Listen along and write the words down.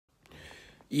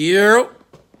Yeah.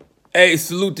 Hey,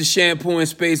 salute to Shampoo and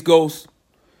Space Ghost.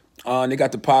 They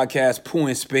got the podcast Poo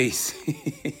in Space.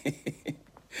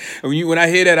 When I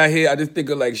hear that, I just think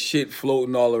of like shit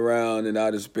floating all around in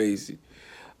outer space.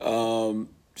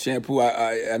 Shampoo,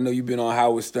 I know you've been on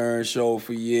Howard Stern show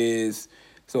for years,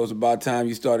 so it's about time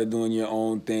you started doing your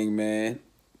own thing, man.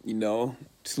 You know,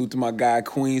 salute to my guy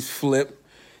Queens Flip.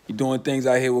 You doing things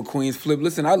out here with Queens Flip.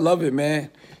 Listen, I love it,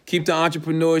 man. Keep the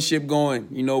entrepreneurship going.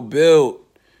 You know, build.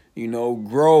 You know,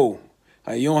 grow.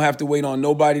 You don't have to wait on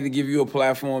nobody to give you a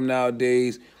platform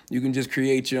nowadays. You can just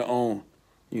create your own.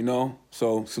 You know,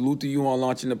 so salute to you on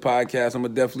launching the podcast. I'm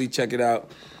gonna definitely check it out,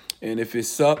 and if it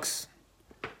sucks,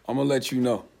 I'm gonna let you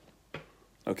know.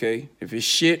 Okay, if it's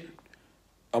shit,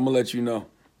 I'm gonna let you know.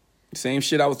 Same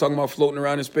shit I was talking about floating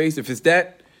around in space. If it's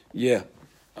that, yeah,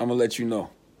 I'm gonna let you know.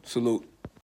 Salute.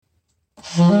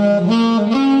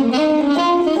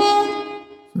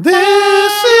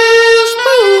 This is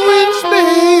Pooh in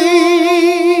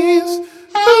Space,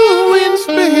 Pooh in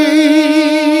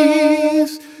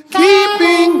Space,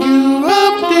 keeping you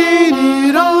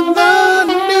updated on the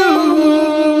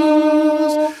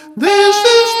news. This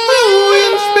is Pooh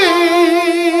in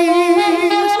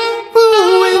Space,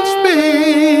 Pooh in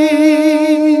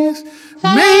Space,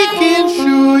 making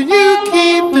sure you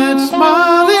keep that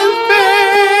smiling face.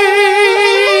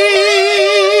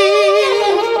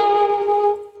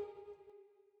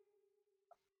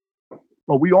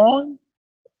 Are we on?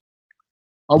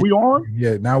 Are we on?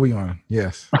 Yeah, now we on.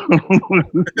 Yes. I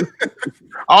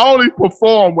only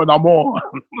perform when I'm on.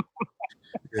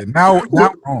 Yeah, now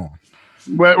on.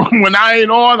 When I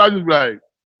ain't on, I just be like,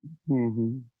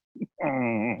 You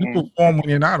perform when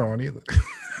you're not on either.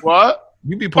 what?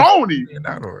 You be performing Phony. when you're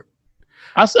not on.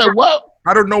 I said, what?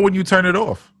 I don't know when you turn it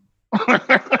off.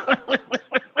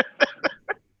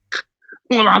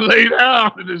 When I lay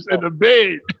down in the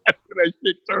bed, that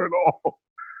shit turned off.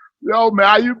 Yo, man,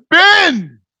 how you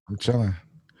been? I'm chilling.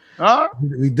 Huh?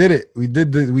 We did it. We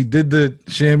did the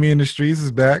chamois in the streets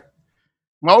is back.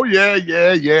 Oh, yeah.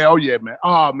 Oh, yeah, man.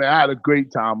 Oh, man, I had a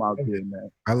great time out there,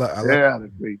 man. I I had a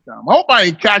great time. I hope I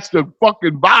ain't catch the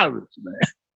fucking virus, man.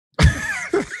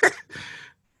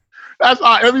 That's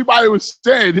how everybody was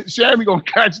saying. Shammy gonna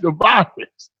catch the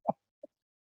virus.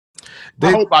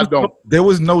 I hope I don't. There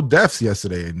was no deaths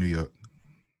yesterday in New York.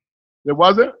 There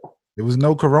wasn't? There was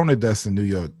no corona deaths in New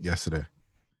York yesterday.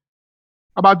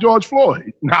 How about George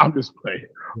Floyd? No, I'm just playing.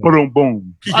 Boom,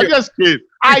 boom. Yeah. I just kid.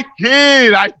 I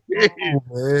kid. Oh,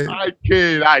 man. I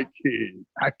kid.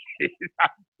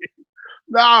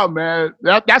 No, man.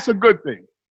 That's a good thing.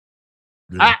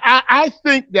 Yeah. I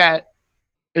think that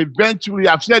eventually,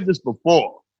 I've said this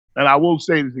before, and I will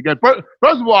say this again. First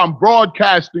of all, I'm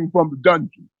broadcasting from the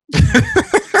dungeon.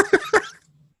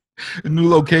 A new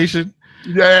location.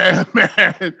 Yeah,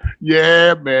 man.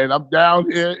 Yeah, man. I'm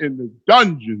down here in the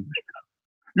dungeon.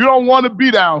 You don't want to be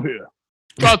down here.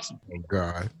 Trust me. Oh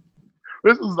God.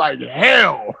 This is like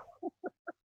hell.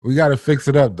 We gotta fix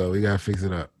it up though. We gotta fix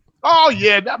it up. Oh,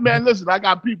 yeah. Man, listen, I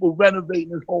got people renovating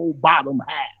this whole bottom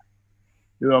half.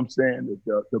 You know what I'm saying?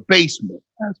 The basement,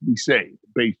 as we say, the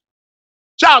basement.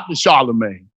 Shout out to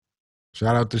Charlemagne.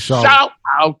 Shout out to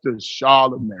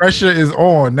Charlemagne. Pressure is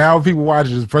on. Now people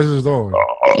watching this. Pressure is on.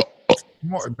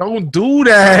 Come on, don't do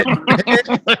that.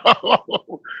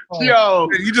 Yo,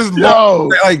 you just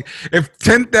lost. Like if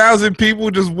 10,000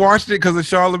 people just watched it because of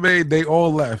Charlemagne, they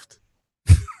all left.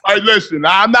 Hey, listen,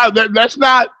 I'm not. Let's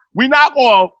not. We're not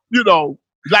going.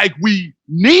 Like we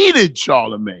needed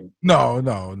Charlemagne. No.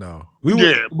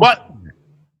 But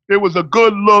it was a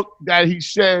good look that he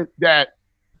said that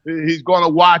he's going to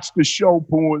watch the show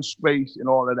Pooh in Space and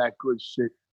all of that good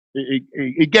shit.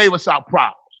 It gave us our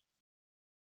props.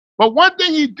 But one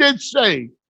thing he did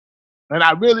say, and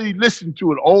I really listened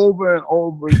to it over and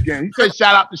over again. He said,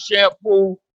 shout out to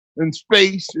Shampoo in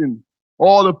Space and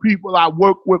all the people I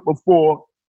worked with before.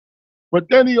 But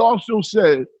then he also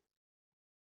said,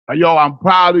 yo, I'm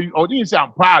proud of you. Oh, he didn't say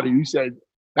I'm proud of you. He said,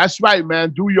 that's right,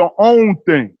 man. Do your own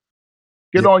thing.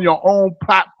 Get on your own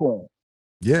platform.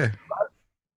 Yeah.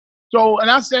 So,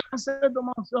 and I said to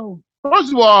myself,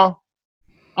 first of all,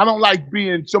 I don't like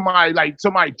being somebody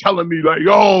telling me like,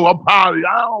 yo, I'm proud of you.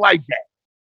 I don't like that.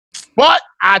 But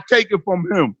I take it from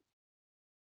him.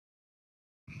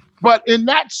 But in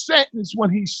that sentence, when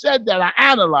he said that, I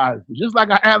analyzed it, just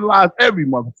like I analyze every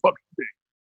motherfucking thing.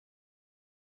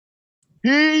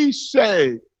 He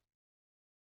said,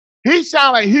 he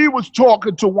sounded like he was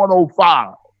talking to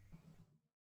 105.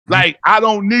 Like, I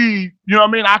don't need, you know what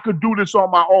I mean? I could do this on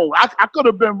my own. I could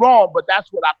have been wrong, but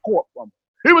that's what I caught from him.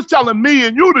 He was telling me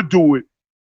and you to do it,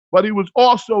 but he was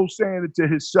also saying it to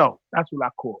himself. That's what I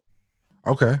caught.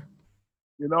 Okay.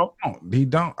 You know? No, he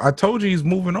don't. I told you he's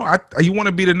moving on. You want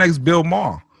to be the next Bill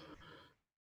Maher.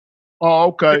 Oh,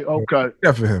 okay.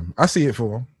 Yeah, for him. I see it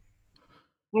for him.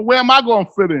 Well, where am I going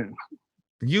to fit in?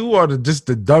 You are just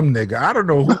the dumb nigga. I don't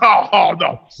know who. Oh,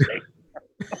 no.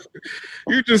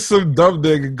 You just some dumb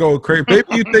nigga going crazy.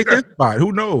 Maybe you take his spot.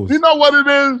 Who knows? You know what it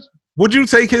is? Would you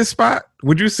take his spot?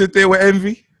 Would you sit there with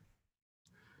Envy?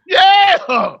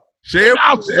 Yeah. Share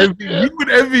Envy. You and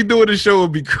Envy doing the show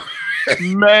would be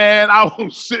crazy. Man, I will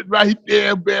sit right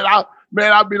there, man.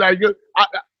 I'll be like,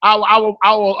 I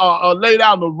will lay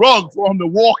down the rug for him to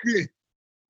walk in.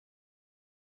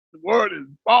 The word is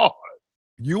hard.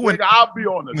 I'll be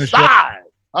on the side.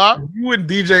 Huh? You and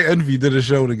DJ Envy did a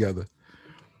show together.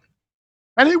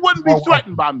 And he wouldn't be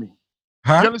threatened by me.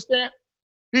 Huh? You understand?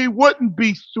 He wouldn't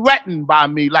be threatened by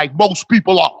me like most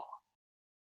people are.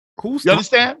 You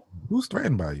understand? Who's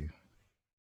threatened by you?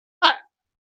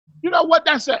 You know what?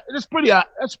 That's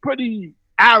pretty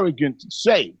arrogant to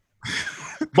say.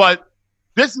 But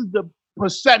this is the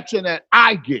perception that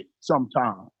I get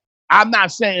sometimes. I'm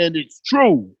not saying it's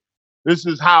true. This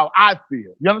is how I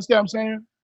feel. You understand what I'm saying? Does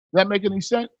that make any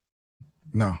sense?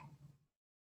 No.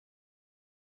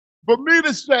 For me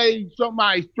to say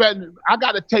somebody's threatening, I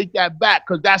got to take that back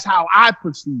because that's how I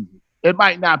perceive it. It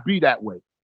might not be that way.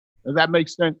 Does that make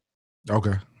sense?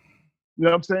 Okay. You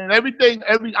know what I'm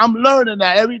saying? I'm learning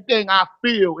that everything I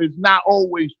feel is not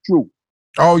always true.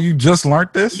 Oh, you just learned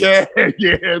this? Yeah. I'm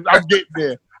getting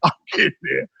there.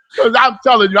 Because I'm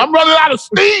telling you, I'm running out of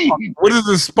steam. What is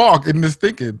the spark in this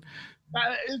thinking?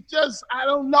 It's just, I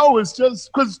don't know. It's just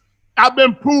because I've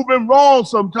been proven wrong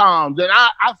sometimes. And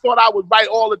I thought I was right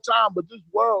all the time, but this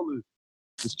world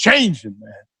is changing,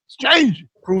 man. It's changing.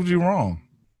 Proved you wrong.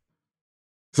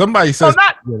 Somebody says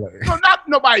not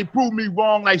nobody proved me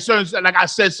wrong. Like I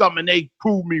said something and they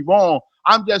proved me wrong.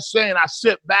 I'm just saying I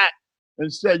sit back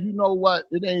and said, you know what?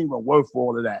 It ain't even worth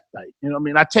all of that. Like, you know what I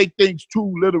mean? I take things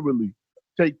too literally.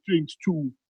 Take things too,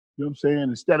 you know what I'm saying?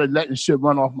 Instead of letting shit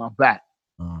run off my back.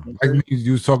 Like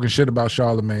you was talking shit about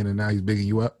Charlamagne and now he's bigging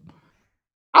you up.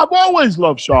 I've always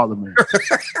loved Charlamagne.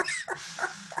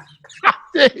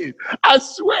 I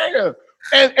swear.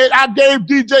 And I gave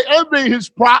DJ Envy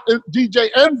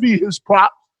his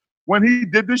prop when he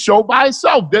did the show by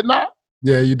himself, didn't I?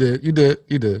 Yeah, you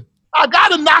did. I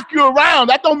gotta knock you around.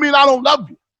 That don't mean I don't love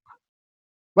you.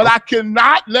 But I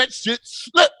cannot let shit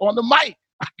slip on the mic.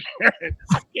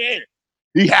 I can't.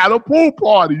 He had a pool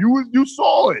party. You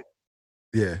saw it.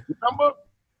 Yeah. Remember?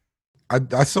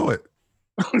 I saw it.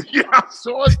 Yeah, I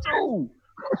saw it too.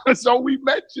 So we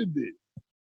mentioned it.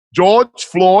 George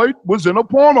Floyd was in a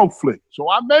porno flick, so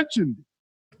I mentioned it.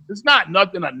 It's not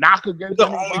nothing to knock against the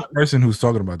only person who's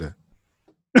talking about that.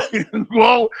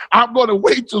 Well, I'm going to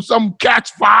wait till something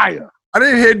catch fire. I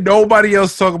didn't hear nobody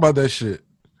else talk about that shit.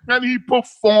 And he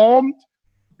performed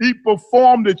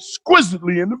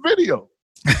exquisitely in the video.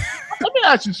 Let me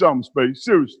ask you something, Space.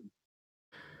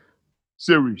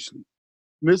 Seriously.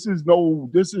 This is no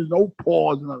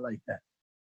pause or nothing like that.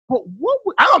 But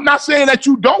I'm not saying that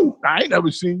you don't. I ain't never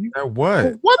seen you.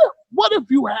 What? What if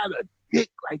you had a dick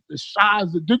like the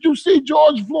size of? Did you see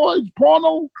George Floyd's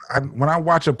porno? When I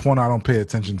watch a porno, I don't pay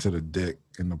attention to the dick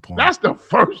in the porno. That's the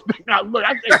first thing I look.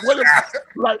 I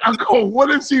think, what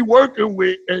is he working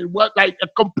with, and what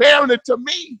comparing it to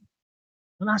me?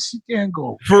 And I sit there and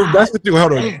go, that's what you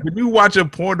hold on. When you watch a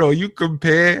porno, you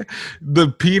compare the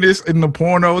penis in the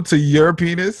porno to your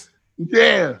penis.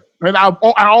 Yeah. And I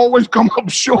always come up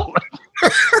short.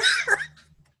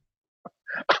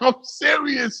 I'm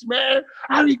serious, man.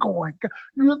 I be going,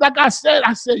 like I said,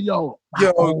 yo,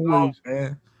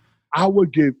 man. I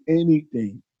would give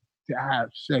anything to have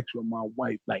sex with my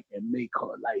wife, and make her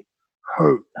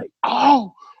hurt,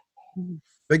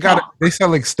 They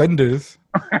sell extenders.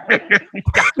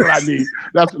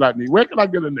 That's what I need. Where can I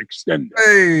get an extender?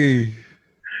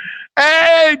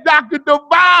 Hey, Dr.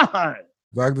 Divine.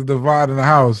 Dr. Divine in the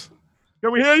house.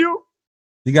 Can we hear you?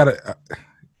 You gotta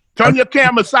turn your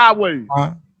camera sideways.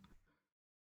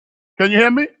 Can you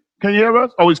hear me? Can you hear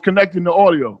us? Oh, it's connecting the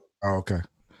audio. Oh, okay.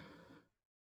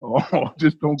 Oh,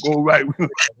 just don't go right. There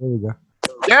we go.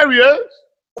 There he is.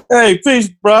 Hey, peace,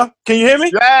 bro. Can you hear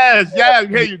me? Yes, I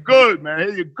hear you good, man.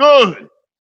 Hear you good.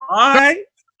 All right.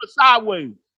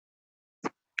 Sideways.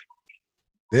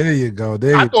 There you go.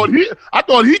 I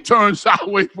thought he turned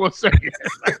sideways for a second.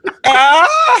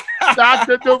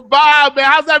 Dr. Divine, man.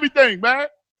 How's everything, man?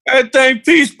 Everything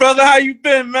peace, brother. How you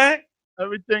been, man?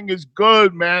 Everything is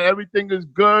good, man. Everything is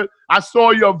good. I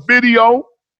saw your video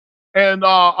and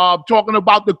talking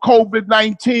about the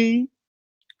COVID-19.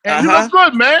 And you look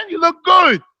good, man. You look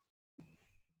good.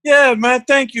 Yeah, man.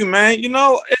 Thank you, man. You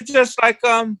know, it's just like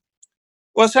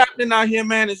What's happening out here,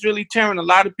 man, is really tearing a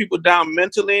lot of people down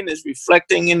mentally, and is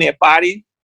reflecting in their body.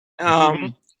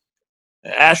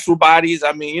 Astral bodies.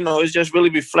 I mean, it's just really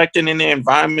reflecting in their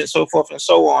environment, so forth and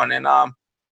so on. And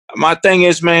my thing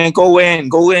is, man, go in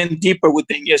deeper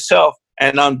within yourself,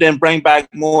 and then bring back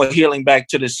more healing back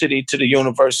to the city, to the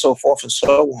universe, so forth and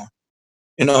so on.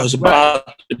 It's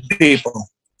about the people.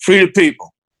 Free the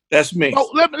people. That's me. So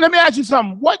let me ask you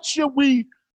something. What should we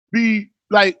be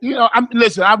like?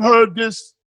 Listen, I've heard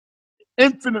this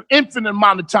infinite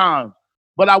amount of times,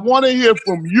 but I want to hear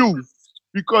from you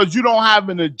because you don't have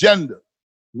an agenda.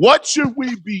 What should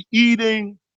we be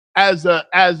eating as a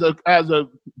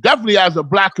definitely as a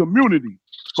Black community,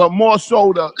 but more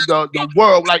so the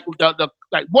world? Like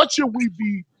what should we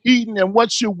be eating and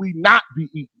what should we not be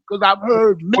eating? Because I've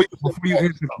heard. Before you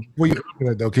answer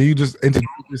that, though, can you just introduce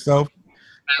yourself?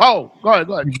 Oh, go ahead.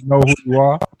 You know who you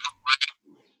are.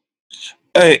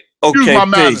 Hey, okay,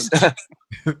 peace.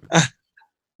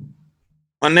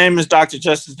 My name is Dr.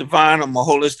 Justice Divine. I'm a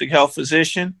holistic health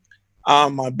physician.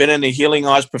 I've been in the healing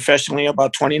arts professionally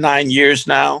about 29 years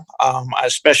now. I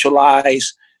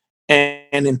specialize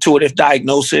in intuitive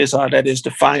diagnosis, that is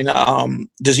to find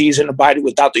disease in the body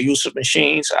without the use of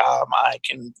machines. I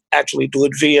can actually do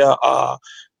it via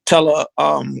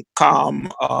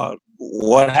telecom,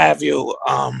 what have you,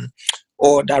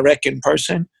 or direct in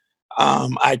person.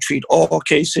 I treat all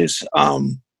cases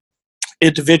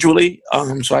individually,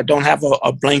 so I don't have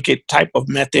a blanket type of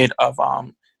method of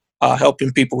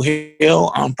helping people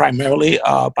heal. Primarily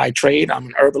by trade, I'm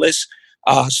an herbalist.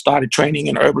 Started training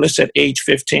in herbalist at age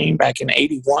 15 back in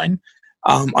 '81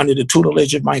 under the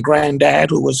tutelage of my granddad,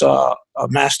 who was a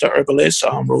master herbalist,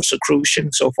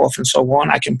 Rosicrucian, so forth and so on.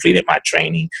 I completed my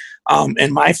training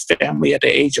in my family at the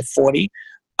age of 40.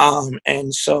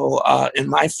 And so in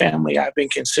my family, I've been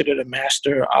considered a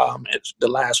master the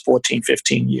last 14,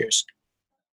 15 years.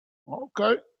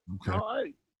 Okay. All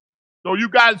right. So you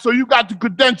got the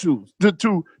credentials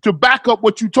to back up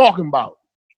what you're talking about.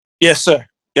 Yes, sir.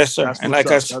 Yes, sir. That's and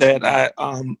like I said, I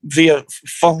via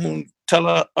phone,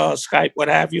 Skype, what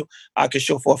have you, I can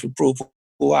show forth and prove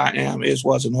who I am, is,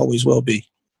 was, and always will be.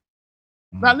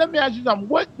 Now let me ask you something.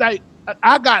 What, like,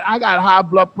 I got high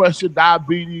blood pressure,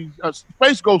 diabetes.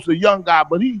 Space Ghost's a young guy,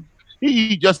 but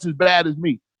he just as bad as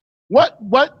me. What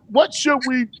should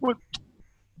we?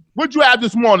 What'd you have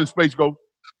this morning, Space Ghost?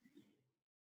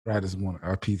 Right this morning,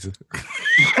 our pizza.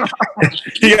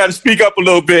 You got to speak up a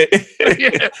little bit.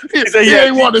 Yeah, he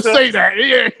ain't want to say that.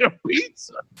 Yeah,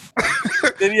 pizza.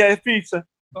 Then he had pizza.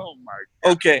 Oh my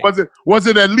God. Okay. Was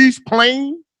it at least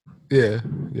plain? Yeah.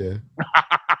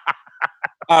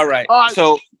 All right.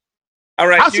 So, all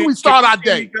right. How should we start our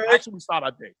day?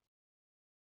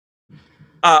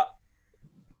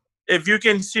 If you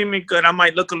can see me good, I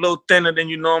might look a little thinner than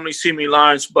you normally see me,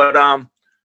 Lawrence. But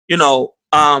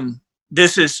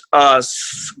this is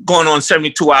going on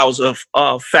 72 hours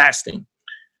of fasting,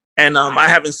 and I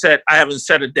haven't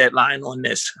set a deadline on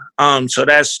this. So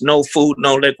that's no food,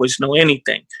 no liquids, no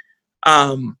anything.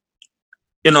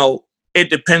 It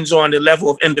depends on the level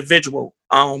of individual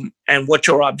and what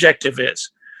your objective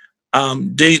is.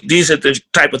 These are the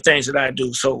type of things that I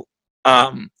do. So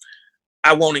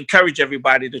I won't encourage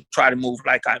everybody to try to move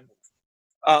like I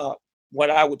move. What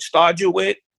I would start you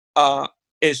with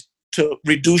is to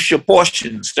reduce your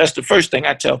portions. That's the first thing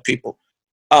I tell people.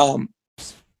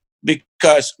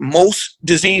 Because most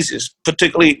diseases,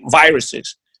 particularly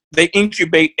viruses, they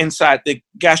incubate inside the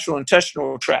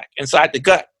gastrointestinal tract, inside the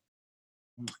gut.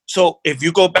 So if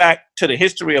you go back to the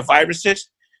history of viruses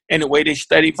and the way they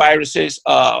study viruses,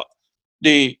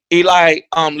 the Eli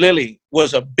Lilly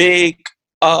was a big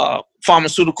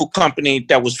pharmaceutical company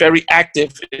that was very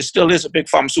active. It still is a big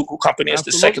pharmaceutical company. It's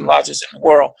the second largest in the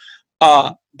world.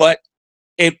 But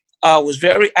it was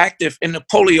very active in the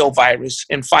polio virus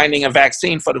in finding a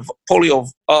vaccine for the polio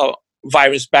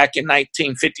virus back in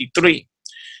 1953.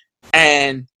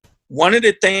 And one of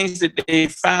the things that they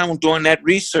found during that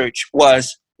research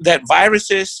was that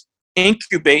viruses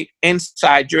incubate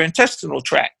inside your intestinal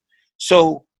tract.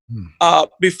 So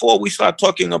before we start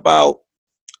talking about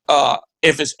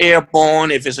if it's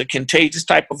airborne, if it's a contagious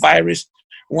type of virus,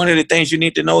 one of the things you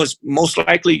need to know is most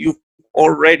likely you've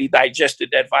already digested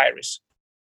that virus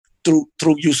through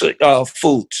use of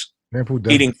foods,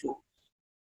 eating food.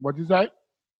 What'd you say?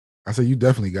 I said you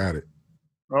definitely got it.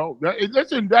 Oh,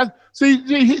 listen, see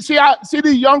these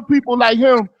young people like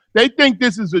him, they think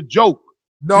this is a joke.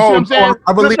 No,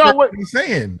 I believe what he's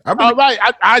saying. All right,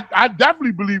 I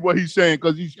definitely believe what he's saying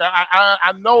because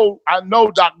I know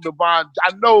Dr. Divine.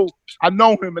 I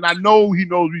know him, and I know he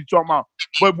knows what he's talking about.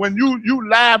 But when you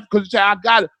laugh because you say I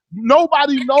got it,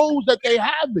 nobody knows that they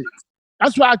have it,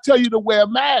 That's why I tell you to wear a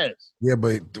mask. Yeah,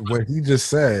 but what he just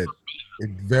said, it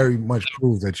very much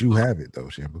proves that you have it, though,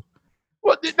 Shampoo.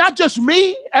 Well, not just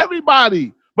me,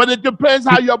 everybody. But it depends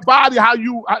how your body, how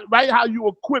you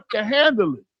equipped to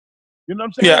handle it. You know what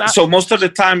I'm saying? Yeah, so most of the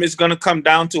time it's going to come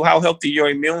down to how healthy your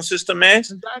immune system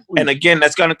is. Exactly. And again,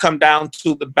 that's going to come down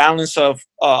to the balance of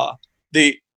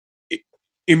the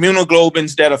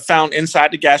immunoglobulins that are found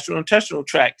inside the gastrointestinal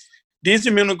tract. These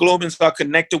immunoglobulins are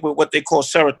connected with what they call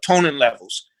serotonin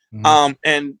levels. Mm-hmm.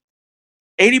 And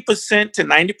 80% to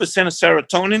 90% of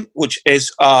serotonin, which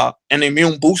is an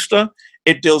immune booster,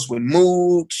 it deals with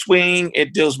mood swing.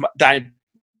 It deals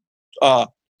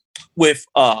with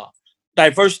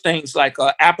diverse things like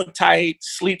appetite,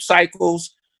 sleep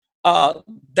cycles.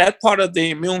 That part of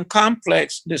the immune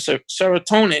complex, the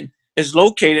serotonin, is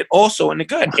located also in the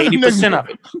gut, 80% of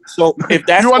it. So if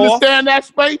that's you understand that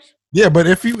space? Yeah, but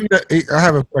if you I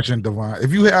have a question, Devon.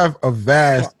 If you have a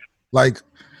vast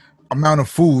amount of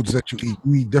foods that you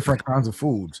eat different kinds of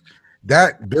foods,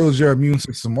 that builds your immune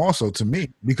system also, to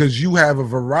me, because you have a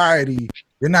variety.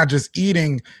 You're not just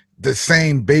eating the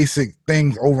same basic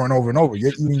things over and over and over.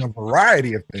 You're eating a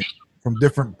variety of things from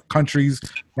different countries,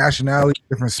 nationalities,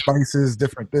 different spices,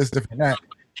 different this, different that.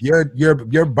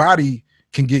 Your body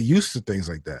can get used to things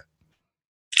like that.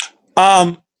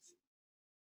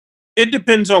 It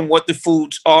depends on what the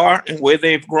foods are and where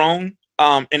they've grown,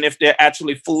 and if they're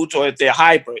actually foods or if they're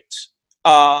hybrids.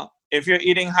 If you're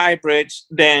eating hybrids,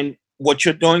 then what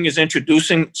you're doing is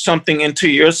introducing something into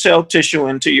your cell tissue,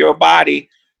 into your body,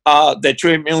 that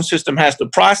your immune system has to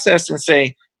process and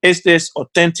say, is this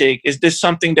authentic? Is this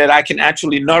something that I can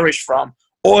actually nourish from?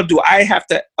 Or do I have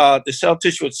to, the cell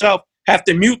tissue itself, have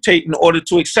to mutate in order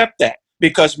to accept that?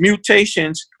 Because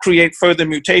mutations create further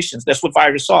mutations. That's what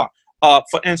viruses are.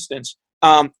 For instance,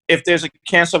 if there's a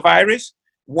cancer virus,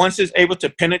 once it's able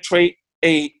to penetrate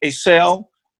a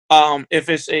cell, if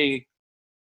it's a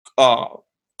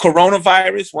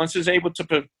coronavirus, once it's able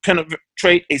to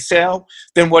penetrate a cell,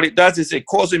 then what it does is it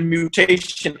causes a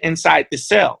mutation inside the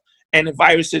cell, and the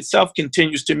virus itself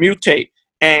continues to mutate.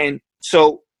 And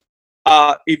so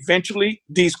eventually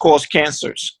these cause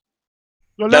cancers.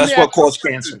 So that's what causes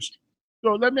cancers.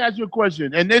 So let me ask you a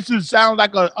question, and this sounds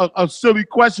like a silly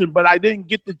question, but I didn't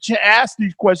get to ask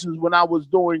these questions when I was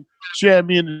doing Share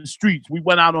Me in the Streets. We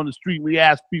went out on the street, we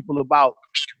asked people about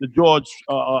the George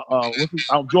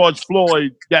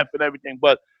Floyd death and everything.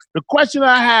 But the question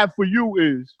I have for you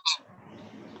is,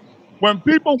 when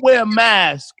people wear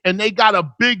masks and they got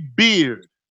a big beard,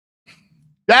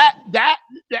 that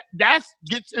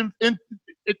gets in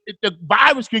the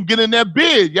virus can get in their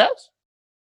beard, yes?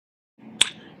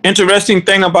 Interesting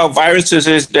thing about viruses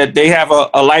is that they have a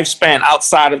lifespan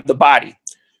outside of the body.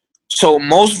 So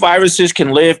most viruses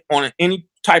can live on any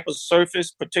type of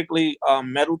surface, particularly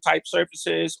metal type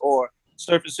surfaces or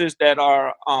surfaces that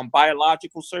are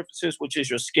biological surfaces, which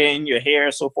is your skin, your hair,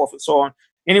 so forth and so on,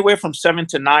 anywhere from 7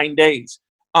 to 9 days.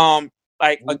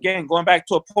 Again, going back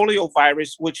to a polio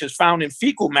virus, which is found in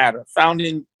fecal matter, found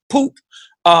in poop.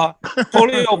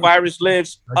 Polio virus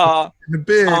lives in the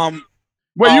bed.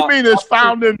 What you mean it's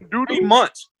found in 3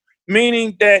 months,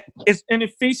 meaning that it's in the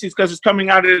feces because it's coming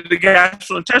out of the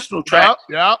gastrointestinal tract.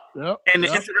 Yep. And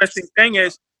the interesting thing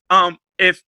is,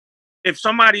 if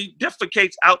somebody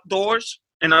defecates outdoors,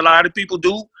 and a lot of people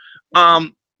do,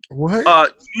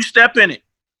 you step in it.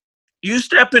 You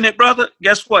step in it, brother.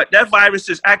 Guess what? That virus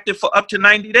is active for up to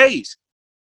 90 days.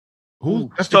 Who's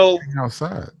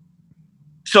outside?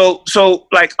 So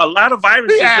like a lot of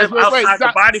viruses live outside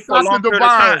the body for a long period of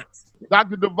time.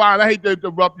 Dr. Devon, I hate to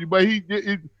interrupt you, but he's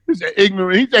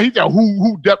ignorant. He said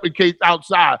who defecates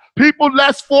outside? People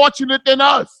less fortunate than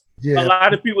us. Yeah. A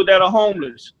lot of people that are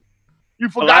homeless. You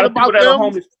forgot about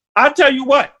them? I'll tell you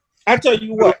what.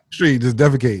 Street just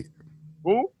defecate.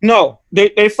 Who? No,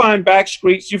 they find back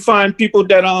streets. You find people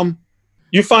that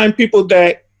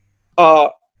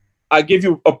I give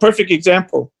you a perfect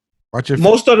example.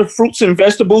 Most of the fruits and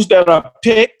vegetables that are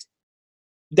picked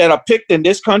in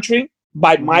this country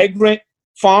by migrant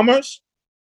farmers,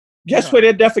 guess where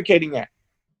they're defecating at?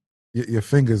 Your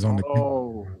fingers on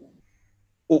the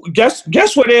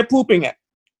Guess where they're pooping at?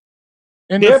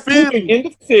 They're pooping in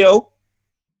the field,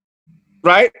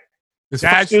 right?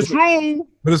 That's true.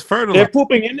 But it's fertilizer. They're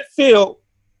pooping in the field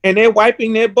and they're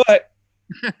wiping their butt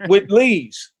with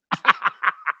leaves.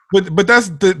 But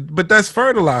that's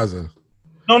fertilizer.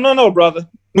 No, brother.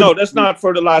 No, that's not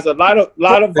fertilizer. A lot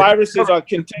of viruses are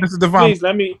contained. Mr. Devon, please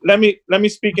let me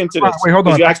speak into this. Wait, hold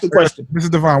on. You asked the question.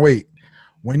 Mr. Devon, wait.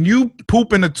 When you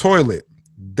poop in the toilet,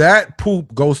 that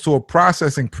poop goes to a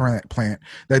processing plant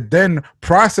that then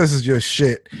processes your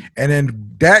shit, and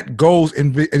then that goes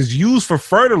and is used for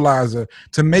fertilizer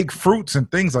to make fruits and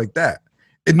things like that.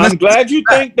 I'm glad you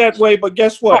think that way, but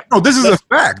guess what? No, this is a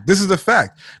fact. This is a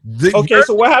fact. Okay,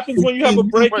 so what happens when you have a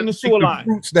break in the sewer line?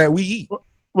 Fruits that we eat.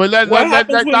 Well, what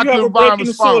happens when you have a break in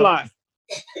the sewer line?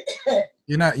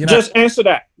 You're not just answer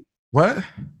that. What?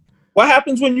 What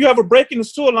happens when you have a break in the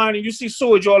sewer line and you see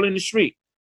sewage all in the street?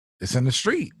 It's in the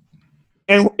street.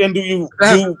 And do you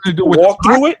walk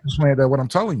through it? That's what I'm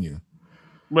telling you.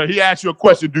 Well, he asked you a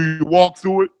question. Do you walk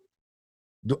through it?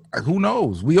 Who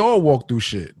knows? We all walk through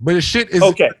shit, but the shit is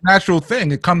okay. a natural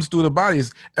thing. It comes through the body.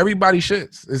 Everybody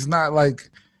shits. It's not like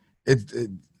it.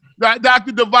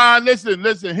 Dr. Divine,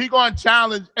 listen. He gonna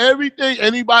challenge everything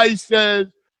anybody says,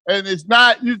 and it's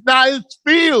not his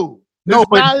field. No,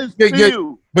 it's not his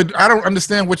field. But I don't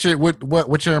understand what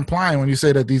you're implying when you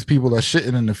say that these people are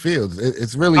shitting in the fields.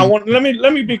 It's really. Let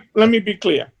me be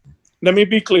clear. Let me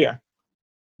be clear.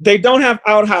 They don't have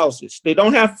outhouses. They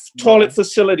don't have toilet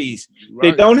facilities. Right.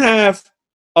 They don't have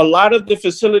a lot of the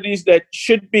facilities that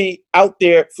should be out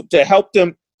there to help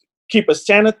them keep a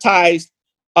sanitized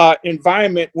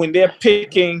environment when they're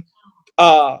picking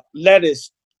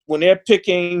lettuce, when they're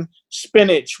picking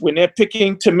spinach, when they're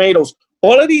picking tomatoes.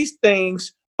 All of these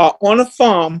things are on a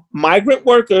farm, migrant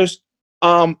workers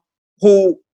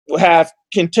who have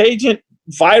contagion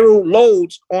viral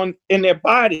loads in their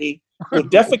body will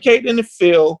defecate in the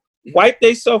field, wipe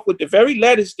themselves with the very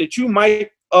lettuce that you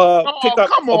might pick up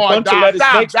a bunch of lettuce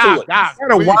next to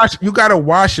it. You gotta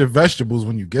wash your vegetables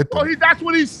when you get them. Well, that's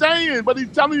what he's saying, but he's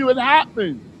telling you it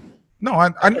happened. No,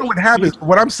 I know what happens.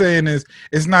 What I'm saying is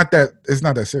it's not that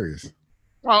serious.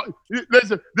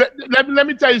 Listen, let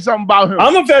me tell you something about him.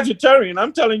 I'm a vegetarian.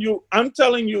 I'm telling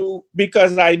you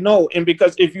because I know, and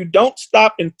because if you don't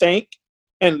stop and think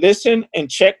and listen and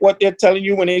check what they're telling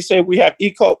you when they say we have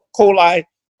E. coli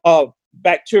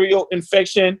bacterial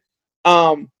infection,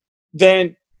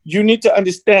 then you need to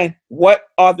understand what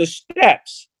are the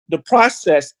steps, the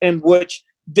process in which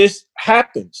this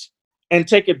happens, and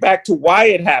take it back to why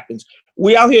it happens.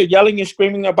 We out here yelling and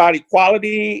screaming about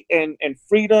equality and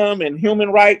freedom and human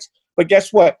rights, but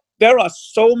guess what? There are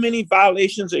so many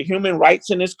violations of human rights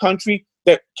in this country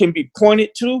that can be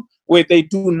pointed to where they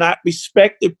do not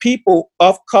respect the people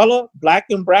of color, black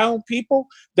and brown people,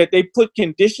 that they put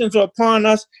conditions upon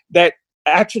us that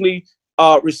actually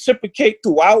reciprocate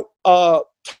throughout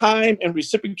time and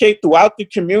reciprocate throughout the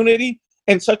community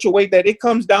in such a way that it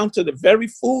comes down to the very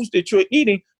foods that you're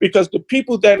eating, because the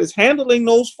people that is handling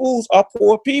those foods are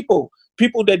poor people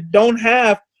that don't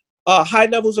have high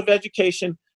levels of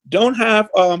education, don't have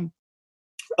a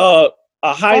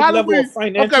high level of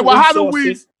financial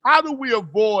resources. How do we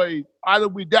avoid?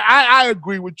 I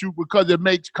agree with you because it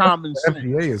makes common sense.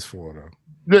 FDA is for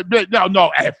though.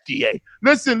 No, FDA.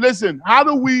 Listen. How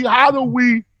do we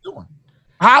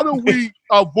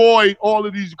avoid all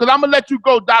of these? Because I'm gonna let you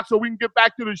go, Doc, so we can get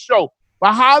back to the show.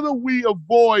 But how do we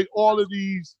avoid all of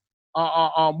these?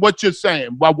 What you're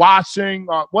saying by washing?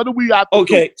 What do we have to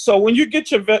do? So when you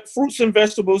get your fruits and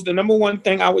vegetables, the number one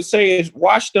thing I would say is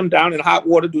wash them down in hot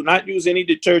water. Do not use any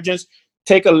detergents.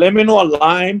 Take a lemon or a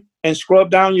lime and scrub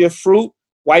down your fruit.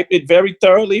 Wipe it very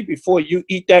thoroughly before you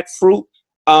eat that fruit.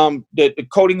 The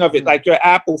coating of it, like your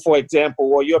apple, for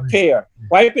example, or your pear.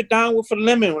 Wipe it down with a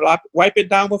lemon. Wipe it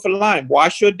down with a lime.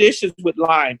 Wash your dishes with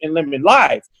lime and lemon.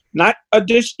 Live, not a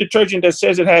dish detergent that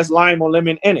says it has lime or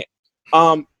lemon in it.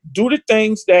 Do the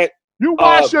things that you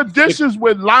wash your dishes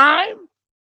with lime.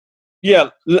 Yeah,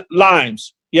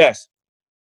 limes. Yes.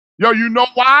 Yo, you know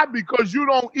why? Because you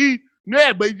don't eat.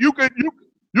 Yeah, but you can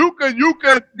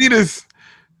eat this.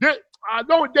 I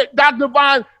know that Dr.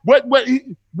 Vine. What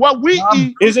we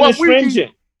eat isn't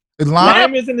astringent.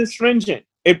 Lime isn't astringent.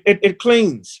 It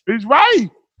cleans. He's right.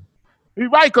 He's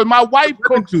right. Because my wife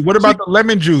cooks. What about the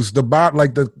lemon juice?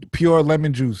 Like the pure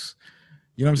lemon juice.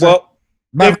 You know what I'm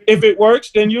saying? If it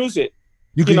works, then use it.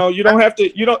 You don't have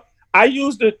to. I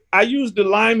use the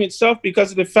lime itself because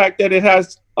of the fact that it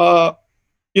has.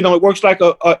 It works like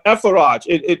a efferage.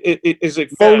 It is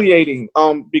exfoliating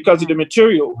because of the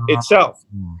material itself.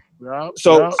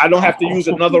 So I don't have to use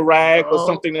another rag or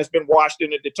something that's been washed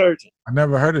in a detergent. I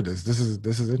never heard of this. This is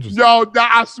interesting. Yo,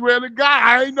 I swear to God,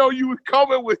 I didn't know you were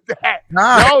coming with that.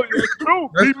 Nah. No, it's true.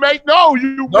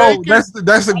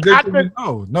 That's a good thing to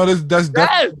know. No, that's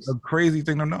definitely a crazy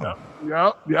thing to know.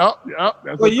 Yep.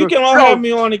 Well, you can all have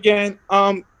me on again.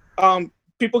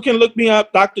 People can look me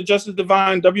up, Dr. Justice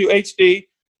Divine, WHD.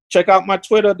 Check out my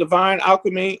Twitter, Divine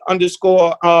Alchemy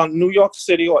 _ New York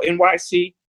City or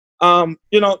NYC.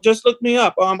 Just look me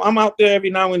up. I'm out there every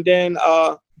now and then.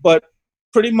 But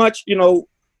pretty much, you know,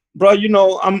 bro, you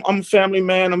know, I'm a family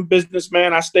man, I'm a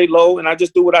businessman, I stay low and I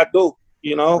just do what I do,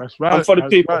 you know. That's right. I'm for the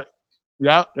That's people. right.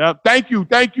 Yeah. Thank you,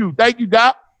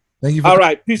 Doc. Thank you for All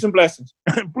right, peace and blessings.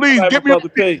 Please All right, get my me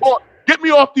brother, get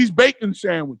me off these bacon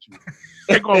sandwiches.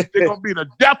 They're gonna be the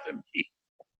death of me.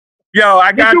 Yo,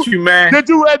 I got you, man. Did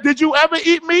you ever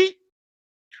eat meat?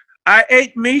 I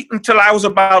ate meat until I was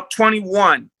about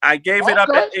 21. I gave it up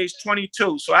at age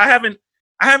 22. So I haven't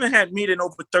had meat in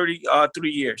over 3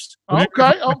 years.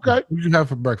 Okay. What did you have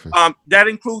for breakfast? That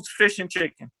includes fish and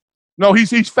chicken. No,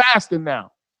 he's fasting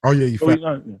now. Oh yeah, you So fat.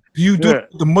 Do you do what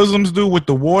the Muslims do with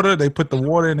the water? They put the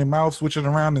water in their mouth, switch it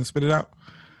around, and spit it out.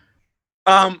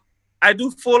 I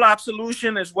do full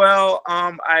absolution as well.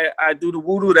 I do the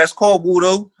wudu. That's called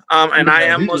wudu. And I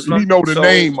am Muslim. You know the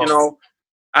name. You know,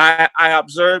 I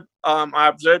observe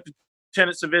the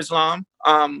tenets of Islam.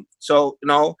 So you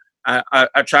know,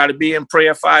 I try to be in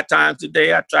prayer 5 times a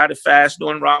day. I try to fast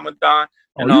during Ramadan.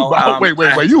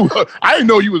 Wait. You, I didn't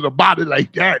know you was about it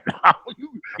like that.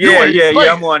 Yeah,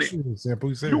 I'm on it.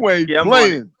 You ain't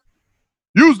playing.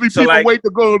 Usually people wait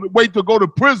to go to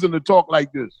prison to talk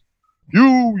like this.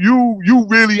 You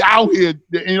really out here,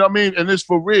 you know what I mean? And it's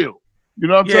for real. You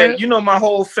know what I'm saying? You know, my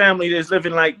whole family is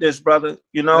living like this, brother.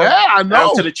 You know? Yeah, I know.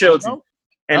 Down to the children.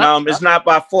 And it's not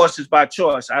by force, it's by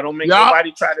choice. I don't make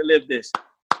nobody try to live this.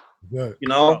 Good. You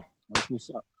know? That's what's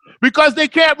up. Because they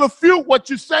can't refute what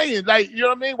you're saying. Like, you know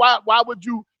what I mean? Why would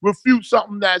you refute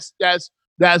something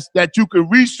that you can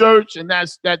research and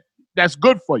that's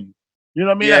good for you? You know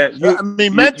what I mean? Yeah, I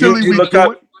mean, mentally you we look do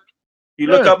up, it. You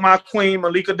look up my queen,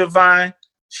 Malika Divine.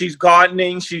 She's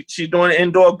gardening. She's doing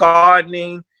indoor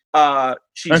gardening.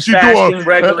 She's fasting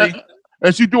regularly.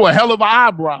 And she do a hell of an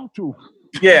eyebrow too.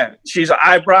 Yeah, she's an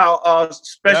eyebrow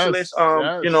specialist.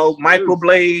 You know,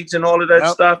 microblades and all of that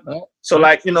stuff. So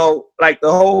like, you know, like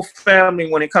the whole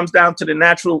family, when it comes down to the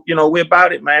natural, you know, we're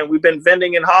about it, man. We've been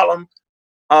vending in Harlem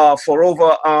for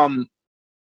over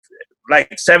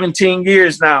like 17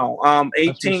 years now,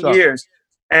 18 years.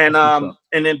 And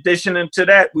in addition to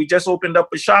that, we just opened up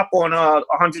a shop on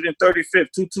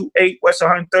 135th, 228 West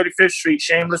 135th Street.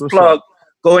 Shameless plug.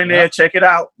 Go in there, check it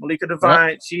out. Malika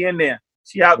Divine, she in there.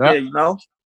 She out there, you know.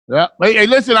 Yeah. Hey,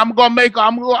 listen, I'm gonna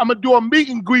do a meet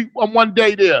and greet on one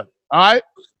day there. All right.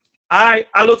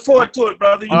 I look forward to it,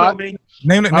 brother. You know me.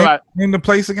 Name the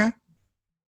place again.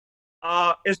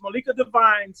 It's Malika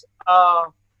Divine's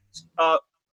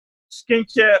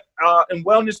skincare and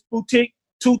wellness boutique,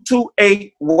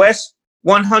 228 West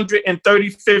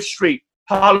 135th Street,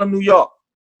 Harlem, New York,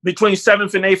 between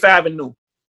 7th and 8th Avenue.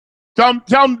 Tell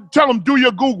them do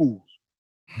your Googles.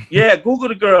 Yeah, Google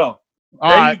the girl.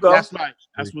 There you go. That's right.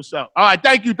 That's what's up. All right,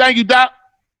 thank you, Doc.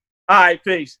 All right,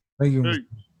 peace. Thank you. Peace.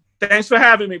 Thanks for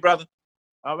having me, brother.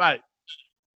 All right.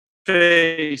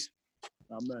 Peace.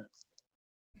 Amen.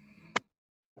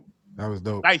 That was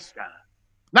dope. Nice guy.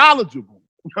 Knowledgeable.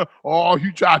 Oh,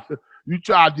 you tried the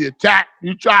attack.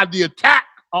 You tried the attack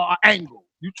angle.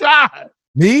 You tried.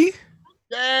 Me?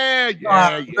 Yeah.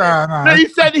 Nah. No, he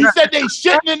said they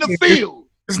shitting in the field.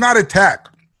 It's not attack.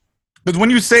 Because when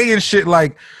you saying shit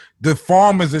like the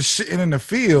farmers are shitting in the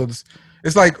fields,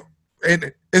 it's like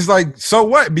so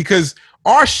what? Because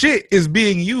our shit is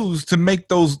being used to make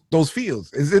those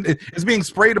fields. It's being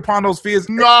sprayed upon those fields.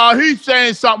 No, he's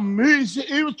saying something.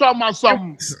 He was talking about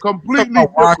something completely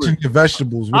different. Watching your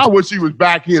vegetables. I wish he was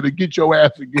back here to get your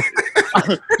ass again.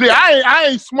 See, I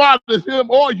ain't smart as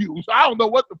him or you, so I don't know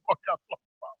what the fuck I'm talking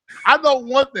about. I know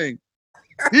one thing.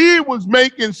 He was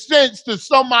making sense to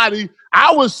somebody.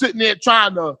 I was sitting there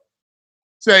trying to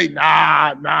say,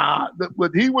 nah.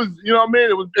 But he was, you know what I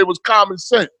mean? It was common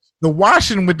sense. The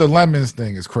washing with the lemons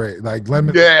thing is crazy. Like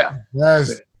lemons. Yeah.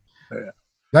 That's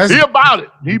he about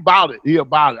it.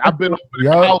 I've been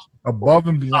above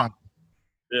and beyond.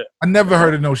 Yeah. I never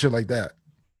heard of no shit like that.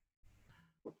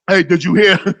 Hey, did you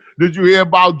hear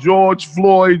about George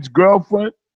Floyd's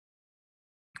girlfriend?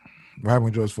 What happened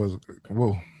with George Floyd's?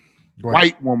 Whoa.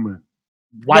 White woman.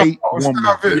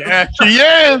 Yeah, she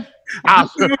is. I'll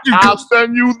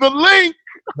send you the link.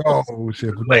 Oh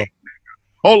shit. No.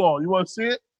 Hold on. You want to see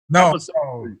it? No.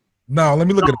 Let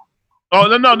me look at it. Oh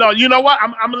no. You know what?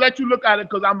 I'm gonna let you look at it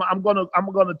because I'm gonna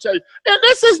tell you. And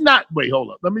this is not. Wait,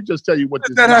 hold up. Let me just tell you what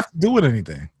does that have to do with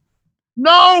anything?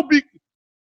 No.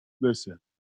 Listen.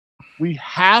 We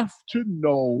have to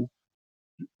know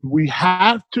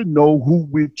who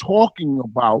we're talking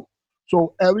about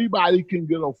so everybody can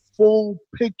get a full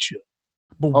picture.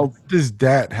 But what does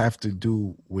that have to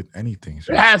do with anything?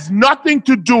 It has nothing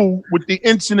to do with the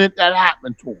incident that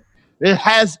happened to him. It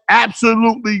has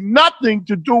absolutely nothing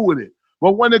to do with it.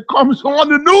 But when it comes on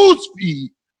the news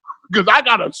feed, because I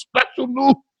got a special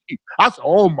news feed. I said,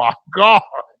 oh my God.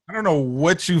 I don't know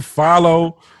what you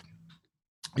follow.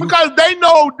 Because they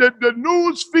know that the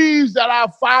news feeds that I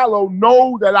follow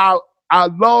know that I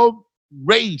love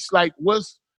race. Like,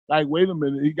 wait a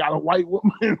minute, he got a white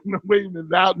woman. Wait a minute.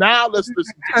 Now let's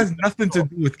listen. It has nothing to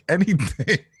do with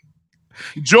anything.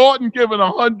 Jordan giving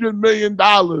 $100 million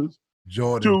to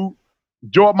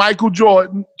Michael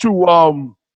Jordan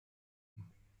to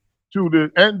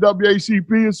the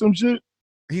NAACP or some shit.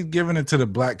 He's giving it to the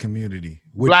black community.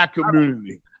 Black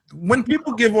community. When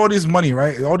people give all this money,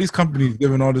 right? All these companies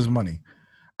giving all this money,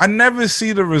 I never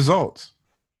see the results.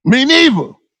 Me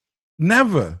neither.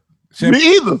 Never.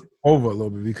 Me either. Over a little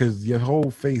bit because your whole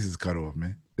face is cut off,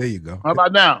 man. There you go. How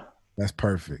about now? That's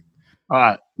perfect. All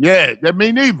right. Yeah, that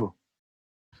me neither.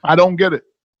 I don't get it.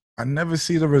 I never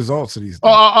see the results of these things.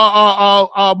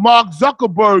 Mark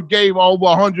Zuckerberg gave over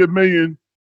 $100 million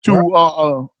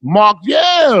to Mark.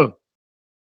 Yeah.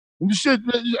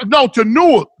 No, to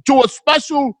Newark, to a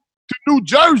special, to New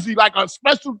Jersey, like a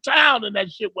special town, and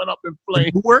that shit went up in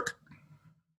flames. Newark?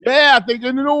 Yeah, I think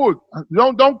in Newark.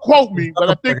 Don't quote me, but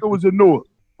I think it was in Newark.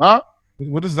 Huh?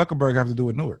 What does Zuckerberg have to do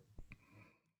with Newark?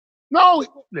 No,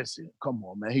 listen, come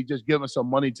on, man. He just giving some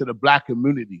money to the black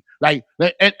community. Like,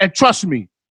 and trust me,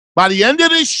 by the end of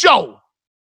this show,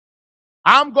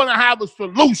 I'm gonna have a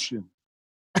solution.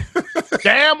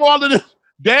 Damn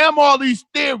all these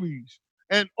theories.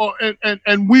 And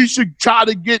we should try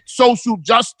to get social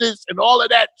justice and all of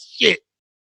that shit.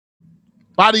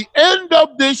 By the end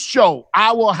of this show,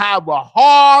 I will have a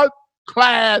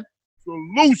hard-clad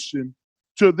solution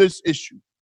to this issue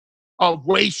of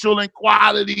racial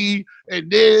inequality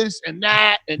and this and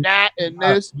that and that and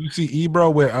this. You see Ebro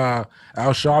with Al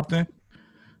Sharpton?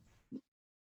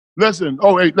 Listen,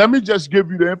 hey, let me just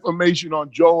give you the information on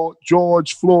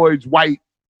George Floyd's white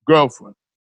girlfriend.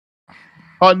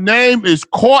 Her name is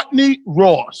Courtney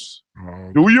Ross.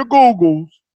 Oh. Do your Googles.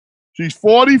 She's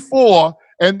 44,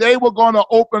 and they were going to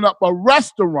open up a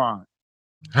restaurant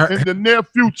in the near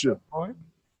future.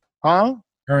 Huh?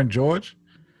 Her and George?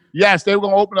 Yes, they were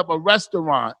going to open up a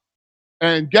restaurant.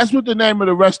 And guess what the name of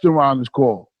the restaurant is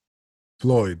called?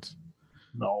 Floyd's.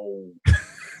 No. I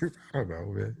don't know,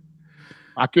 man.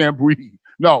 I can't breathe.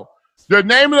 No. The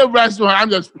name of the restaurant, I'm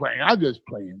just playing.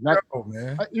 No,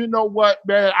 man. You know what,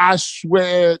 man? I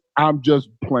swear I'm just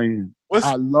playing. What's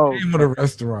the name of the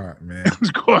restaurant, man? It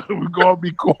was going to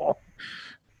be called.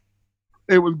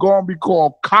 It was going to be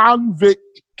called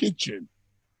Convict Kitchen.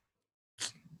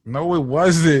 No, it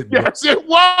wasn't. Yes, it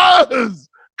was.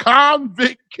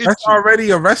 Convict Kitchen. That's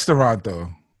already a restaurant, though.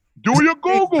 Do your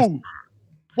Google.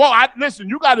 Well, listen,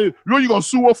 you gonna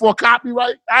sue her for a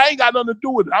copyright? I ain't got nothing to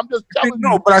do with it. I'm just telling you.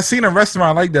 No, but I seen a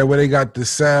restaurant like that where they got the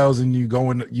cells and you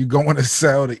go in the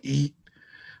cell to eat.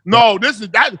 No,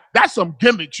 that's some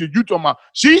gimmick shit you talking about.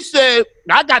 She said,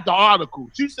 I got the article.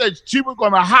 She said she was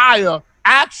gonna hire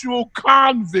actual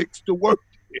convicts to work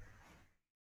there.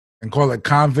 And call it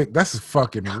convict? That's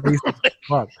fucking racist.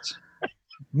 Fuck.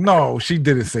 No, she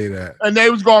didn't say that. And they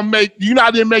was gonna make,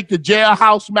 they make the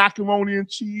jailhouse macaroni and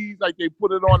cheese, like they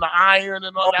put it on the iron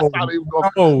and all. That's how they was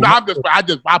gonna. No, I put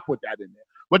that in there.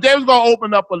 But they was gonna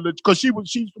open up because she's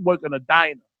working a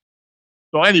diner.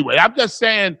 So anyway, I'm just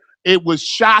saying it was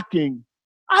shocking.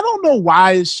 I don't know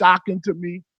why it's shocking to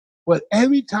me, but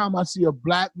every time I see a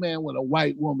black man with a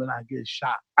white woman, I get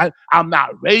shocked. I'm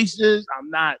not racist. I'm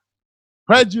not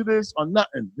prejudiced or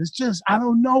nothing. It's just, I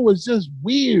don't know. It's just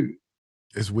weird.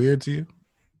 It's weird to you?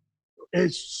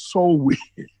 It's so weird.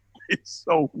 It's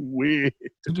so weird.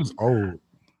 You're just old.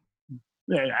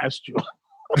 Yeah, that's true.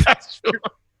 That's true.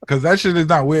 Because that shit is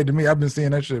not weird to me. I've been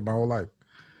seeing that shit my whole life.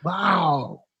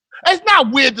 Wow. It's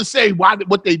not weird to say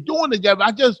what they doing together.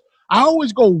 I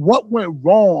always go, what went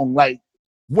wrong? Like,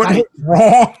 what went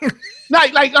wrong?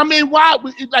 I mean, why?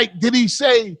 Like, did he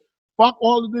say, fuck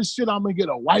all of this shit, I'm gonna get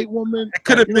a white woman? It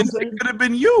could have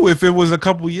been you if it was a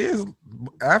couple years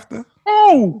after.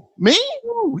 Oh, me?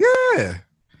 Oh, yeah.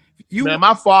 Man,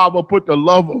 my father put the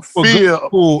love of fear.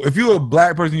 If you're a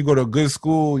black person, you go to a good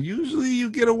school, usually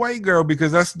you get a white girl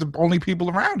because that's the only people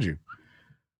around you.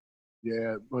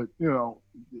 Yeah, but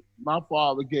my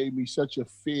father gave me such a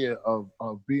fear of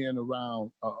being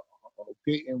around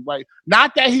dating white.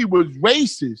 Not that he was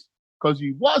racist, because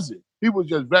he wasn't. He was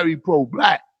just very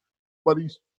pro-black. But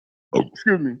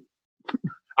excuse me.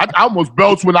 I almost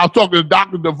belched when I was talking to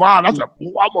Dr. Devon. I said,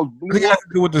 I almost blew up. It has to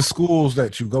do with the schools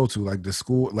that you go to, like the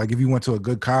school, like if you went to a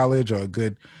good college or a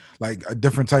good, like a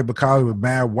different type of college with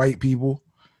mad white people.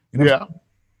 Yeah.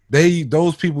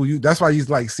 Those people, that's why you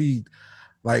see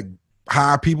like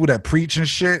high people that preach and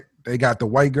shit. They got the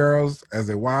white girls as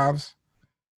their wives.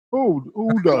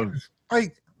 Who does?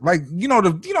 Like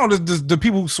the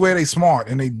people who swear they smart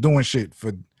and they doing shit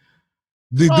for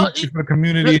do shit for the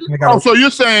community. And they gotta, so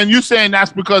you're saying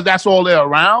that's because that's all they're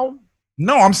around?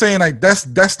 No, I'm saying like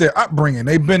that's their upbringing.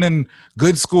 They've been in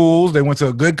good schools. They went to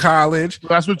a good college.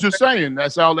 That's what you're saying.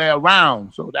 That's all they're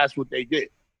around. So that's what they did.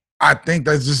 I think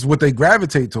that's just what they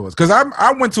gravitate towards. Because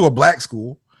I went to a black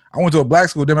school.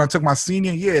 Then I took my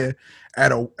senior year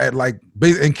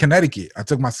in Connecticut. I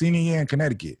took my senior year in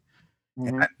Connecticut.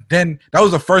 Mm-hmm. And then that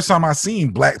was the first time I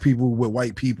seen black people with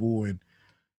white people, and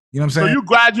you know what I'm saying. So you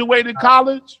graduated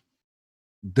college?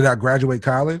 Did I graduate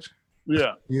college?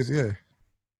 Yeah. Yes, yeah.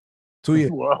 2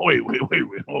 years. Well, wait.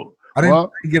 I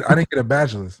didn't get a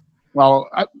bachelor's. Well,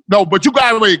 no, but you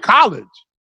graduated college.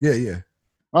 Yeah.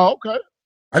 Oh, okay.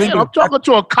 I'm talking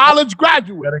to a college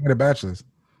graduate. I didn't get a bachelor's.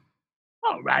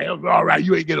 All right.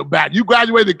 You ain't get a bachelor's. You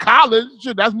graduated college.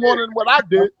 Shit, that's more than what I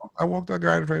did. I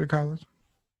graduated college.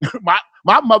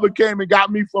 My mother came and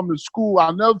got me from the school.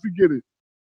 I'll never forget it.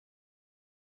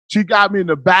 She got me in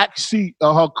the back seat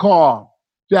of her car.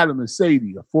 She had a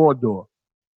Mercedes, a 4-door.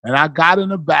 And I got in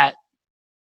the back,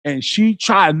 and she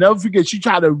tried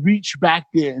to reach back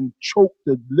there and choke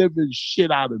the living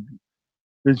shit out of me.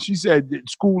 And she said,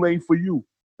 school ain't for you.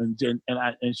 And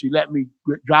she let me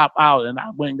drop out, and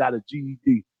I went and got a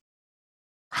GED.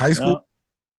 High school?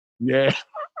 Yeah.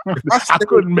 I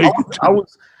couldn't make it.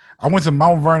 I went to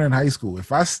Mount Vernon High School.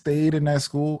 If I stayed in that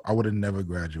school, I would have never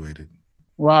graduated.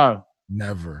 Wow.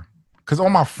 Never. Because all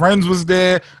my friends was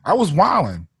there. I was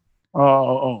wilding.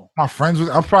 My friends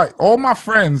all my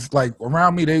friends like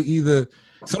around me, they either,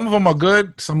 some of them are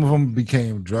good, some of them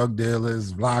became drug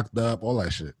dealers, locked up, all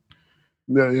that shit.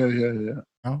 Yeah.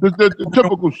 Oh. The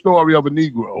typical story of a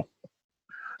Negro.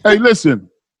 Hey, listen.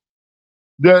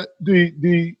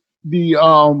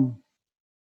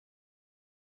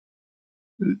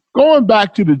 Going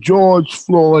back to the George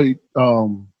Floyd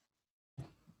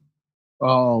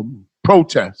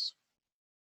protests,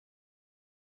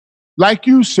 like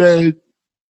you said,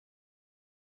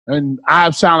 and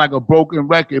I sound like a broken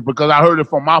record because I heard it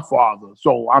from my father,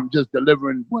 so I'm just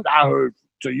delivering what I heard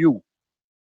to you.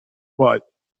 But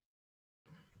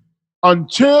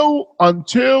until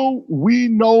we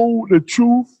know the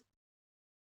truth,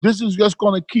 this is just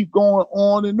going to keep going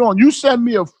on and on. You sent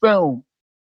me a film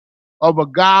of a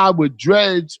guy with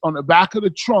dreads on the back of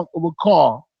the trunk of a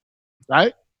car,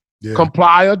 right? Yeah.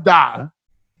 Comply or die.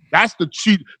 That's the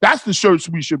shirts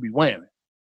we should be wearing.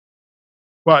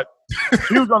 But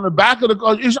he was on the back of the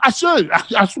car.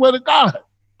 I swear to God,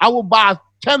 I will buy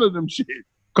 10 of them shit.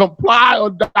 Comply or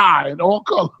die in all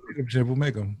colors. We'll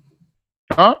make them.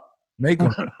 Huh? Make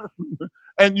them.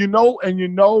 and you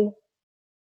know,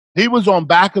 he was on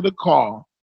back of the car,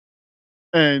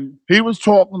 and he was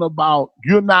talking about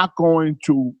you're not going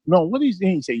to. No, what he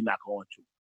didn't say you're not going to.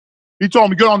 He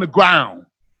told me get on the ground,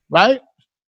 right?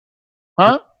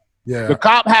 Huh? Yeah. The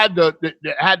cop had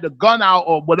the gun out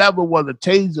or whatever, was a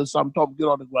taser or something, told him get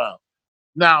on the ground.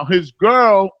 Now his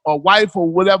girl or wife or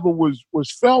whatever was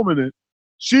filming it.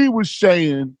 She was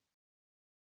saying,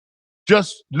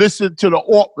 just listen to the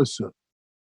officer.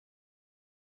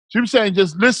 She was saying,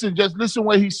 just listen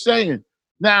what he's saying.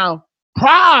 Now,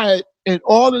 pride in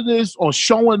all of this or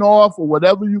showing off or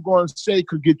whatever you're going to say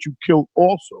could get you killed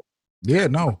also. Yeah,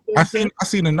 no. I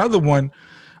seen another one.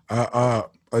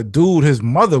 A dude, his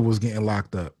mother was getting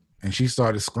locked up, and she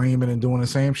started screaming and doing the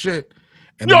same shit.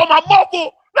 And my mother,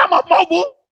 not my mother.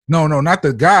 No, not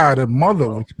the guy. The mother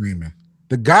was screaming.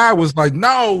 The guy was like,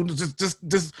 "No,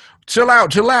 just chill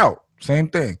out." Same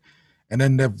thing. And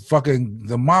then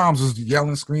the moms was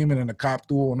yelling, screaming, and the cop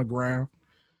threw her on the ground,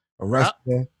 arrested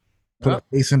her, put her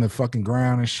face in the fucking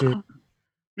ground and shit.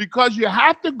 Because you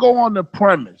have to go on the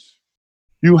premise.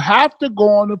 You have to go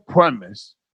on the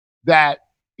premise that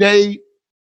they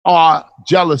are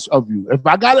jealous of you. If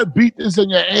I gotta beat this in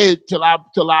your head till I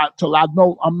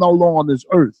know I'm no longer on this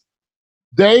earth,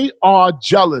 they are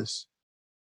jealous.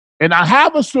 And I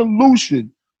have a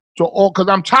solution to all, because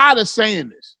I'm tired of saying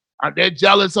this. They're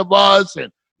jealous of us,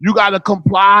 and you got to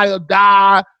comply or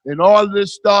die, and all of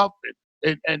this stuff.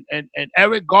 And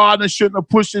Eric Gardner shouldn't have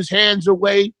pushed his hands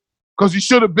away because he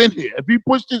should have been here. If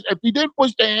he didn't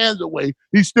push their hands away,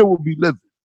 he still would be living.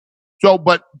 So,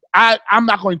 but I'm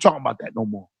not going to talk about that no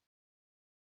more.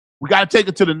 We got to take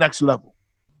it to the next level.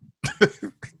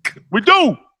 We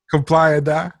do. Comply or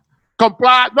die?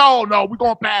 Comply? No, we're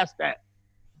going past that.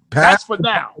 That's for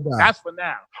now. That's for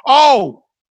now. Oh,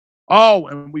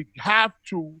 and we have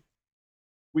to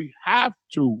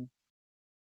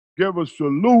give a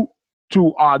salute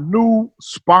to our new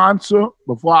sponsor.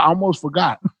 Before I almost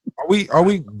forgot. Are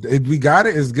we? We got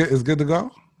it. It's good to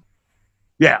go.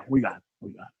 Yeah, we got it.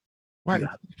 Why Yeah.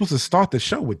 you're supposed to start the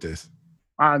show with this?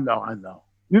 I know.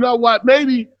 You know what?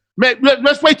 Maybe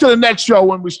let's wait till the next show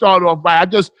when we start off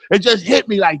right. It just hit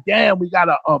me like, damn, we got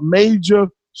a major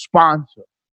sponsor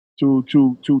to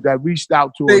that reached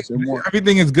out to us and want.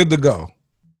 Everything is good to go.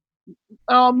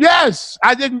 Yes,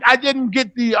 I didn't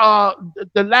get the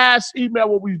last email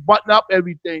where we button up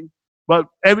everything, but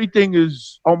everything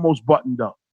is almost buttoned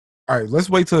up. All right, let's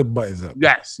wait till it buttons up.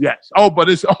 Yes.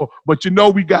 But you know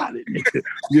we got it.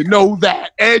 You know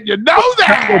that, and you know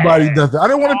that. Tell nobody nothing. I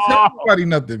don't want to tell nobody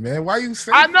nothing, man. Why you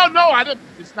saying? I know. No, I didn't.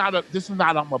 This is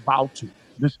not. I'm about to.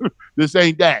 This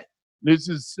ain't that. This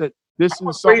is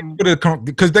something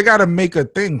because they got to make a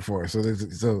thing for us.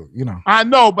 So you know. I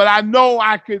know, but I know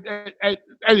I could.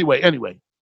 Anyway,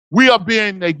 we are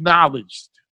being acknowledged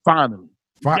finally.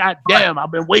 God damn,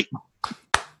 I've been waiting.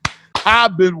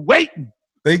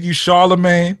 Thank you,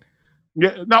 Charlemagne.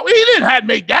 Yeah, no, he didn't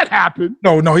make that happen.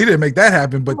 No, he didn't make that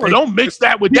happen. But don't mix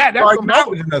that with that.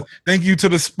 That's thank you to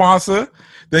the sponsor.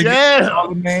 Thank you,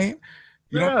 Charlemagne.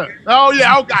 Yeah. Oh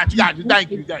yeah. Oh, got you. Thank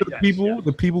you.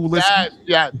 The people listening.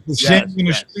 Yes. The Shampoo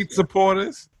the Street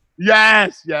supporters.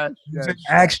 Yes.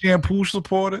 Axe Shampoo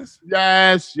supporters.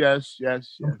 Yes.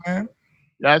 Okay.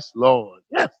 Yes, Lord.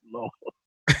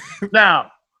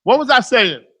 Now, what was I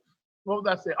saying?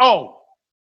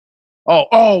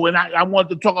 Oh, and I wanted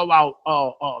to talk about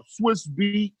Swiss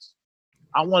Beats.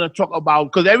 I want to talk about,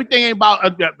 because everything ain't about,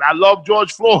 I love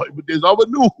George Floyd, but there's other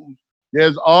news.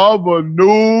 There's other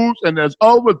news and there's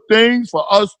other things for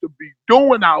us to be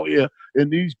doing out here in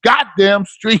these goddamn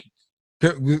streets.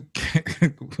 Did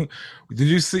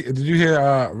you hear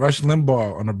Rush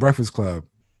Limbaugh on the Breakfast Club?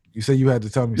 You said you had to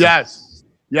tell me something.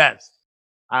 Yes.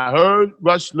 I heard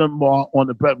Rush Limbaugh on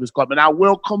the Breakfast Club, and I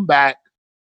will come back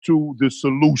to the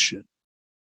solution.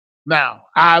 Now,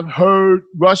 I've heard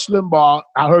Rush Limbaugh,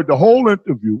 I heard the whole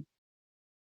interview,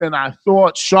 and I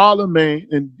thought Charlemagne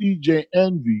and DJ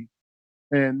Envy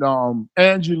and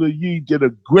Angela Yee did a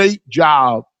great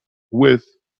job with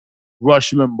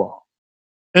Rush Limbaugh.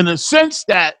 In the sense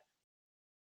that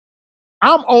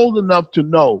I'm old enough to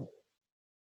know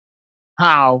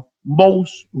how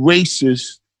most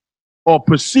racist or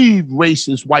perceived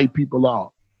racist white people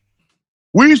are.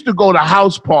 We used to go to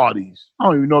house parties. I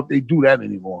don't even know if they do that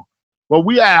anymore. But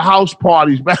we had house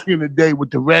parties back in the day with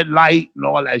the red light and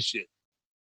all that shit.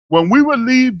 When we would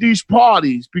leave these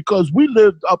parties, because we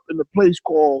lived up in a place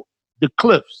called the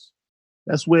Cliffs.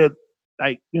 That's where,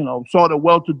 sort of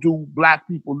well-to-do black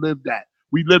people lived at.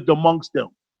 We lived amongst them.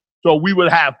 So we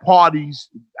would have parties,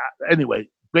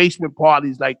 basement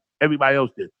parties like everybody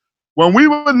else did. When we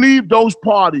would leave those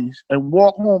parties and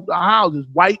walk home to our houses,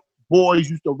 white boys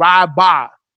used to ride by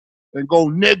and go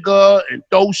nigger and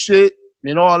throw shit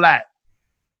and all that.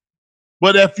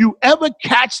 But if you ever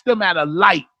catch them at a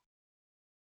light,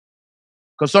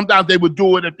 because sometimes they would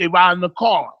do it if they ride in the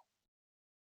car.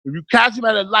 If you catch them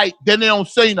at a light, then they don't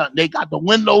say nothing. They got the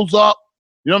windows up.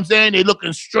 You know what I'm saying? They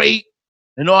looking straight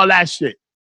and all that shit.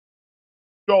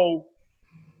 So,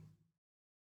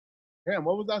 damn,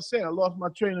 what was I saying? I lost my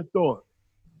train of thought.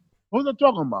 What was I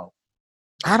talking about?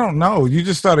 I don't know. You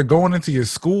just started going into your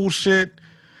school shit.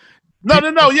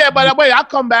 No. Yeah, but wait, I'll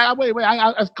come back. Wait.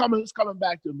 It's coming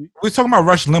back to me. We're talking about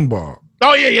Rush Limbaugh.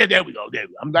 Oh, yeah. There we go.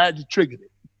 I'm glad you triggered it.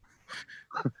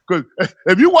 Because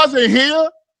if you wasn't here,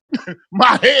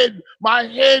 my head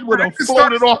would have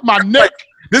floated off my neck.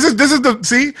 This is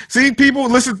the see people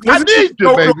listen. I need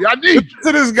you, baby. I need you. Listen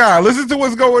to this guy. Listen to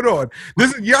what's going on.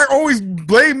 Y'all always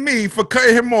blame me for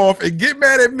cutting him off and get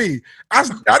mad at me. I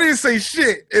didn't say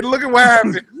shit, and look at what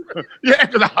happened. Yeah,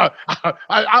 because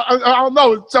I don't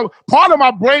know. So part of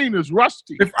my brain is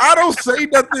rusty. If I don't say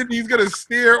nothing, he's gonna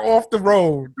steer off the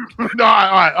road. No, all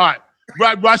right.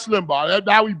 Right, Rush Limbaugh.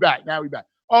 Now we back.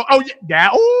 Oh yeah.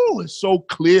 It's so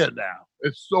clear now.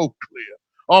 It's so clear.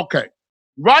 Okay.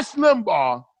 Rush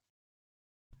Limbaugh,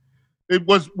 it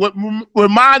was what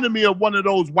reminded me of one of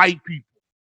those white people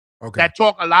that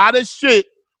talk a lot of shit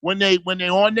when they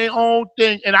on their own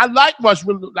thing. And I like Rush.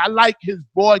 I like his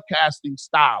broadcasting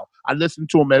style. I listen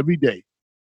to him every day.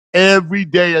 Every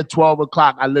day at 12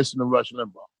 o'clock, I listen to Rush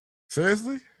Limbaugh.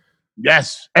 Seriously?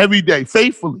 Yes, every day,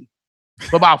 faithfully,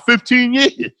 for about 15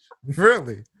 years.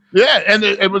 Really? Yeah, and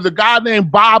it was a guy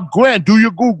named Bob Grant. Do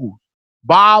your Google.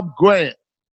 Bob Grant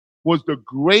was the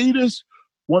greatest,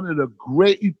 I'm going to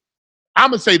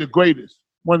say the greatest,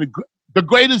 the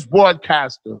greatest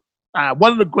broadcaster,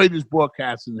 one of the greatest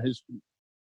broadcasters in history.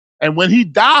 And when he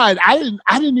died, I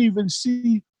didn't even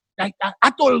see, I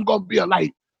thought it was going to be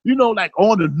like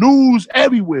on the news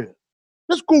everywhere.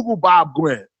 Let's Google Bob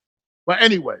Grant. But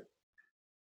anyway,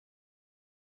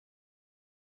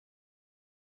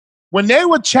 when they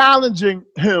were challenging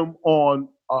him on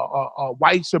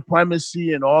white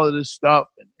supremacy and all of this stuff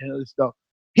and this stuff,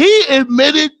 he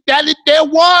admitted that there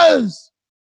was.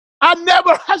 I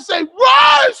said,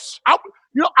 Rush!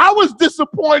 I was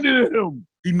disappointed in him.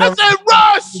 I said,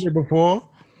 Rush! Before?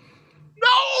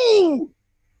 No!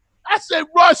 I said,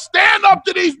 Rush, stand up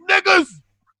to these niggas.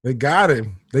 They got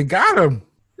him.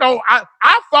 No,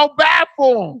 I felt bad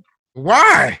for him.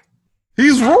 Why?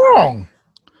 He's wrong.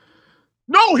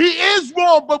 No, he is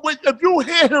wrong, but if you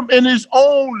hear him in his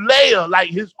own layer, like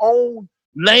his own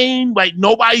lane, like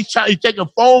nobody's he's taking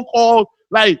phone calls,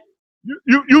 like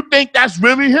you think that's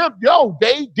really him. Yo,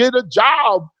 they did a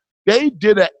job. They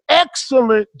did an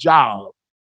excellent job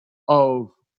of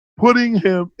putting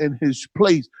him in his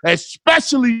place,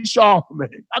 especially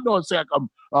Charlamagne. I know it's like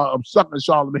I'm sucking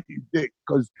Charlamagne's dick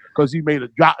because he made a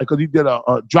drop, because he did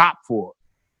a drop for it.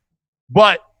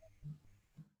 But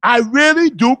I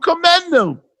really do commend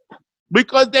them,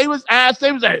 because they was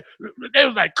like,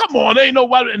 come on, ain't no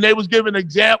way, and they was giving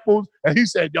examples, and he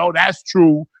said, yo, that's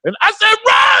true. And I said,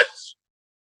 Rush,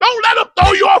 don't let him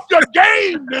throw you off your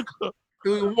game, nigga.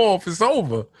 It's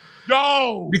over.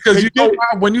 No. Because you know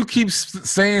why? When you keep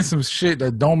saying some shit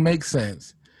that don't make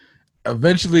sense,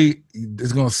 eventually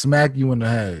it's going to smack you in the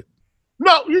head.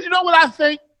 No, you know what I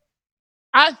think?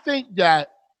 I think that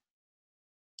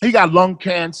he got lung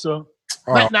cancer.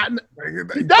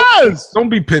 He does. Don't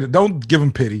be pity. Don't give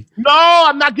him pity. No,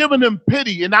 I'm not giving him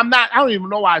pity. And I don't even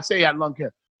know why I say he had lung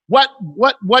cancer.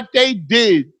 What they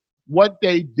did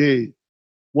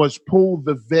was pull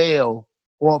the veil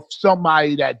off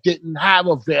somebody that didn't have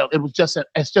a veil.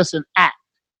 It's just an act.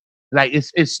 Like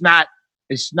it's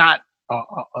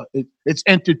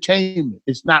entertainment.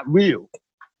 It's not real.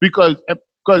 Because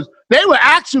they were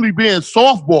actually being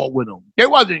softball with him. They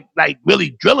wasn't like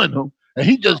really drilling him. And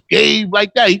he just gave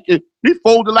like that. He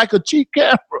folded like a cheap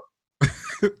camera.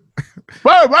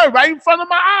 right in front of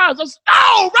my eyes. I said,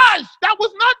 oh, Rush, that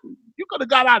was nothing. You could have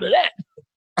got out of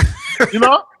that. You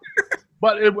know?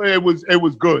 But it was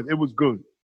good. It was good.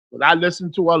 But I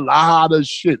listened to a lot of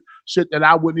shit that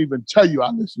I wouldn't even tell you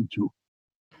I listened to.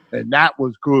 And that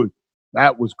was good.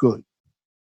 That was good.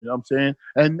 You know what I'm saying?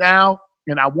 And now,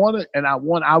 I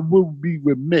will be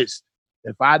remiss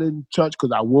if I didn't touch,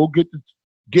 because I will get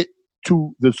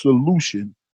to the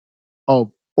solution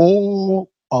of all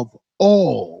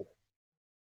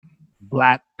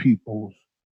Black people's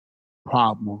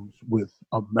problems with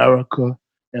America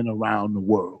and around the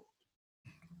world.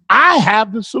 I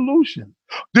have the solution.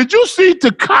 Did you see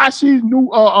Tekashi's new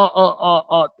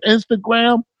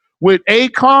Instagram with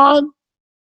Akon?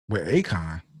 With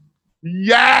Akon?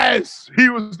 Yes, he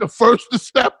was the first to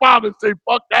step out and say,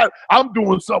 "Fuck that! I'm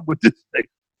doing something with this thing."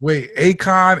 Wait,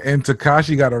 Akon and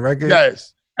Tekashi got a record?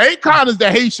 Yes. Akon is the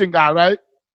Haitian guy, right?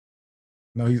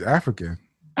 No, he's African.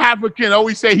 African.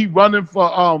 Always say he running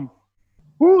for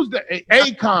who's the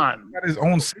Akon? He got his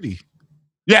own city.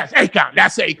 Yes, Akon.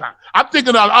 That's Akon. I'm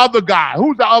thinking of the other guy.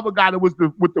 Who's the other guy that was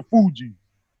with the Fuji?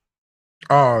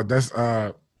 Oh, that's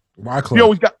Wyclef. He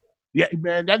always got, yeah,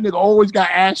 man. That nigga always got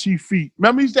ashy feet.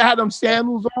 Remember he used to have them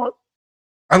sandals on?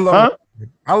 I love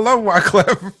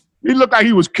Wyclef. He looked like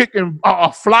he was kicking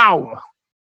a flower.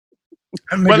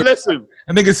 But listen.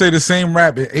 A nigga say the same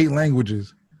rap in 8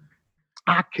 languages.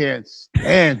 I can't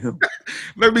stand him.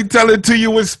 Let me tell it to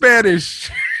you in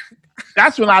Spanish.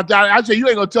 That's when I said, you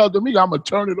ain't gonna tell it to me, I'm gonna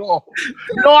turn it off.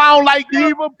 You know, I don't like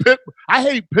either Pitbull. I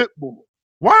hate Pitbull.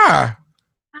 Why?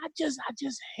 I just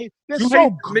hate.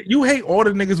 You hate all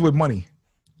the niggas with money.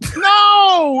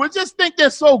 No, I just think they're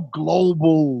so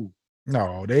global.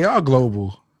 No, they are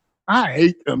global. I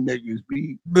hate them niggas,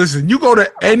 B. Listen, you go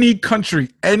to any country.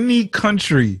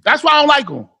 That's why I don't like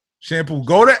them. Shampoo,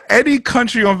 go to any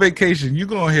country on vacation. You're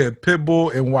going to hear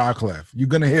Pitbull and Wyclef. You're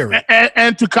going to hear it.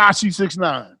 And Tekashi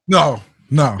 6ix9ine. No.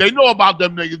 They know about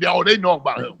them niggas. Oh, they know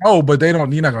about him. Oh, but you're not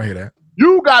going to hear that.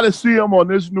 You got to see him on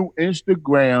this new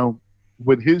Instagram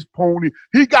with his pony.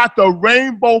 He got the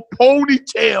rainbow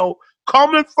ponytail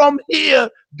coming from here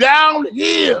down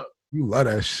here. You love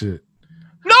that shit.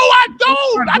 No, I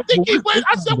don't. I think he went.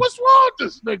 I said, what's wrong with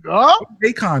this nigga, huh?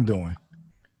 What's Akon doing?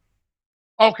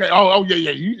 Okay. Oh, yeah.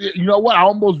 You know what? I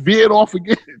almost veered off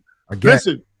again.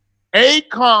 Listen,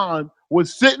 Akon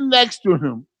was sitting next to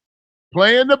him,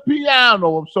 playing the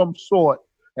piano of some sort,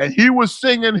 and he was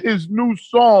singing his new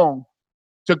song,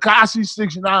 Tekashi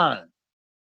 6ix9ine.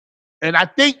 And I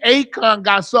think Akon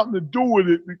got something to do with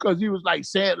it, because he was like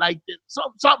saying like this.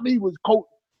 Something he was quoting.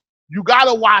 You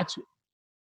gotta watch it.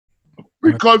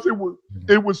 Because it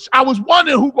was I was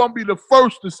wondering who's gonna be the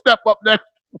first to step up next.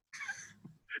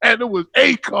 And it was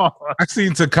Akon. I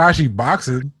seen Tekashi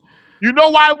boxing. You know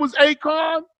why it was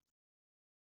Akon?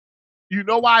 You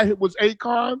know why it was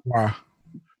Akon? Why?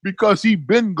 Because he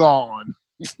been gone.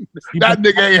 That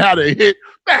nigga ain't had a hit.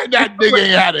 Man, that nigga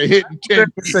ain't had a hit in 10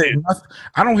 years.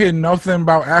 I don't hear nothing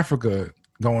about Africa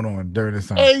going on during this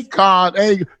time.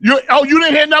 Akon, you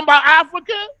didn't hear nothing about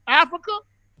Africa?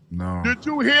 No. Did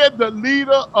you hear the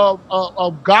leader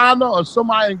of Ghana or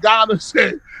somebody in Ghana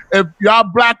said, if y'all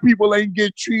black people ain't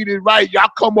get treated right, y'all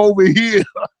come over here?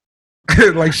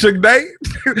 Like Suge Knight?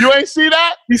 You ain't see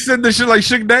that? He said this shit like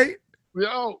Suge Knight?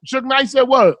 Yo, Suge Knight said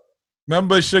what?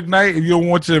 Remember Suge Knight? If you don't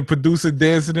want your producer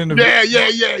dancing in the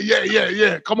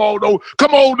Yeah. Come on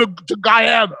to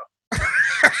Guyana.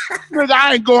 Nigga,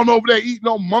 I ain't going over there eating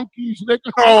no monkeys,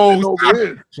 nigga. Oh, over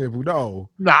here. No.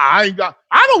 Nah, I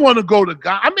don't want to go to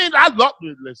Ghana. I mean, I love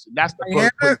it. Listen, that's the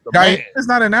birthplace of man. It's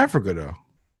not in Africa though.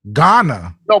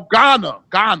 Ghana. No, Ghana.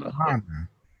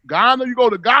 Ghana, you go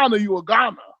to Ghana, you a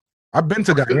Ghana. I've been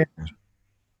to Guyana.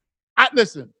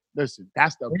 Listen. That's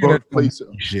the birthplace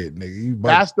of shit, nigga.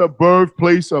 That's the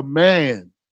birthplace of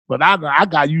man. But I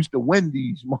got used to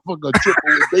Wendy's, motherfucker, triple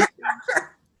with bacon.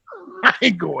 I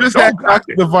ain't going. Just that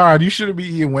Dr. Divine. You shouldn't be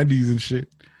eating Wendy's and shit.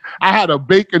 I had a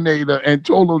Baconator and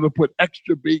told him to put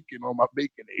extra bacon on my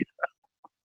Baconator.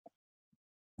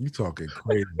 You talking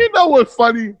crazy? You know what's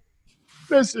funny?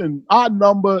 Listen, our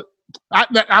number.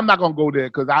 I'm not gonna go there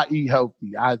because I eat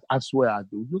healthy. I swear I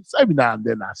do. Every now and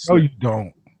then I sleep. No, you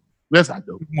don't. Yes, I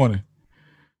do. Good morning.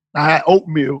 I had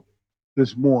oatmeal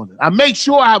this morning. I make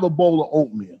sure I have a bowl of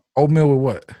oatmeal. Oatmeal with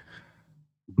what?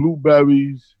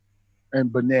 Blueberries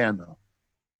and banana.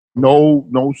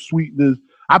 No sweeteners.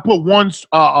 I put one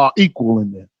equal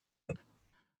in there.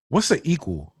 What's the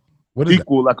equal? What is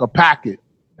equal? Like a packet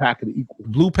of equal.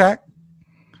 Blue pack?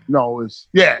 No, Is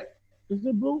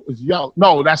it blue? It's yellow.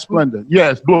 No, that's Splendor.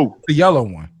 Yeah, it's blue. The yellow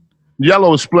one.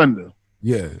 Yellow is Splendor.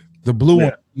 Yeah, the blue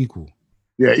one equal.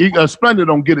 Yeah, Splendor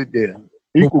don't get it there.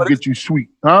 Equal get you sweet,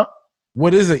 huh?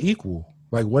 What is an equal?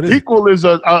 Like what is equal? Is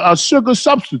a sugar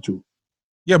substitute.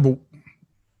 Yeah, but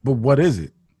what is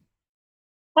it?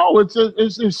 Oh, it's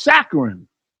saccharin.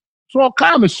 It's all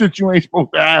kind of shit you ain't supposed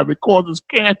to have. It causes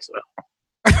cancer.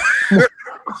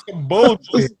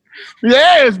 Bullshit.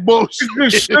 Yeah, it's bullshit.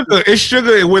 It's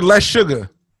sugar with less sugar.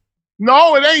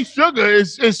 No, it ain't sugar.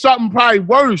 It's something probably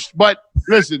worse. But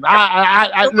listen,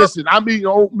 listen. I'm eating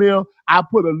oatmeal. I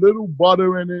put a little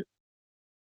butter in it,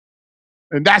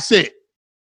 and that's it.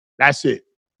 That's it.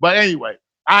 But anyway,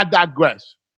 I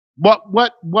digress. What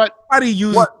How do you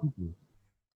use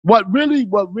what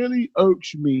really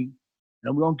irks me,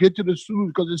 and we're gonna get to the solution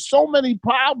because there's so many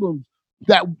problems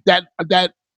that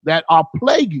are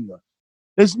plaguing us.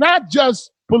 It's not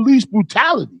just police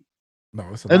brutality. No,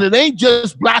 it's and it ain't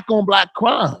just black on black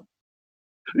crime.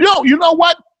 You know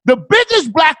what? The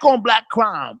biggest black on black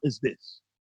crime is this.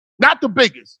 Not the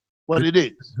biggest, but it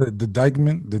is. The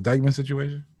Dykeman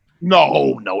situation?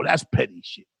 No, that's petty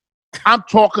shit. I'm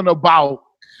talking about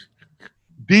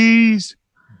these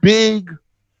big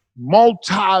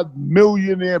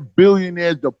multi-millionaire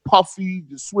billionaires, the Puffy,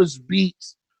 the Swiss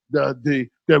Beats, the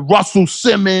Russell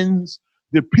Simmons,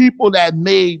 the people that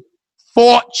made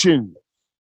fortunes,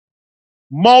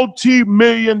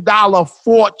 multi-million-dollar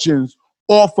fortunes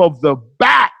off of the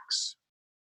backs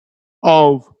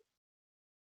of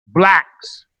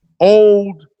blacks,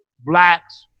 old black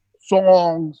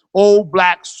songs.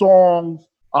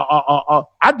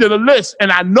 I did a list,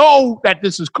 and I know that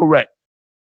this is correct.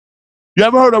 You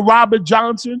ever heard of Robert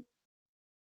Johnson?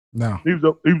 No. He was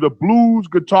a blues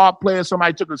guitar player.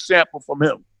 Somebody took a sample from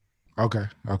him. Okay.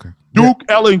 Duke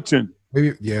Ellington.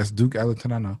 Maybe, yes, Duke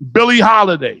Ellington, I know. Billie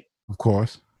Holiday. Of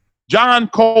course. John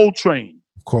Coltrane.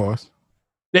 Of course.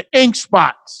 The Ink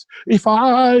Spots. If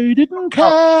I didn't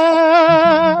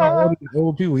care.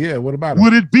 Old people, yeah. What about it?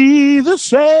 Would it be the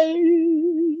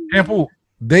same? Example,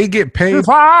 they get paid. If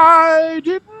I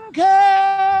didn't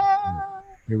care.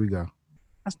 Here we go.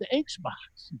 That's the Ink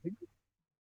Spots.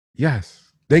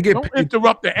 Yes. They get Don't paid.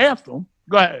 interrupt the anthem.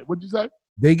 Go ahead. What'd you say?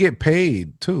 They get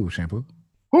paid too, Shampoo.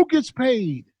 Who gets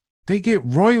paid? They get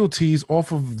royalties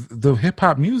off of the hip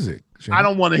hop music. Shampoo. I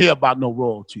don't want to hear about no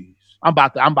royalties. I'm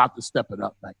about to step it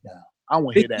up right now. I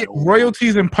want to hear that. Get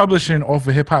royalties and publishing off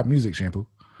of hip hop music, Shampoo.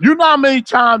 You know how many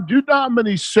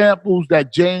samples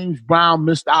that James Brown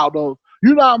missed out of?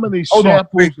 You know how many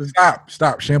samples?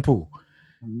 Stop, Shampoo.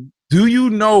 Mm-hmm. Do you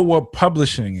know what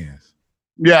publishing is?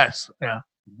 Yes. Yeah.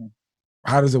 Mm-hmm.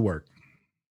 How does it work?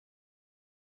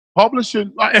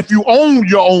 Publishing, if you own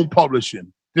your own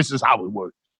publishing, this is how it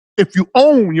works. If you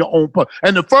own your own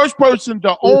and the first person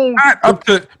to own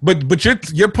but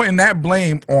you're putting that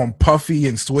blame on Puffy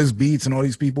and Swiss Beats and all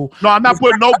these people. No, I'm not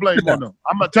putting no blame on them.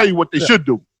 I'm gonna tell you what they should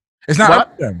do. It's not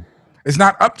up to them. It's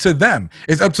not up to them.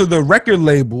 It's up to the record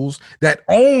labels that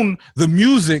own the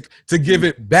music to give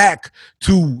it back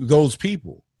to those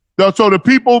people. So the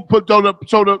people put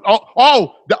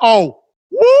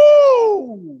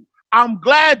woo! I'm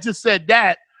glad you said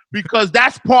that, because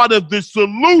that's part of the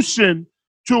solution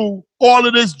to all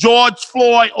of this George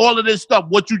Floyd, all of this stuff,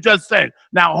 what you just said.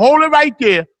 Now hold it right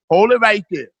there. Hold it right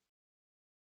there.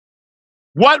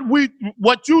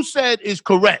 What you said is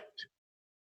correct.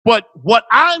 But what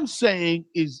I'm saying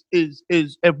is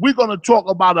if we're going to talk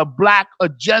about a black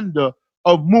agenda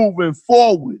of moving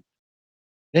forward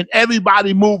and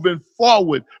everybody moving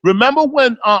forward. Remember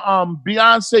when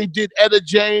Beyonce did Etta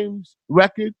James'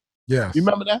 record? Yes. You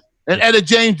remember that? And Etta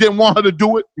James didn't want her to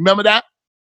do it. You remember that?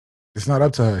 It's not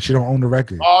up to her. She don't own the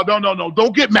record. Oh, no.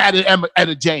 Don't get mad at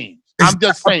Etta James. I'm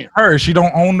just saying. Her. She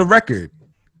don't own the record.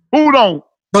 Who don't?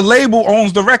 The label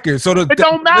owns the record. So it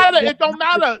don't matter. It don't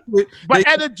matter. But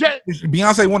Etta James,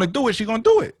 Beyonce want to do it, she gonna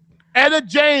do it. Etta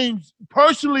James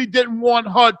personally didn't want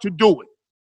her to do it.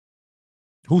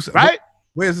 Who said? Right?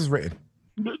 Where is this written?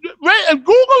 Google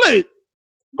it.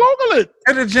 Google it.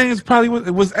 Etta James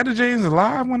probably was Etta James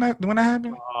alive when that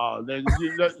happened?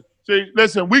 See,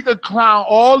 listen, we could clown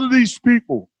all of these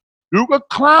people. You could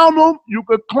clown them,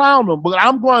 but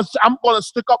I'm gonna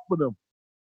stick up for them.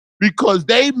 Because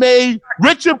they made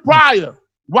Richard Pryor.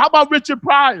 What about Richard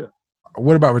Pryor?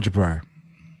 What about Richard Pryor?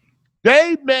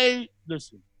 They made,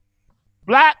 listen,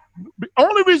 black, the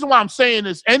only reason why I'm saying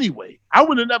this anyway, I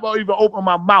would have never even opened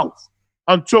my mouth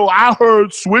until I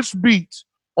heard Swiss Beats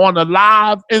on a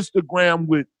live Instagram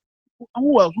with,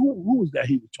 who else? Who was that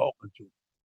he was talking to?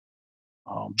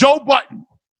 Joe Budden.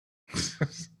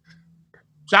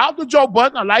 Shout out to Joe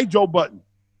Budden. I like Joe Budden.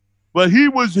 But he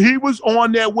was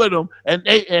on there with him,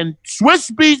 and Swiss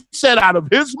Beats said out of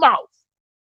his mouth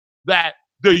that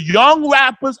the young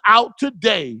rappers out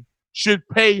today should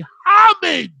pay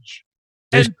homage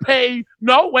and pay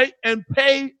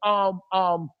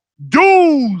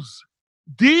dues,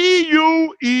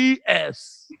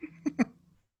 DUES,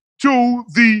 to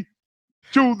the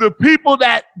people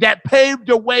that paved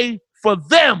the way for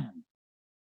them.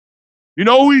 You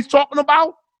know who he's talking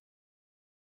about?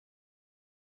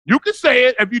 You can say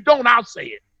it. If you don't, I'll say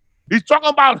it. He's talking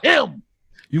about him.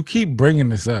 You keep bringing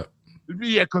this up.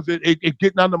 Yeah, because it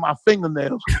getting under my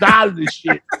fingernails. I'm tired of this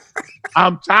shit.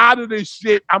 I'm tired of this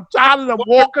shit. I'm tired of them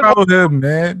walking about him,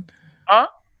 man. Huh?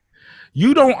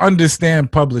 You don't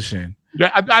understand publishing.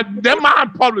 Yeah, never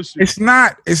mind publishing. It's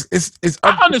not. It's.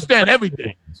 I understand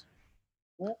everything.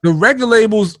 The record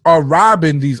labels are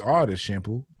robbing these artists,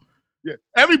 Shampoo. Yeah,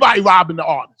 everybody robbing the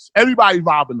artists. Everybody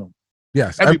robbing them.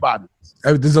 Yes, everybody.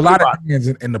 There's a lot of hands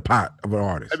in the pot of an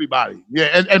artist. Everybody,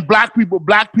 yeah, and black people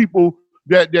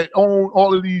that own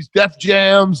all of these Def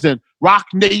Jams and Rock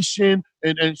Nation,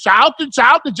 and shout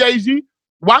out to Jay-Z.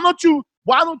 Why don't you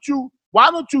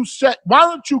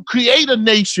create a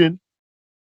nation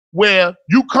where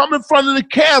you come in front of the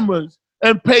cameras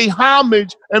and pay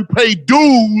homage and pay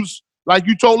dues like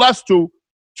you told us to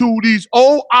these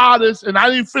old artists, and I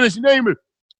didn't finish naming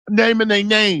their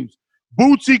names.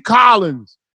 Bootsy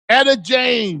Collins, Etta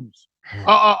James,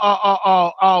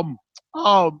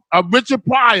 Richard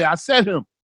Pryor. I said him.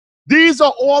 These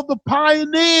are all the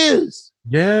pioneers.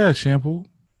 Yeah, Shampoo.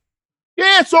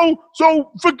 Yeah, so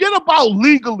forget about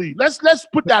legally. Let's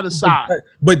put that aside.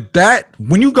 But that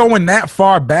when you going that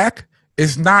far back,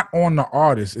 it's not on the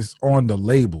artists, it's on the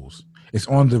labels. It's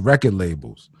on the record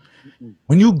labels.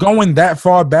 When you going that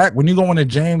far back, when you going to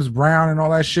James Brown and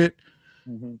all that shit,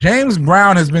 James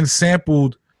Brown has been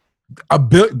sampled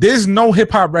there's no hip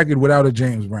hop record without a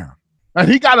James Brown. And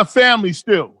he got a family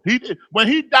still. When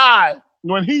he died,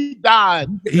 everything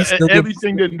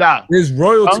didn't die. There's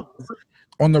royalties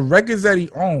on the records that he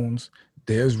owns.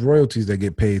 There's royalties that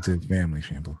get paid to his family.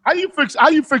 Shampoo. How you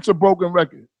fix a broken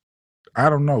record? I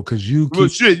don't know, because you keep... Well,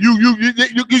 shit, you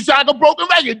sound like a broken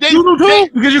record.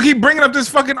 Because you keep bringing up this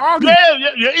fucking argument.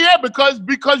 Yeah, because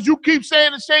you keep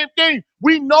saying the same thing.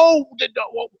 We know the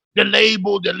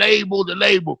label.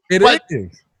 It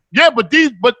is. Yeah, but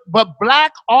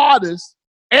black artists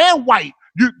and white.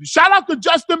 Shout out to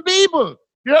Justin Bieber.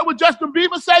 You heard what Justin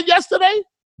Bieber said yesterday?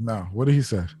 No, what did he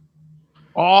say?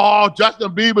 Oh,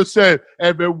 Justin Bieber said,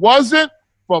 if it wasn't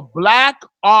for black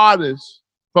artists,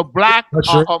 for black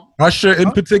Usher in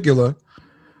particular.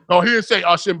 No, he didn't say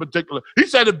Usher in particular. He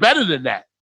said it better than that.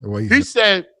 He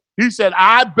said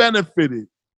I benefited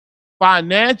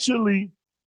financially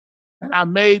and I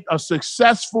made a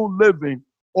successful living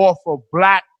off of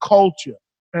black culture,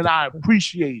 and I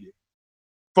appreciate it.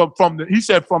 From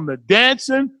the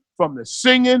dancing, from the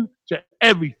singing to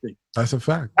everything. That's a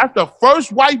fact. That's the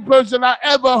first white person I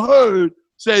ever heard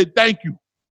said thank you.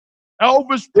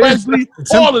 Elvis Where's Presley,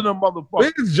 Justin all of them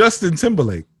motherfuckers. Where's Justin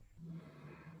Timberlake?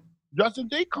 Justin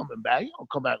D coming back. He don't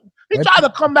come back. He tried to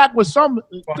come back with some.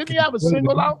 Didn't he have a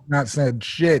single out? Not said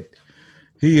shit.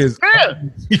 He is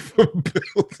from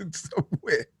building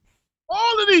somewhere.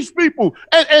 All of these people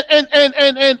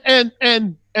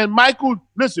and Michael.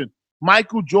 Listen,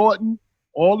 Michael Jordan.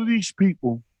 All of these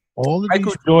people.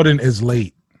 Michael Jordan is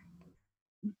late.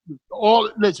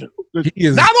 Listen. He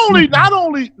is not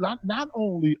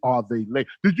only are they late.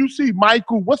 Did you see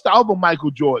Michael? What's the other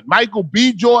Michael Jordan? Michael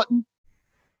B. Jordan.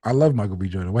 I love Michael B.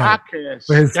 Jordan. I can't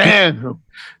stand him.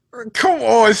 Come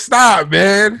on, stop,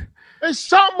 man. There's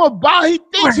something about he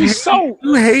thinks he's so.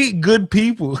 You hate good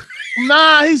people.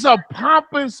 Nah, he's a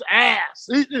pompous ass.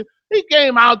 He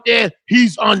came out there.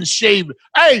 He's unshaven.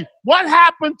 Hey, what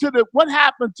happened to the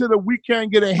we can't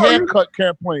get a haircut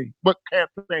campaign? What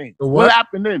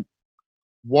happened then?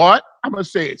 What? I'm gonna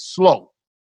say it slow.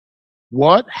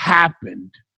 What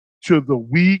happened to the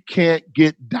we can't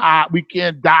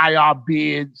dye our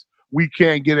beards, we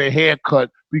can't get a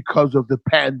haircut because of the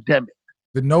pandemic?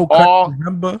 The no cut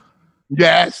November?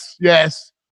 Yes.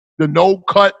 The no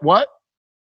cut what?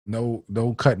 No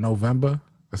cut November?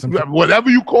 Whatever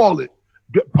you call it.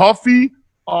 Puffy,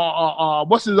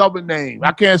 what's his other name?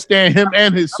 I can't stand him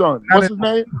and his son. What's his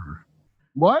name?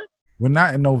 What? We're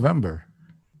not in November.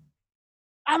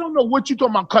 I don't know what you're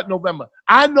talking about, cut November.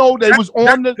 I know that's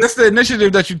the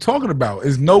initiative that you're talking about.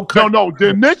 Is no cut. No, the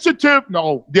initiative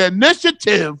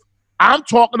I'm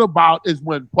talking about is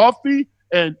when Puffy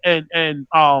and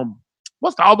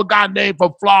what's the other guy name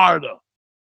from Florida?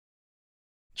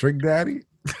 Trick Daddy?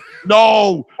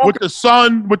 No, with the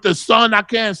son, I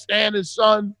can't stand his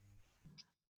son.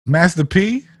 Master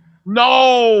P?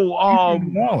 No,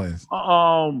 New Orleans.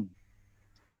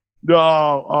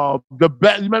 The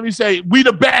best. Let me say, we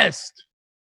the best.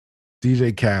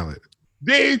 DJ Khaled.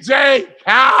 DJ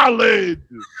Khaled.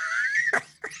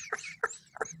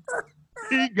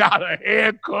 He got a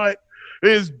haircut.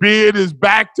 His beard is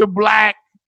back to black.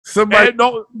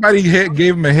 Somebody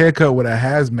gave him a haircut with a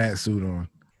hazmat suit on.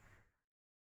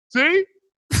 See?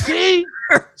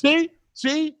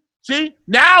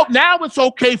 Now it's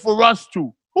okay for us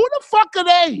to. Who the fuck are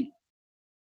they?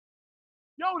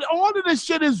 Yo, all of this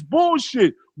shit is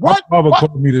bullshit. What? My father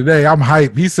called me today. I'm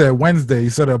hyped. He said Wednesday. He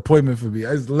set an appointment for me.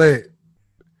 It's lit.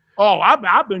 Oh,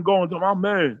 I've been going to my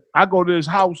man. I go to his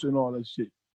house and all that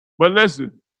shit. But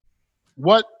listen,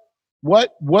 what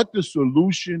the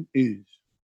solution is?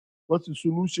 What the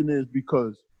solution is,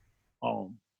 because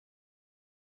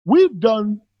we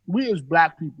as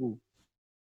black people,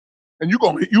 and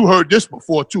you heard this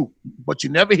before too, but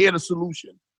you never hear the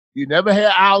solution. You never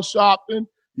hear Al Sharpton.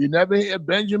 You never hear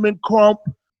Benjamin Crump.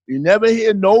 You never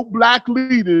hear no black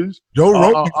leaders. Joe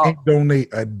Rogan can't donate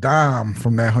a dime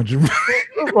from that $100 million.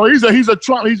 Well, he's a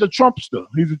Trumpster. He's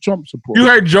a Trump supporter. You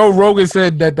heard Joe Rogan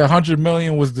said that the $100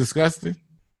 million was disgusting.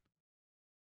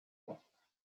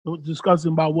 It was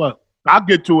disgusting about what? I'll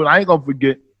get to it. I ain't gonna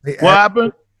forget. What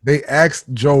happened? They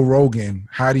asked Joe Rogan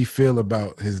how do he feel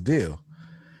about his deal,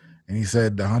 and he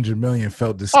said the $100 million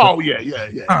felt disgusting. Oh yeah.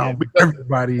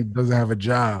 Everybody doesn't have a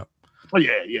job. Oh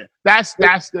yeah. That's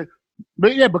the.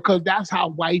 But yeah, because that's how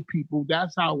white people do.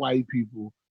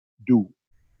 You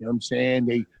know what I'm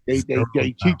saying? He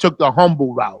took the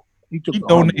humble route. He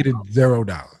donated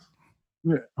 $0.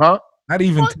 Yeah. Huh? Not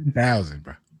even 10,000,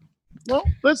 bro. Well,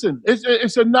 listen,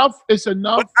 it's enough. It's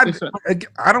enough.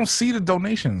 I don't see the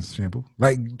donations, people.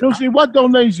 Like, you don't see what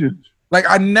donations? Like,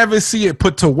 I never see it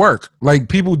put to work. Like,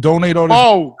 people donate all this.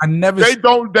 Oh, I never. They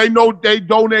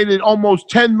donated almost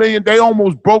 $10 million. They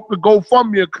almost broke the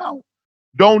GoFundMe account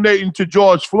donating to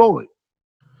George Floyd.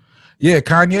 Yeah,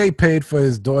 Kanye paid for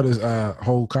his daughter's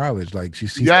whole college. Like,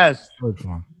 she's yes.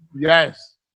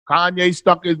 Kanye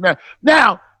stuck his neck.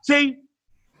 Now, see.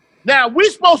 Now, we're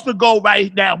supposed to go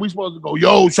right now. We're supposed to go,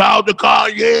 yo, shout out to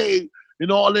Kanye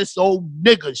and all this old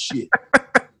nigga shit.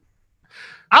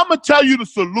 I'm going to tell you the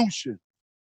solution.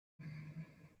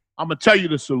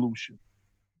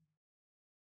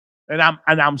 And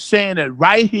I'm saying it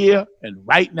right here and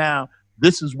right now.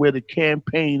 This is where the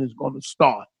campaign is going to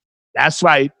start. That's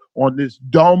right, on this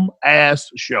dumb ass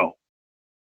show.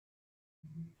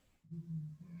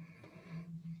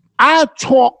 I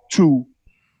talked to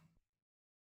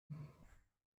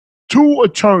 2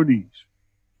 attorneys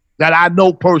that I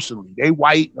know personally. They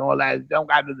white and all that. They don't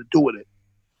got nothing to do with it.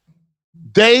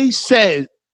 They said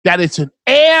that it's an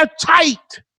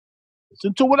airtight.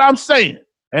 Listen to what I'm saying.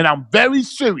 And I'm very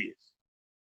serious.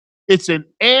 It's an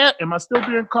air. Am I still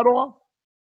being cut off?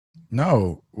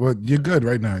 No. Well, you're good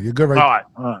right now. You're good right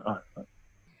now. All right.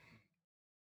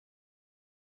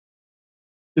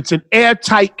 It's an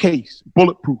airtight case,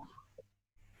 bulletproof.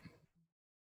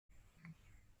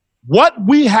 What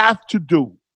we have to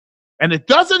do, and it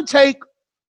doesn't take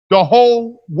the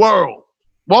whole world.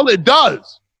 Well, it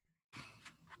does.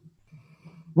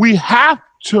 We have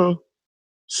to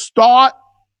start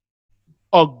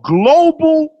a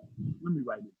global, let me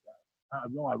write it down. I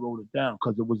know I wrote it down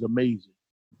because it was amazing.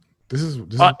 This is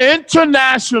An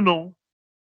international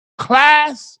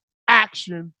class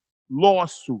action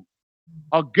lawsuit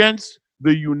against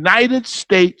the United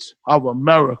States of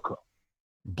America.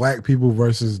 black people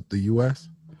versus the U.S.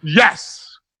 Yes.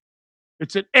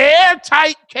 It's an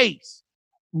airtight case.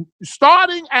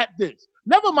 Starting at this.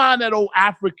 Never mind that old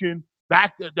African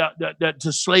back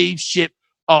to slave ship.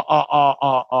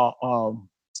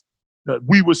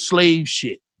 We were slave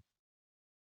shit.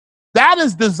 That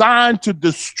is designed to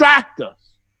distract us.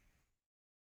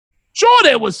 Sure,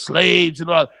 there were slaves and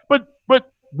all, but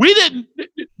we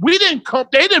didn't come.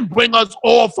 They didn't bring us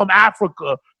all from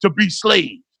Africa to be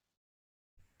slaves.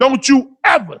 Don't you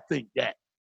ever think that.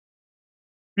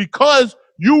 Because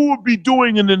you would be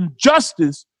doing an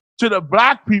injustice to the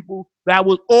black people that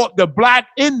was, or the black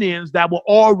Indians that were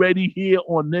already here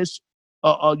on this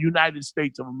United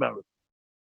States of America.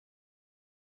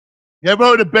 You ever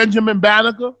heard of Benjamin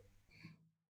Banneker?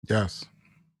 Yes.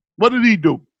 What did he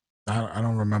do? I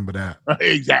don't remember that.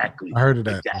 Exactly. I heard of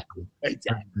that.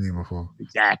 Exactly. Before.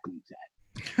 Exactly.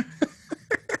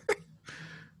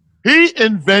 He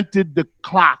invented the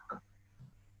clock.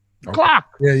 Okay. Clock.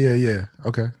 Yeah.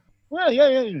 Okay.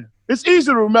 Yeah. It's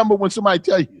easy to remember when somebody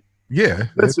tell you. Yeah.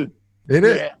 Listen. It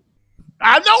is. Yeah.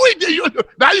 I know he did.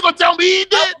 Now you gonna tell me he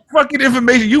did? Fucking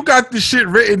information. You got this shit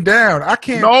written down. I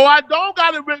can't. No, I don't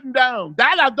got it written down.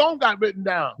 That I don't got written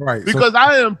down. Right. Because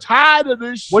I am tired of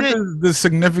this shit. What is the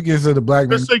significance of the black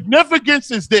The man?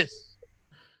 significance is this.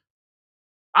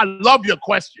 I love your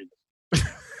question.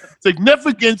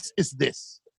 Significance is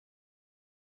this.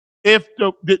 If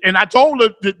and I told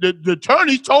the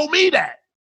attorney told me that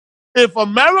if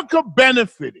America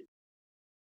benefited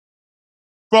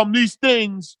from these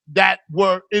things that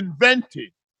were invented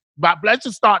by, let's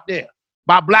just start there,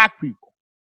 by black people,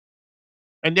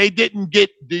 and they didn't get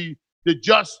the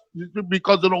just,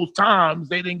 because of those times,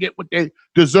 they didn't get what they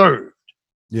deserved.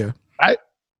 Yeah. Right?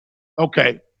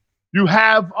 Okay. You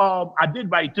have, I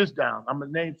did write this down. I'm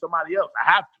going to name somebody else.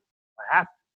 I have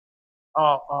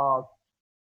to.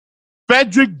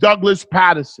 Frederick Douglass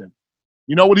Patterson.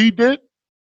 You know what he did?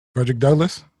 Frederick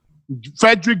Douglass?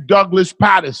 Frederick Douglass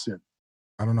Patterson.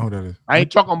 I don't know who that is. I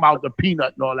ain't talking about the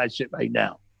peanut and all that shit right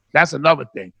now. That's another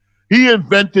thing. He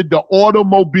invented the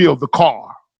automobile, the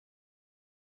car.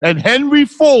 And Henry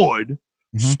Ford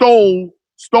stole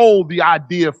the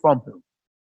idea from him.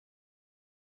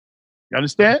 You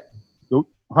understand?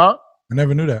 Huh? I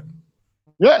never knew that.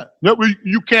 Yeah.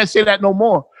 You can't say that no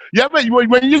more. Yeah, but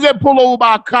when you get pulled over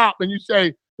by a cop and you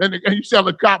say, and you tell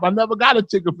the cop, I never got a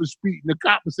ticket for speeding, the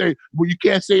cop will say, well, you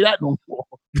can't say that no more.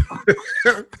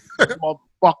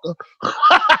 Motherfucker.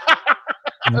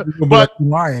 But you're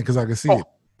lying because I can see it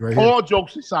right here. All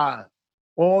jokes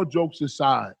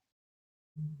aside,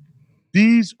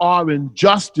 these are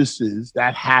injustices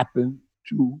that happen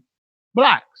to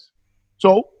blacks.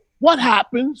 So what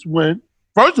happens when,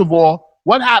 first of all,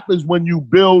 what happens when you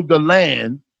build the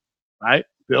land, right?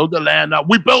 Build the land up.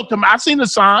 We built them. I've seen the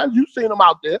signs. You've seen them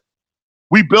out there.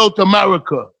 We built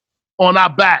America on our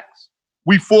backs.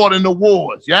 We fought in the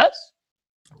wars, yes?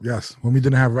 Yes, when we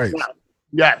didn't have rights.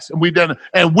 Yes, and we didn't.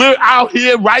 And we're out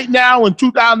here right now in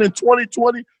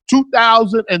 2020,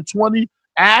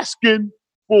 asking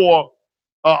for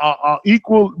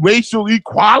equal racial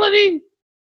equality?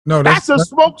 No, that's a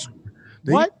smoke.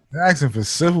 What? They're asking for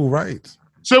civil rights.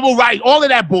 Civil rights, all of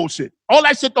that bullshit. All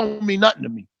that shit don't mean nothing to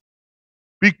me.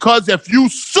 Because if you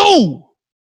sue,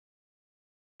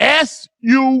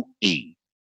 S-U-E,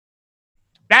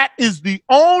 that is the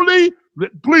only,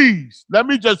 please, let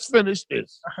me just finish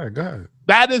this. Go ahead.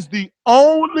 That is the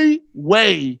only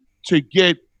way to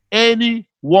get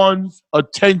anyone's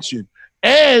attention.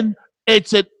 And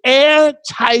it's an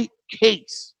airtight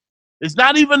case. It's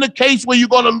not even a case where you're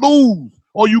going to lose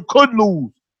or you could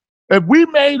lose. If we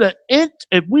made an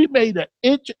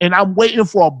inch, and I'm waiting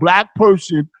for a black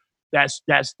person that's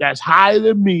higher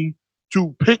than me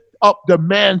to pick up the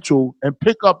mantle and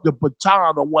pick up the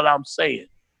baton on what I'm saying.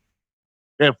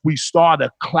 If we start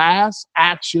a class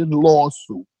action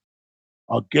lawsuit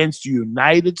against the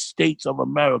United States of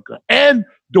America and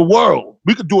the world,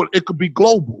 we could do it. It could be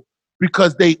global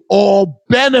because they all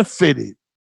benefited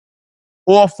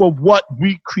off of what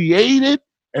we created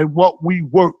and what we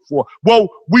work for. Well,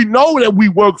 we know that we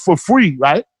work for free,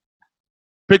 right?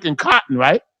 Picking cotton,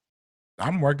 right?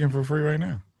 I'm working for free right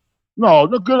now. No,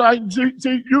 the good.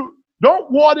 See, you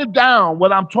don't water down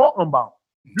what I'm talking about.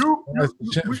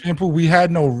 Shampoo, we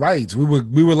had no rights. We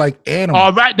were like animals.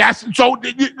 All right, that's so.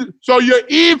 So you're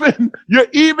even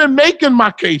making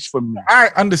my case for me. I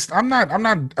understand.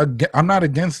 I'm not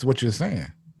against what you're saying.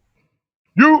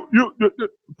 You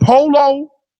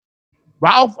Polo,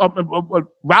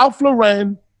 Ralph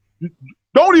Lauren.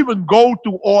 Don't even go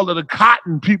through all of the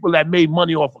cotton people that made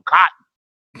money off of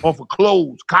cotton, off of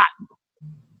clothes, cotton,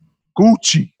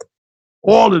 Gucci,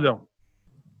 all of them.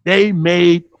 They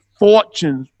made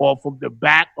fortunes off of the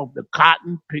back of the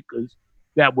cotton pickers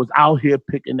that was out here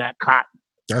picking that cotton.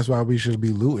 That's why we should be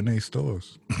looting these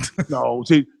stores. No,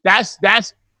 see,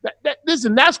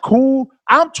 listen, that's cool.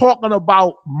 I'm talking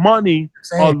about money,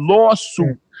 a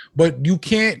lawsuit. But you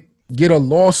can't get a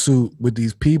lawsuit with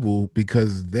these people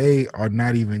because they are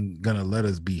not even gonna let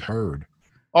us be heard.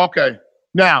 Okay.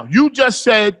 Now, you just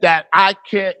said that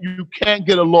you can't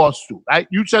get a lawsuit, right?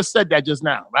 You just said that just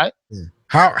now, right? Yeah.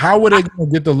 How were they going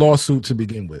to get the lawsuit to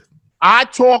begin with? I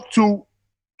talked to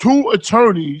two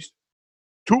attorneys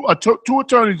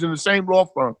in the same law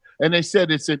firm, and they said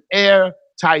it's an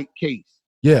airtight case.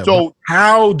 Yeah. So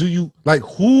how do you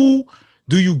who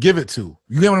do you give it to?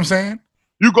 You get what I'm saying?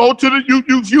 You go to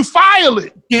you file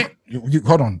it.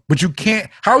 Hold on, but you can't.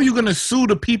 How are you going to sue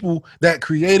the people that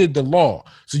created the law?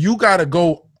 So you got to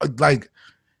go it's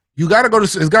got to go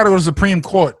to Supreme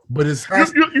Court. But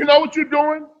you know what you're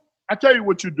doing? I tell you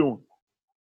what you're doing.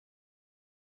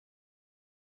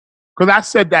 Because I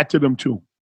said that to them too.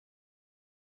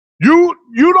 You're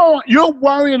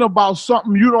worrying about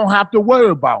something you don't have to worry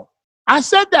about. I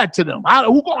said that to them.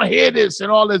 Who's gonna hear this and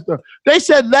all this stuff? They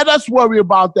said, let us worry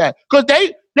about that. Because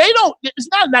they don't, it's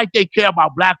not like they care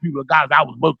about black people, the guys I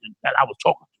was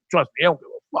talking to. Trust me, they don't give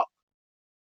a fuck.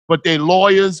 But they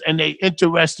lawyers and they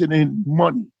interested in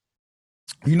money.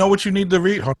 You know what you need to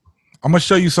read? I'm gonna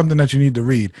show you something that you need to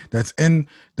read. What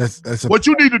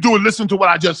you need to do is listen to what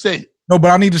I just said. No,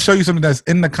 but I need to show you something that's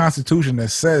in the Constitution that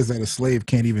says that a slave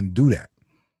can't even do that.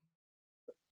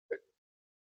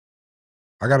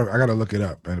 I gotta look it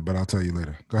up, but I'll tell you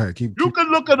later. Go ahead. You can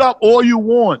look it up all you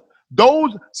want.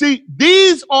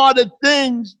 These are the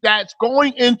things that's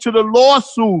going into the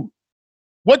lawsuit.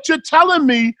 What you're telling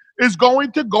me is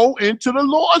going to go into the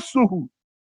lawsuit. You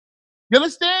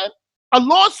understand? A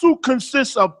lawsuit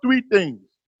consists of two things.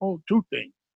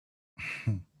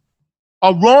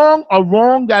 A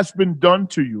wrong that's been done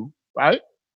to you, right?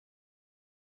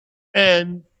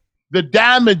 And the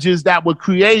damages that were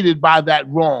created by that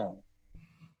wrong.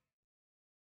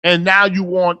 And now you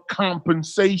want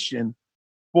compensation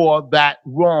for that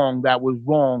wrong that was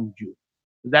wronged you.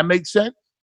 Does that make sense?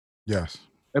 Yes.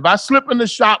 If I slip in the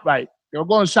ShopRite, I'm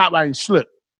going to ShopRite and slip.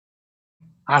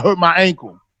 I hurt my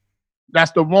ankle.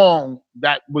 That's the wrong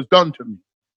that was done to me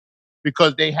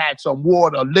because they had some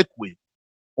water liquid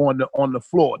on the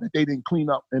floor that they didn't clean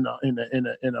up in a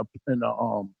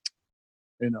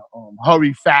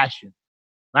hurry fashion,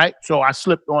 right? So I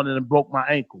slipped on it and broke my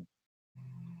ankle.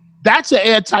 That's an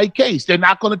airtight case. They're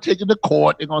not going to take it to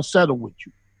court. They're going to settle with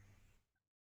you.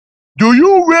 Do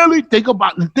you really think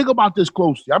about this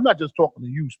closely? I'm not just talking to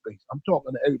you, Space. I'm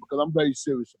talking to everybody because I'm very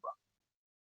serious about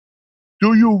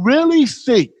it. Do you really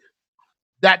think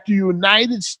that the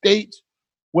United States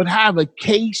would have a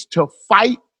case to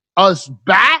fight us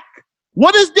back?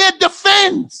 What is their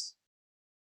defense?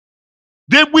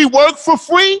 Did we work for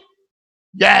free?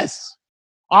 Yes.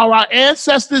 Are our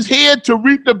ancestors here to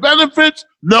reap the benefits?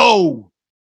 No.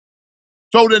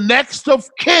 So the next of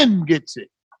kin gets it.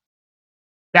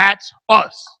 That's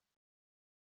us.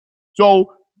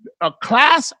 So a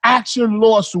class action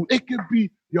lawsuit, it could be,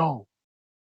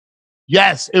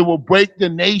 yes, it will break the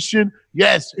nation.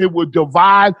 Yes, it will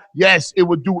divide. Yes, it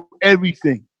will do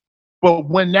everything. But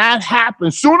when that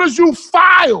happens, soon as you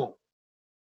file,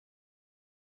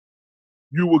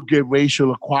 you will get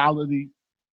racial equality.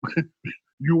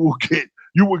 You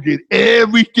will get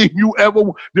everything you ever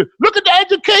want. Look at the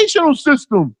educational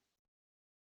system.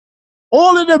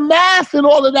 All of the math and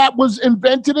all of that was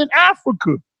invented in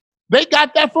Africa. They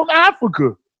got that from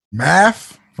Africa.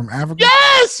 Math from Africa?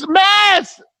 Yes,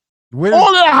 math. All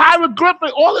of the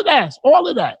hieroglyphics, all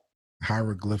of that.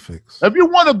 Hieroglyphics. If you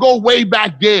want to go way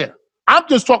back there, I'm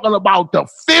just talking about the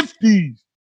 50s.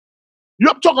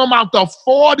 You're talking about the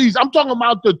 40s. I'm talking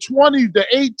about the 20s, the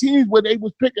 18s, where they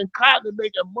was picking cotton and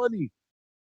making money.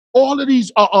 All of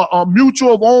these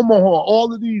Mutual of Omaha,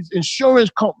 all of these insurance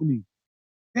companies,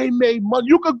 they made money.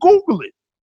 You could Google it.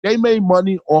 They made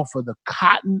money off of the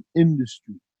cotton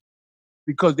industry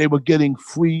because they were getting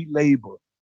free labor.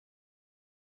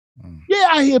 Yeah,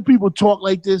 I hear people talk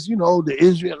like this, you know, the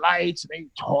Israelites, and they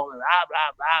talking, blah,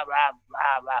 blah, blah, blah,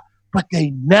 blah, blah. But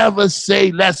they never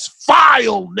say, let's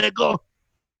file, nigga.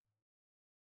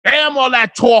 Damn all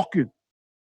that talking.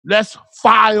 Let's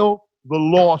file the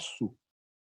lawsuit.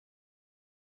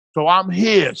 So I'm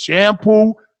here,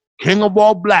 Shampoo, King of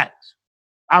all blacks.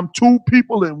 I'm two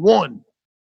people in one.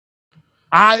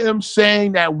 I am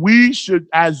saying that we should,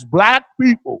 as black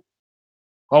people,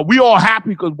 we all happy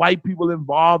because white people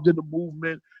involved in the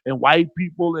movement and white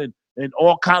people and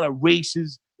all kind of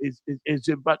races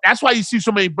but that's why you see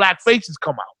so many black faces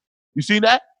come out. You see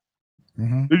that?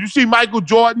 Mm-hmm. Did you see Michael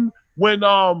Jordan when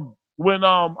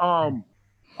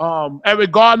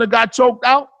Eric Gardner got choked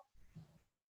out?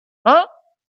 Huh?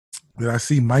 Did I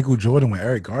see Michael Jordan when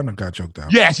Eric Gardner got choked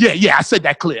out? Yes, yeah. I said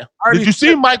that clear. Did you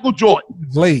see Michael Jordan?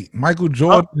 He's late. Michael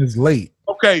Jordan is late.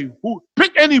 Okay,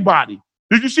 pick anybody.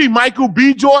 Did you see Michael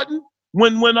B. Jordan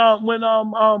when yeah,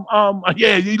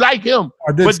 you like him.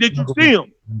 But did you see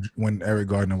him? When Eric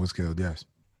Gardner was killed, yes.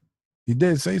 He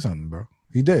did say something, bro.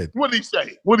 He did. What did he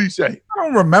say? I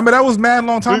don't remember. That was mad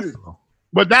long time ago.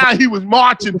 But now he was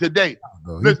marching today.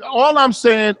 Listen, all I'm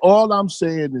saying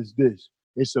is this.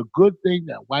 It's a good thing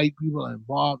that white people are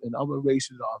involved and other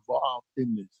races are involved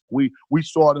in this. We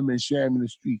saw them in sharing the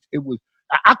streets. It was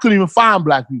I couldn't even find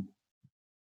black people.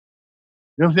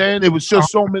 You know what I'm saying? It was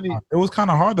just so many. It was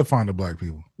kind of hard to find the black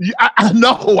people. Yeah, I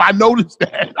know. I noticed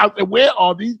that. I said, where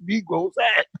are these Negroes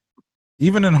at?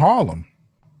 Even in Harlem.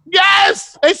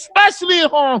 Yes, especially in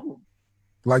Harlem.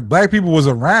 Like black people was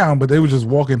around, but they were just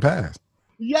walking past.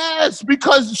 Yes,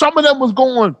 because some of them was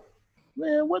going,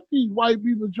 man, what these white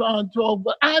people trying to talk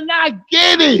about? And I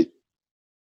get it.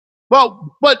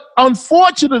 But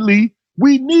unfortunately,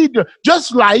 we need to,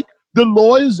 just like the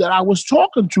lawyers that I was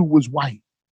talking to was white.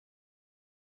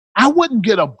 I wouldn't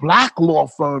get a black law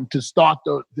firm to start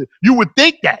you would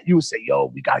think that. You would say, yo,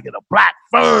 we got to get a black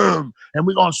firm and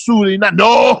we're going to sue them.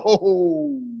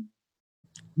 No.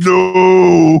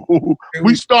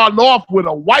 We starting off with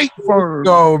a white firm.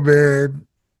 No, man.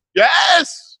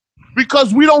 Yes.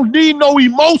 Because we don't need no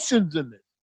emotions in it.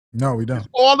 No, we don't. It's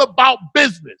all about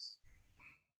business.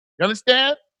 You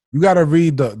understand? You got to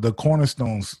read the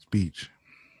Cornerstone speech.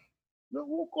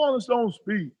 What Cornerstone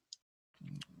speech?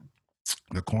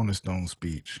 The Cornerstone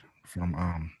speech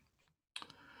from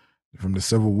the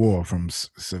Civil War from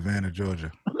Savannah,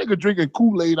 Georgia. A nigga drinking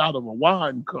Kool-Aid out of a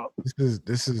wine cup.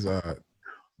 This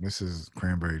is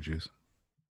cranberry juice.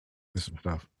 This is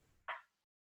stuff.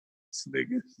 This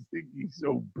nigga think he's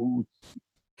so boozy.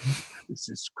 This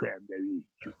is cranberry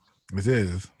juice. It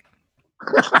is.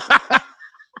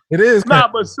 It is. Nah,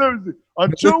 but seriously,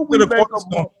 until we make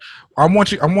I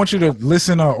want you to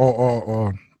listen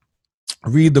or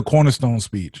read the Cornerstone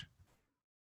speech.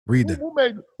 Read that. Who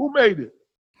made it?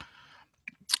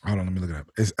 Hold on, let me look it up.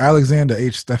 It's Alexander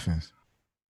H. Stephens.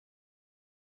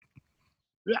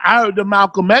 I heard the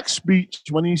Malcolm X speech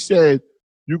when he said,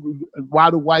 why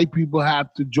do white people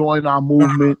have to join our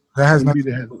movement? That has nothing.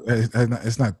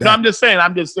 It's not that. No, I'm just saying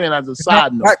as a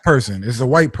side note. Black person. It's a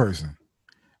white person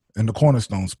in the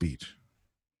Cornerstone speech.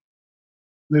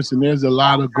 Listen, there's a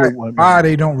lot of good ones. Why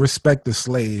they don't respect the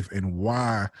slave and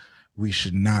why we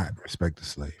should not respect the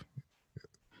slave. It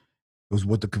was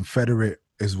what the Confederacy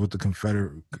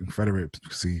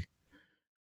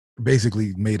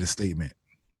basically made a statement.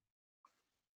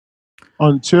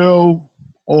 Until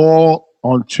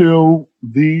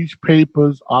these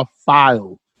papers are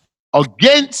filed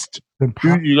against, you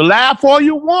can laugh all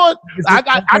you want.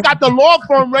 I got the law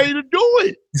firm ready to do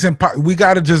it. We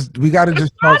gotta just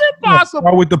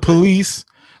start with the police.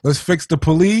 Let's fix the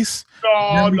police.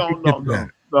 No.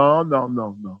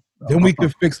 Then we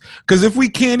could fix, because if we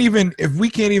can't even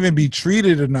be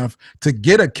treated enough to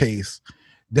get a case,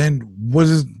 then what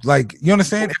is, like, you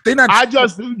understand? If they're not,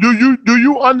 do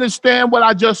you understand what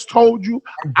I just told you?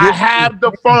 I have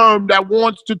the firm that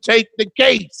wants to take the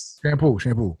case.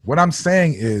 Shampoo. What I'm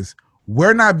saying is,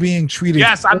 we're not being treated.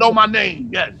 Yes, I know my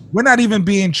name. Yes. We're not even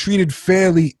being treated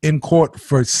fairly in court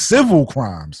for civil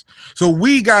crimes. So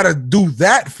we got to do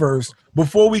that first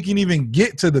before we can even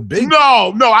get to the big.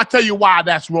 No, I tell you why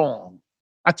that's wrong.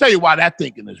 I tell you why that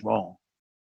thinking is wrong.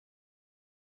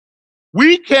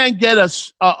 We can't get a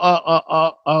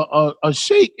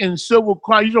shake in civil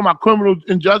crime. You talking about criminal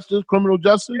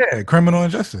justice? Yeah, criminal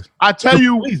injustice. I tell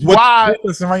you why.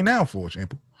 What you right now for,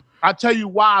 Shampoo? I tell you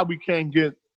why we can't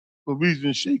get a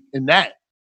reason shake in that.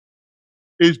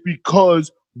 Is because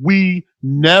we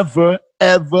never,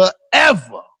 ever,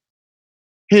 ever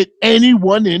hit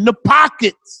anyone in the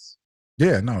pockets.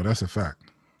 Yeah, no, that's a fact.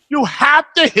 You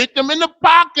have to hit them in the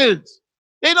pockets.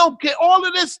 They don't get all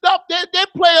of this stuff. They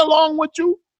play along with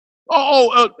you.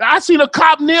 I seen a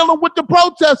cop kneeling with the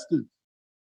protesters.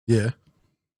 Yeah.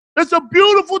 It's a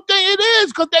beautiful thing. It is,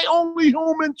 because they only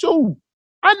human too.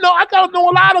 I gotta know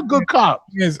a lot of good cops.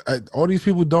 Yes, all these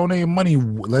people donating money.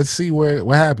 Let's see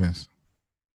what happens.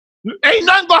 Ain't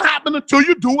nothing gonna happen until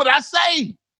you do what I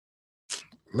say.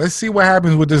 Let's see what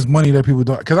happens with this money that people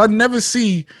don't. Because I never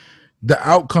see the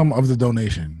outcome of the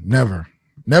donation. Never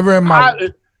in my.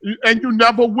 And you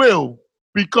never will,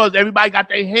 because everybody got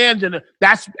their hands in it.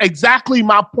 That's exactly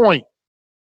my point.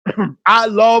 I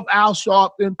love Al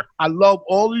Sharpton. I love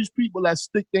all these people that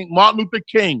think Martin Luther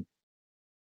King.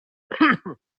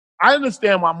 I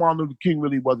understand why Martin Luther King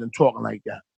really wasn't talking like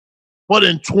that. But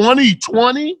in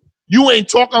 2020, you ain't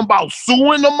talking about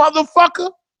suing the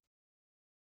motherfucker?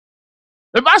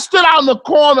 If I stood out in the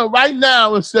corner right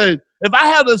now and said, if I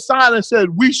had a sign that said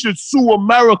we should sue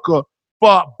America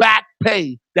for back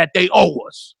pay that they owe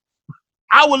us,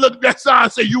 I would look at that sign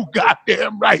and say, you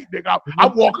goddamn right, nigga.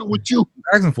 I'm walking with you.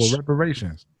 Asking for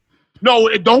reparations. No,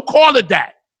 don't call it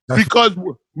that. Because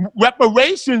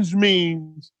reparations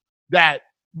means that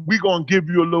we're going to give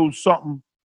you a little something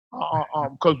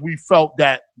because we feel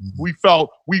that we feel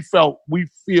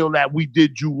that we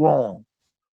did you wrong.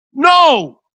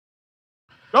 No.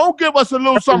 Don't give us a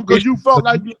little something because you felt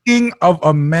like making of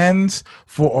amends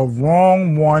for a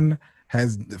wrong one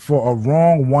has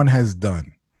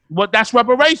done. But that's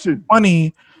reparation.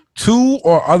 Money to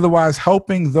or otherwise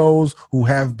helping those who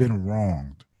have been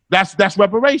wronged. That's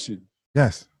reparation.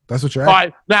 Yes, that's what you're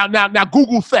asking. All right, now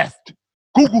Google theft.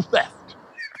 Google theft.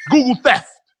 Google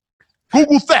theft.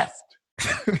 Google theft.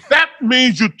 That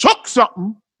means you took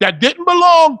something that didn't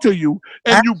belong to you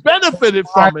and you benefited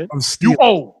from it. You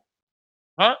owe.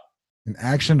 Huh? An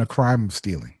action, a crime of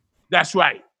stealing. That's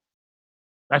right.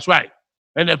 That's right.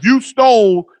 And if you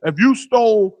stole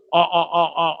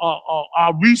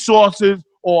our resources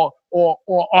or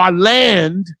our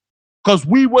land, because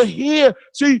we were here.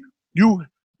 See,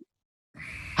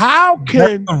 how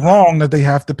can that's the wrong that they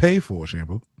have to pay for,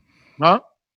 Shampoo? Huh?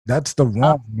 That's the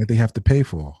wrong that they have to pay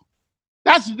for.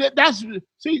 That's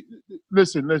see.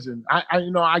 Listen. I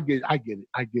get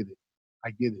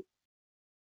it.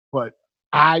 But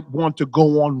I want to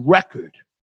go on record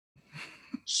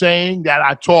saying that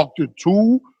I talked to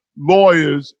 2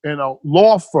 lawyers in a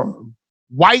law firm,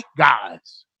 white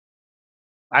guys.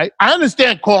 Right? I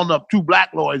understand calling up 2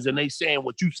 black lawyers and they saying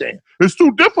what you saying. It's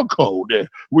too difficult.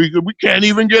 We can't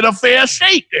even get a fair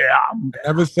shake there. I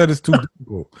never said it's too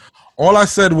difficult. All I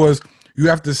said was you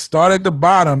have to start at the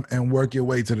bottom and work your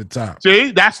way to the top.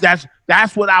 See, that's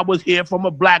what I was hearing from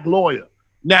a black lawyer.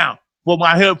 Now, what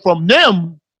I heard from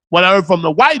them, what I heard from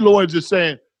the white lawyers is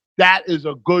saying that is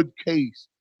a good case.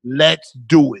 Let's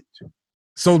do it.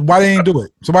 So why they ain't do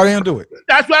it?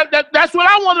 That's what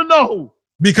I want to know.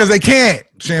 Because they can't,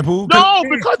 Shampoo. No,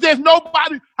 because there's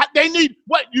nobody. They need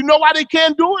what? You know why they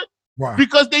can't do it? Why?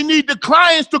 Because they need the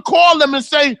clients to call them and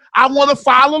say, I want to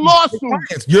file a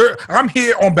lawsuit. I'm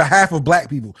here on behalf of black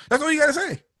people. That's all you gotta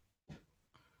say.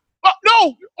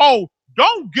 No,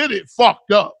 don't get it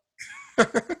fucked up.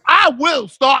 I will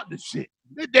start the shit.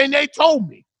 Then they told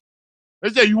me. They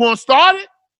said, you want to start it?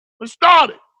 Let's start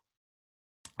it.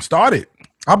 Start it.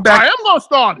 I'm back. I am going to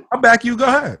start it. I'll back you. Go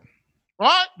ahead. All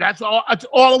right? That's all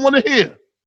I want to hear.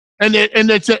 And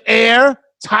it's an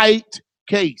airtight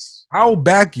case. I'll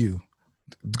back you.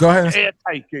 Go ahead.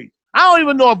 Airtight case. I don't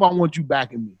even know if I want you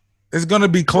backing me. It's going to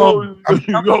be close.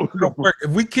 If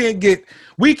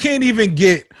we can't even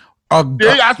get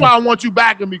that's why I want you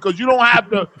backing me, because you don't have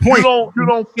to. You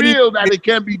don't feel that it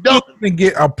can be done. You can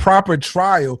get a proper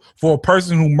trial for a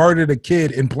person who murdered a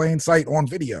kid in plain sight on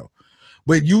video,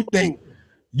 but you think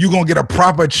you're gonna get a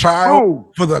proper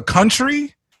trial for the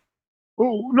country?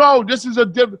 Oh no, this is a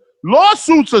different.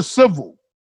 Lawsuits are civil.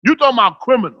 You talking about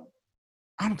criminal?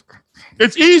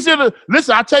 It's easier to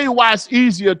listen. I'll tell you why it's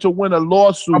easier to win a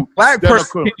lawsuit. A black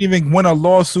person can't even win a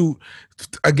lawsuit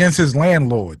against his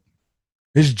landlord.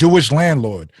 His Jewish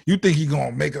landlord. You think he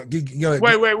gonna make a? Wait. Hang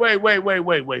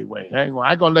on,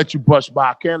 I ain't gonna let you brush by.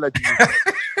 I can't let you.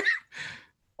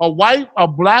 A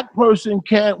black person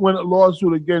can't win a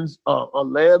lawsuit against a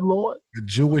landlord. A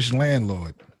Jewish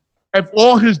landlord. If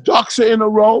all his ducks are in a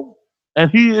row and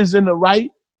he is in the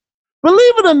right,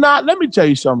 believe it or not, let me tell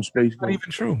you something, Space. Not even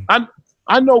true.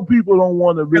 I know people don't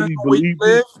want to really believe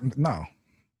this. No.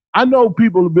 I know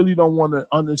people really don't want to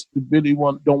understand.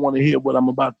 Don't want to hear what I'm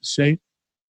about to say.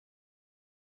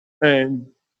 And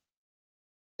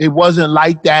it wasn't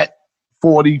like that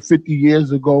 40, 50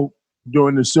 years ago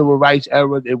during the civil rights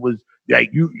era. It was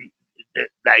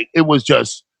it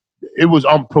was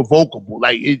unprovocable.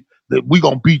 We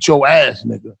gonna beat your ass,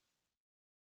 nigga.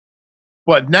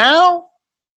 But now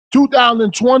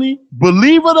 2020,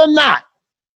 believe it or not,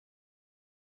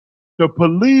 the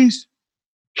police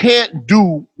can't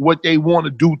do what they want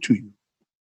to do to you.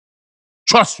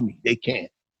 Trust me, they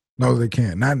can't. No, they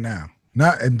can't. Not now.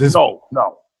 Not in this.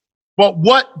 No. But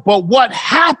what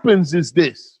happens is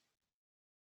this.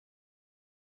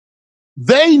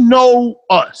 They know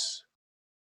us.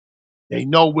 They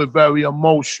know we're very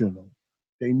emotional.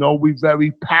 They know we're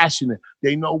very passionate.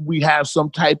 They know we have some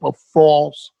type of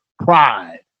false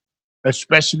pride,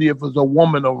 especially if there's a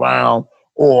woman around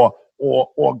or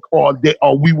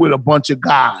we with a bunch of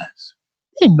guys.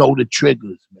 They know the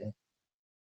triggers, man.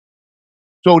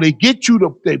 So they get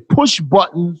you they push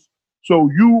buttons so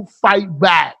you fight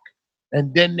back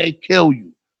and then they kill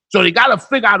you. So they got to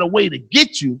figure out a way to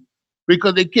get you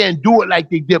because they can't do it like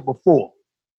they did before.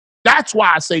 That's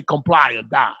why I say comply or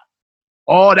die.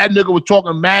 Oh, that nigga was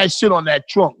talking mad shit on that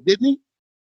trunk, didn't he?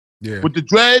 Yeah. With the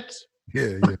dreads?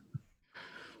 Yeah.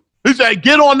 He said,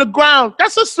 get on the ground.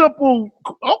 That's a simple,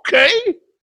 okay.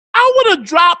 I would have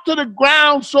dropped to the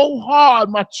ground so hard,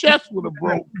 my chest would have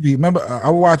broke. Remember, I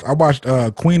watched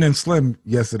Queen and Slim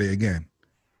yesterday again.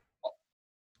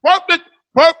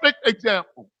 Perfect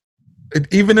example.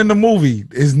 Even in the movie,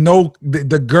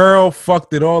 the girl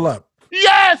fucked it all up.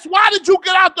 Yes, why did you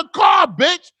get out the car,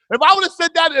 bitch? If I would have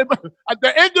said that at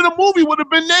the end of the movie, would have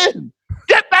been then.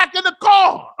 Get back in the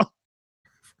car.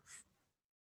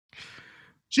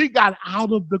 She got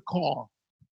out of the car.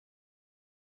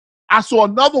 I saw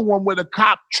another one where the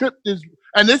cop tripped his,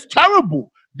 and it's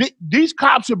terrible. These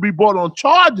cops should be brought on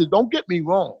charges. Don't get me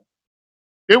wrong.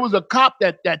 It was a cop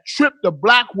that tripped a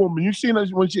black woman. You seen her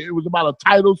when it was about a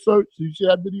title search? Did you see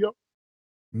that video?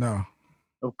 No.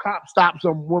 A cop stopped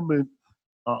some woman,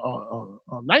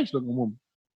 a nice looking woman,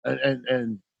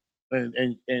 and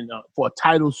for a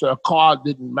title search, a car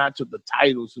didn't match up the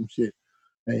title, some shit,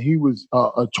 and he was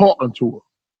talking to her.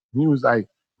 He was like,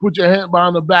 "Put your hand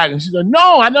behind the back," and she said,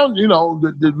 "No, I don't." You know,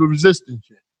 the resistance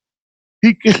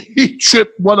shit. He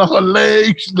tripped one of her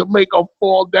legs to make her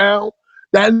fall down.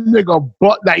 That nigga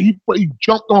he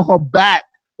jumped on her back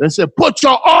and said, "Put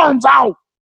your arms out."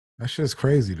 That shit's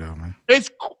crazy though, man.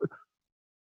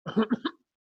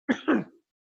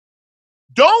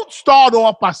 Don't start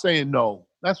off by saying no.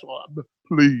 That's all.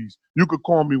 Please, you could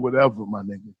call me whatever, my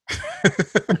nigga.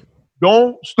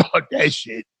 Don't start that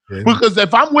shit. Yeah. Because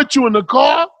if I'm with you in the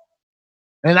car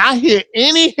and I hear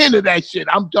any hint of that shit,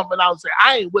 I'm jumping out and saying,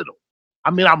 I ain't with him.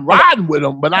 I mean, I'm riding with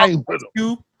him, but I ain't with him.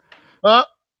 Cube? Huh?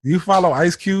 You follow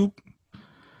Ice Cube?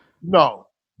 No.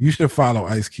 You should follow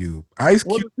Ice Cube. Ice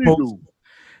Cube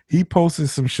he posted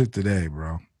some shit today,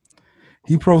 bro.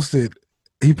 He posted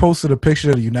a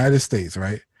picture of the United States,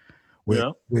 right?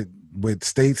 With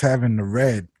states having the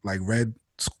red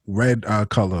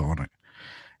color on it.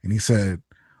 And he said,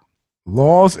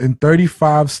 laws in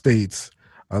 35 states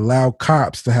allow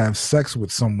cops to have sex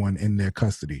with someone in their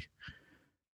custody.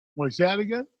 Wait, say that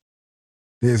again?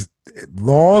 There's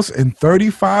laws in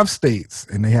 35 states,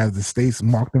 and they have the states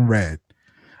marked in red,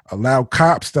 allow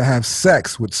cops to have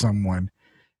sex with someone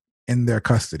in their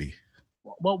custody.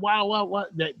 Well, wow.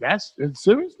 That's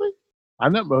seriously? I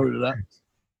never heard of that.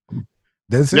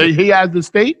 That's it. He has the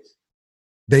states?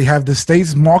 They have the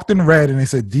states marked in red, and they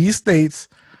said these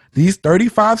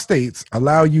 35 states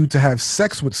allow you to have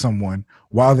sex with someone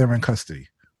while they're in custody.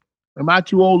 Am I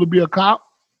too old to be a cop?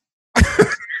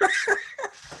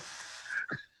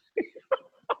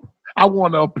 I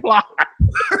want to apply.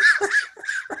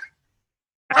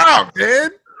 Oh,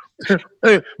 man.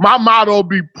 Hey, my motto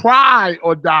be pry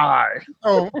or die.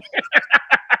 Oh.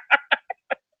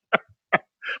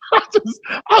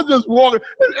 I'm just walking.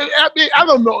 I mean, I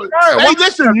don't know. Hey,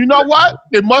 listen, you know what?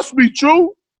 It must be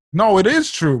true. No, it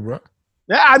is true, bro.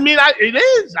 Yeah, I mean, it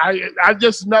is. I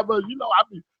just never,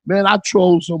 I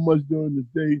troll so much during the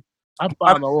day. I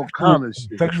find all kind of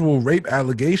shit. Sexual rape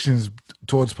allegations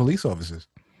towards police officers.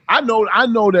 I know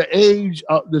the age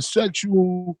of the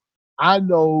sexual. I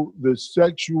know the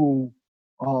sexual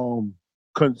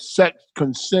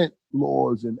consent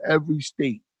laws in every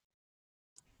state.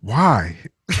 Why?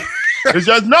 It's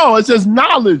just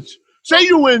knowledge. Say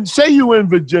you in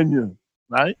Virginia,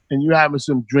 right? And you having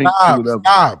some drinks or whatever.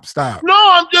 Stop. No,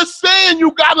 I'm just saying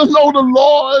you gotta know the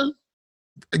laws.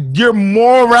 Your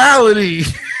morality.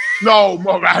 No,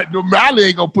 morality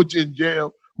ain't gonna put you in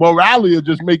jail. Morality will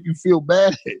just make you feel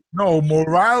bad. No,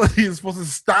 morality is supposed to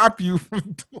stop you from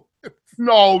doing it.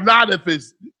 No, not if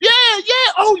it's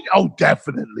Oh,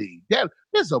 definitely. Yeah,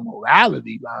 there's a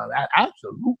morality line.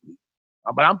 Absolutely.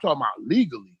 But I'm talking about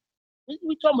legally.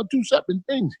 We talking about two separate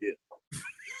things here.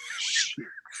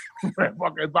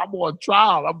 Motherfucker, if I'm on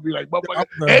trial, I'll be like,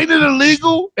 motherfucker, ain't it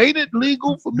illegal? Ain't it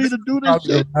legal for me to do this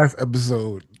shit? Last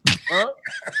episode. Huh?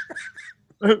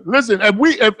 Listen,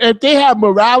 if they have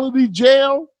morality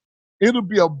jail, it'll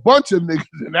be a bunch of niggas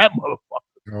in that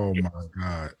motherfucker. Oh my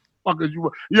God.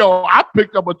 Yo, I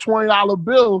picked up a $20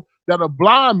 bill that a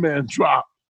blind man dropped.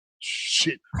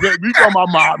 Shit. We talking about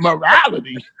my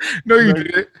morality. No, you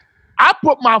didn't. I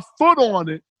put my foot on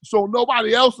it so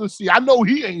nobody else will see. I know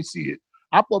he ain't see it.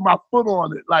 I put my foot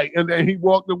on it, and then he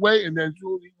walked away, and then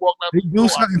he walked out. They do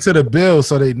something to the bill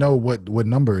so they know what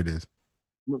number it is.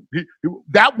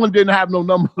 That one didn't have no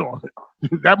numbers on it.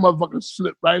 That motherfucker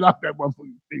slipped right off that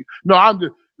motherfucking thing. No, I'm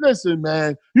just listen,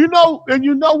 man. You know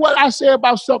what I say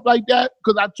about stuff like that?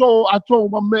 Because I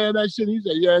told my man that shit. He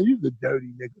said, "Yeah, you the dirty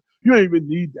nigga. You don't even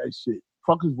need that shit.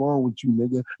 Fuck is wrong with you,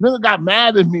 nigga?" Nigga got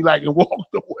mad at me and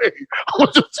walked away. I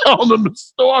was just telling him the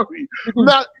story.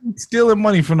 Not stealing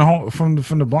money from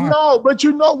the blind. No, but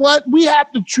you know what? We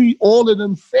have to treat all of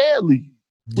them fairly.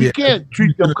 We can't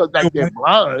treat them because they're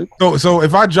blind. So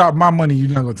if I drop my money, you're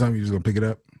not gonna tell me you're just gonna pick it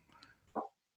up?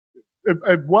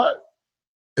 If what?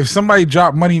 If somebody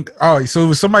drop money,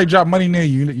 so if somebody drop money near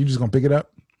you, you just gonna pick it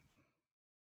up?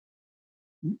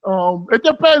 It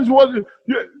depends what.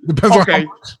 Depends on how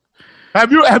much.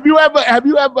 Have you ever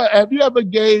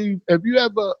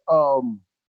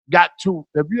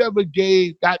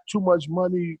got too much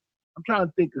money? I'm trying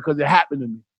to think because it happened to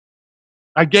me.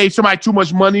 I gave somebody too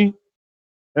much money,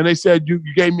 and they said you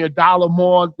gave me $1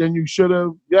 more than you should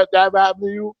have. Yeah, that happened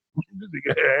to you?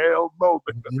 Hell no.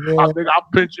 Yeah. I think I'll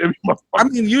pinch every motherfucker. I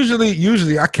mean,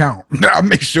 usually I count. I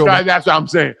make sure. That's what I'm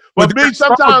saying. But me,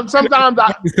 sometimes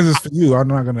I because it's for you. I'm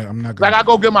not gonna. Like I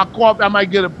go get my coffee, I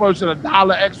might get a person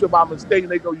 $1 extra by mistake,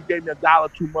 and they go, "You gave me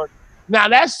 $1 too much." Now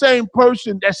that same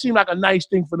person, that seemed like a nice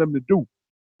thing for them to do.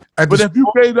 But if you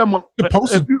gave them if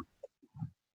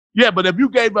you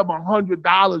gave them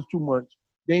 $100 too much,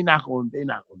 they not gonna do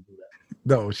that.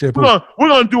 No, shit. We're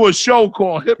gonna do a show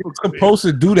called Hypocrite. You're supposed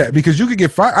to do that because you could get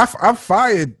fired. I've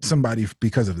fired somebody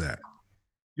because of that.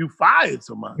 You fired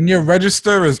somebody. When your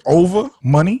register is over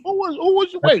money. Who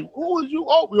was you? Wait, who was you?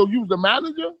 Oh, you was the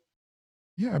manager?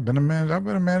 Yeah, I've been a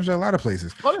manager at a lot of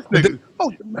places. Oh, this nigga.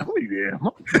 Yeah.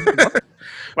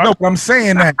 No, but I'm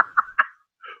saying that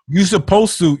you're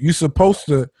supposed to.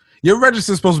 Your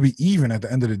register is supposed to be even at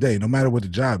the end of the day, no matter what the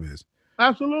job is.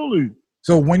 Absolutely.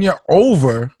 So when you're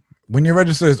over. When your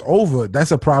register is over,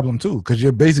 that's a problem too, because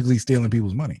you're basically stealing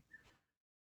people's money.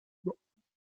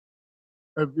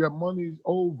 If your money's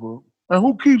over, and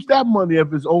who keeps that money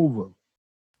if it's over?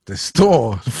 The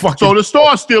store. So the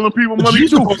store's stealing people's money. You're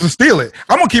supposed to steal it.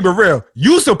 I'm gonna keep it real.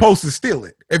 You're supposed to steal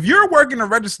it. If you're working a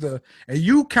register and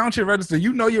you count your register,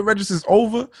 you know your register's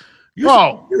over. You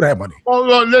steal that money. Oh,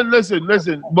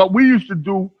 listen. But we used to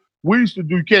do.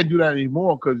 You can't do that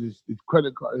anymore because it's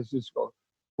credit card. It's just.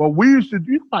 Well, we used to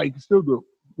do, you probably still do.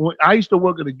 I used to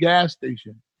work at a gas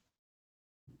station,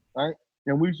 right?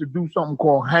 And we used to do something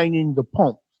called hanging the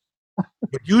pump.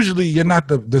 But usually you're not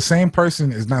the same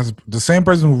person is not the same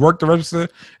person who worked the register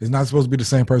is not supposed to be the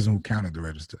same person who counted the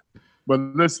register. But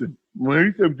listen, when we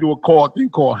used to do a thing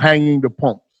called hanging the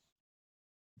pumps,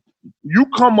 you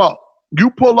come up, you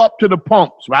pull up to the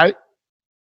pumps, right?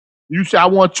 You say, I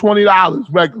want $20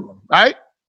 regular, right?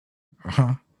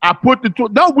 Uh-huh. I put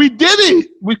we did it.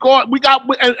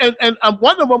 And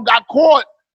one of them got caught,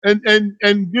 and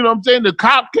you know what I'm saying? The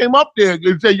cop came up there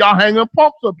and said, "Y'all hanging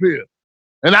pumps up here,"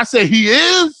 and I said, "He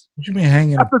is." What you mean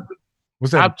hanging?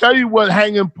 What's that? I'll tell you what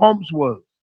hanging pumps was.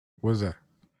 What's that?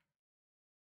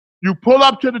 You pull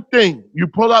up to the thing. You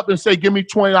pull up and say, "Give me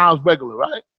 $20 regular,"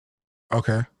 right?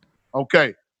 Okay.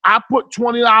 Okay. I put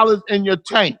 $20 in your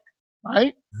tank,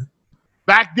 right? Mm-hmm.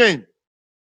 Back then.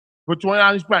 Put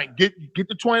 $20 back. Get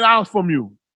the $20 from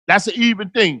you. That's an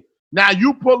even thing. Now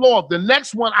you pull off. The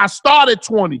next one, I started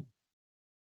 20.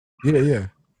 Yeah.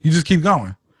 You just keep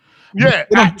going. Yeah,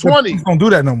 at 20. The pumps don't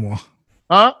do that no more.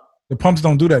 Huh? The pumps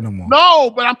don't do that no more. No,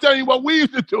 but I'm telling you what we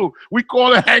used to do. We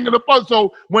call it hanging the pump.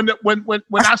 So when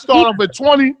I start off at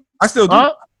 20, I still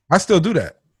do. I still do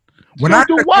that. When I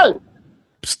do what?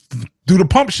 Do the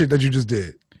pump shit that you just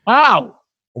did. How?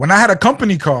 When I had a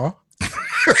company car.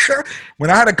 When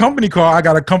I had a company car, I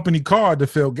got a company card to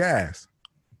fill gas.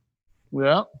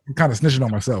 Yeah. I'm kind of snitching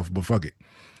on myself, but fuck it.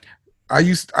 I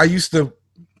used to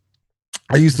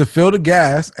fill the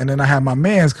gas, and then I had my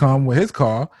mans come with his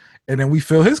car, and then we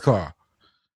fill his car.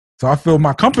 So I fill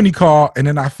my company car, and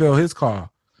then I fill his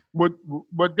car. But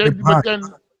then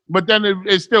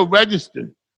it's still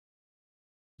registered.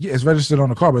 Yeah, it's registered on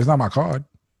the car, but it's not my card.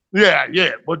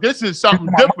 Yeah. But this is something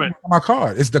different. My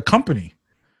card. It's the company.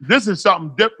 This is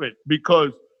something different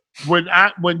because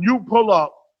when you pull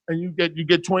up and you get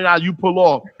 $20, you pull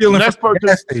off. The Stealing next from the person,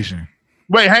 gas station.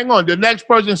 wait, hang on. The next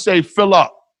person say fill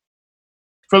up.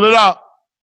 Fill it up.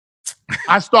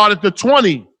 I start at the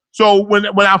 20. So when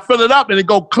I fill it up and it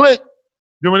go click,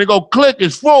 then when it go click,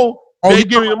 it's full. They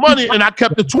give me the money and I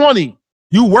kept the 20.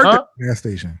 You worked at the gas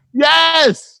station.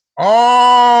 Yes.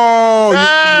 Oh,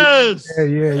 yes.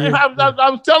 Yeah. I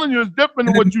was telling you, it's different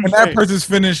than what you when say. that person's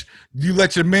finished, you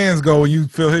let your mans go and you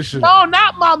fill his shit. No,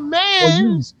 not my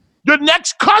man's. The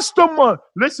next customer.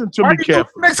 Listen to me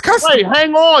carefully. Next customer. Wait,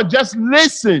 hang on. Just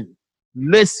listen.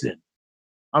 Listen.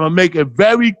 I'm going to make it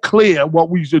very clear what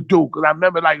we should do because I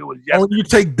remember like it was yesterday. Oh, you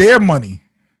take their money.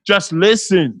 Just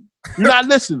listen. You're not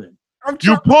listening.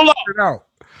 You pull up.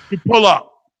 You pull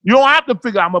up. You don't have to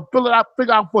figure out. I'm going to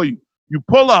figure out for you. You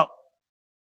pull up.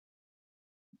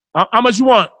 How much you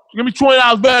want? Give me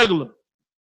 $20 regular.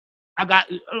 I got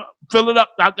fill it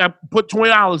up. I got put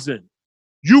 $20 in.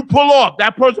 You pull off.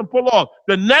 That person pull off.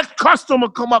 The next customer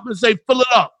come up and say fill it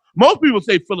up. Most people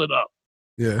say fill it up.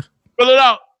 Yeah. Fill it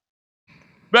up.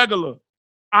 Regular.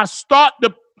 I start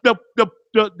the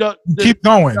keep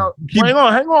going. Hang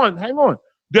on.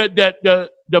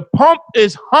 The pump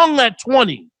is hung at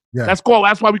 20. Yeah. That's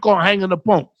why we call it hanging the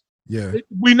pump. Yeah.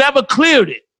 We never cleared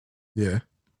it. Yeah.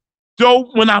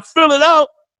 So when I fill it up,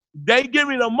 they give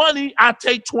me the money. I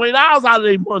take $20 out of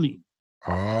their money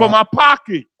for my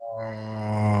pocket.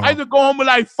 I used to go home with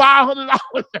like $500.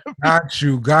 Got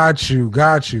you.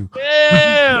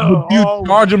 Yeah. Do you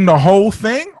charge them the whole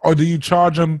thing, or do you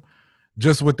charge them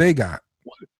just what they got?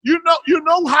 You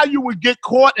know how you would get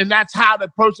caught, and that's how the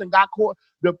person got caught.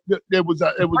 It was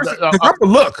a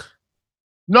look.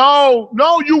 No,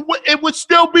 it would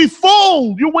still be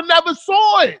full. You would never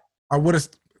saw it. I would have.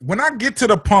 When I get to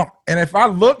the pump, and if I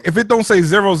look, if it don't say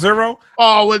 00.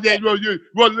 Oh, well,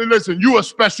 listen, you a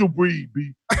special breed,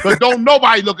 B. But don't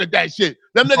nobody look at that shit.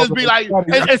 Them niggas be like,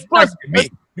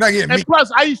 and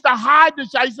plus, I used to hide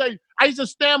this shit. I used to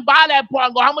stand by that part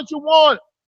and go, how much you want?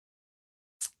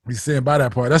 You stand by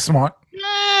that part. That's smart.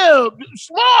 Yeah,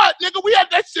 smart, nigga. We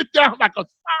had that shit down like a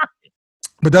sign.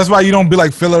 But that's why you don't be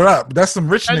like, fill her up. That's some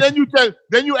rich. And then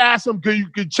you ask them, can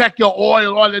you check your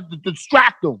oil or to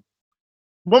distract them?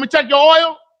 Want me to check your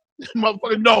oil?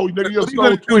 Motherfucker, no.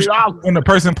 Nigga, when the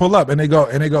person pull up and they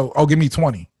go, oh, give me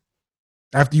 20.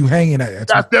 After you hanging at it.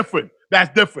 That's different.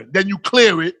 Then you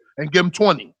clear it and give them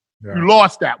 20. Yeah. You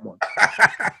lost that one.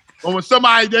 But when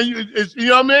somebody, then you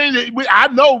know what I mean? I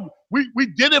know we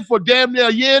did it for damn near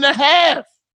a year and a half.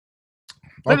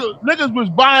 Okay. Niggas was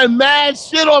buying mad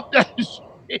shit off that shit.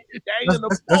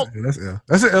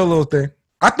 That's an ill little thing.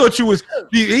 I thought you was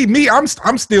me. I'm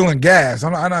stealing gas.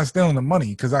 I'm not stealing the money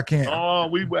because I can't. Oh,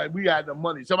 we had the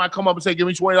money. Somebody come up and say, "Give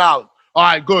me $20." All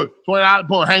right, good. $20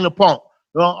 pump. Hang the pump.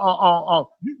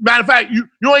 Matter of fact, you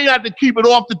don't even have to keep it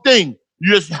off the thing.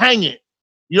 You just hang it.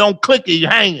 You don't click it. You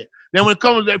hang it. Then when it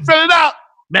comes, they fill it up.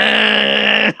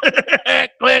 Man,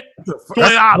 click.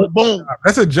 $20. Boom.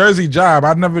 That's a Jersey job.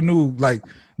 I never knew. Like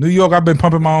New York, I've been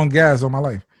pumping my own gas all my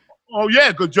life. Oh yeah,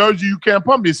 because Jersey, you can't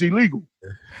pump it. It's illegal.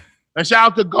 And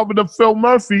shout out to Governor Phil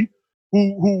Murphy,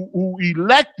 who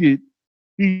elected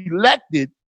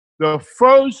the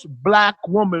first black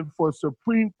woman for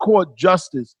Supreme Court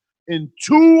justice in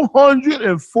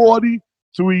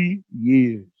 243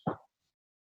 years.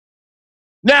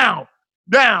 Now,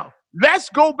 let's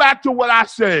go back to what I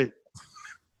said.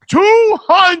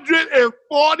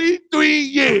 243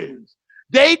 years.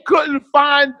 They couldn't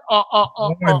find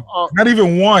not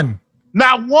even one.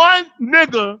 Not one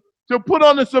nigga to put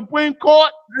on the Supreme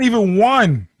Court. Not even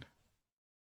one.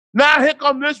 Now here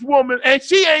come this woman, and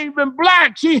she ain't even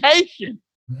black. She Haitian.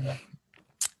 No,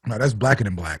 that's blacker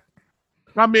than black.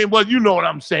 I mean, well, you know what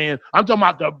I'm saying. I'm talking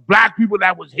about the black people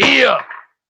that was here.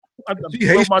 She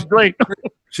Haitian. My drink.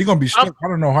 She gonna be stuck. I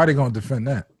don't know how they gonna defend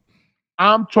that.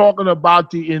 I'm talking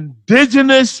about the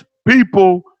indigenous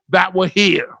people that were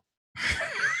here.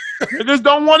 They just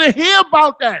don't want to hear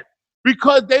about that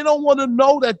because they don't want to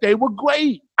know that they were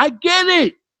great. I get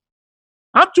it.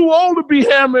 I'm too old to be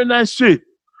hammering that shit.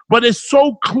 But it's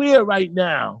so clear right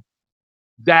now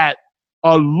that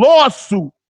a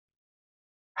lawsuit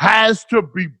has to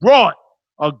be brought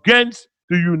against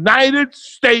the United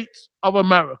States of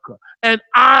America. And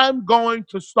I'm going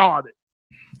to start it.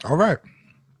 All right.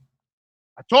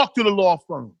 I talked to the law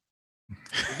firm.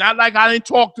 It's not like I didn't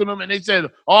talk to them and they said,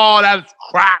 oh, that's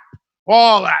crap.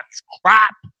 Oh, that's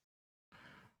crap.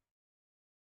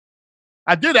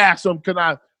 I did ask them, can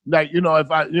I, like, you know, if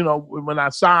I, you know, when I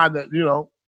signed that, you know,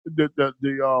 the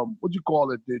what you call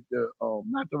it,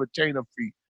 not the retainer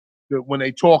fee, when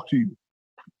they talk to you,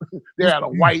 they had a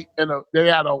white and they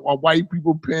had a white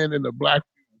people pen and a black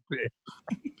people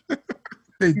Pen.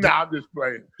 They, Nah, I'm just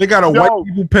playing. they got a Yo. white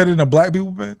people pen and a black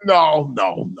people pen. No.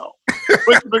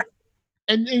 but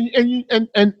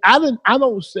and I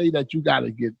don't say that you got to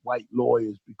get white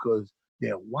lawyers because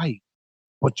they're white,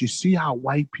 but you see how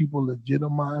white people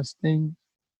legitimize things.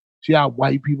 See how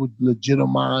white people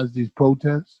legitimize these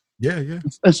protests. Yeah.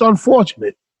 It's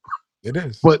unfortunate, It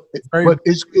is. but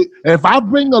if I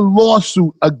bring a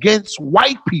lawsuit against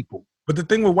white people, but the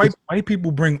thing with white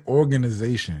people bring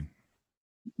organization.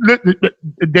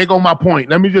 there go my point.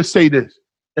 Let me just say this: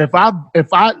 if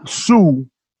I sue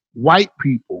white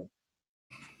people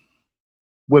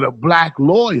with a black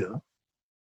lawyer,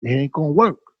 it ain't gonna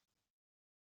work.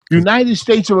 United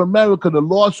States of America, the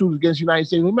lawsuit against United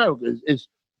States of America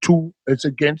it's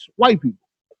against white people.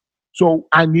 So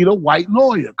I need a white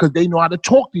lawyer because they know how to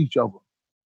talk to each other.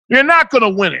 You're not gonna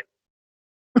win it.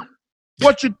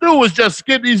 What you do is just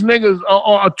give these niggas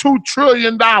a $2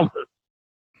 trillion.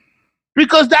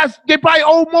 Because they probably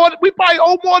owe more. We probably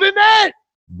owe more than that.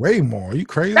 Way more. Are you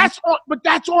crazy? That's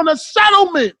on a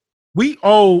settlement. We're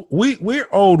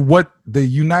owed what the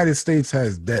United States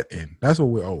has debt in. That's what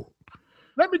we're owed.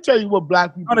 Let me tell you what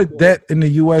black people. Not a debt in the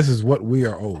U.S. is what we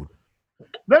are owed.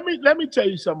 Let me tell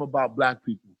you something about black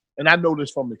people, and I know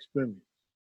this from experience.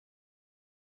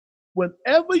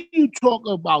 Whenever you talk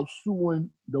about suing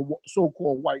the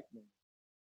so-called white man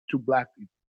to black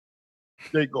people,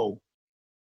 they go,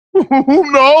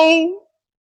 no.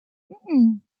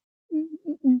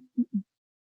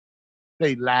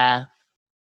 They laugh.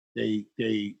 They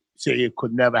say it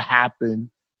could never happen.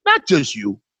 Not just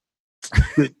you.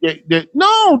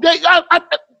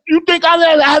 You think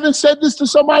I haven't said this to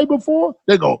somebody before?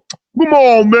 They go, come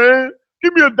on, man.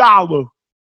 Give me $1.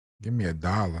 Give me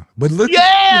 $1. But look,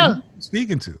 yeah, who you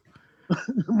speaking to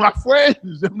my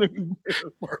friends. Them niggas,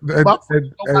 my friends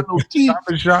don't got no teeth.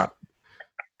 Shop.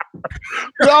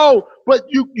 No, but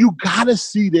you gotta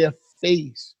see their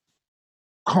face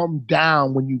come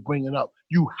down when you bring it up.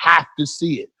 You have to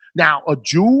see it. Now, a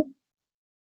Jew,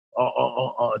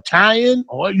 Italian,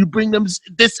 or you bring them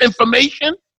this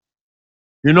information,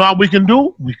 you know what we can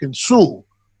do? We can sue.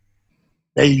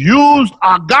 They used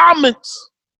our garments.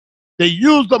 They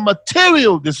used the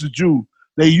material. This is Jew.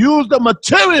 They used the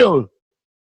material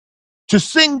to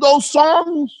sing those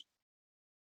songs.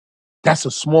 That's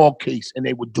a small case, and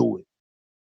they would do it.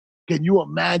 Can you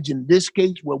imagine this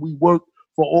case where we worked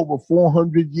for over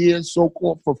 400 years,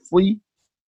 so-called for free?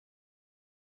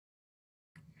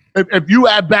 If you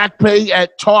had back pay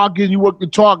at Target, you work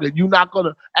at Target, you're not going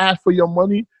to ask for your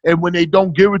money, and when they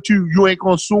don't give it to you, you ain't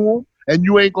going to sue them, and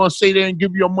you ain't going to say they ain't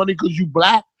give you your money because you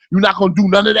black. You're not going to do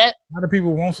none of that. A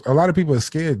lot of people are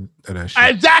scared of that shit.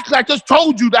 Exactly. I just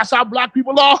told you that's how black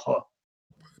people are.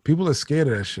 People are scared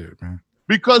of that shit, man.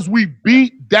 Because we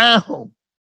beat down.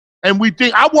 And we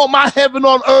think, I want my heaven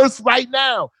on earth right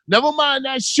now. Never mind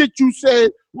that shit you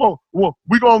said. Well,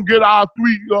 we're going to get our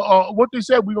what they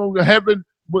said, we're going to heaven.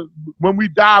 When we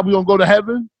die, we're going to go to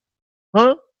heaven?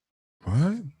 Huh?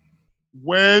 What?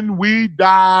 When we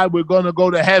die, we're going to go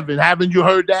to heaven. Haven't you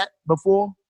heard that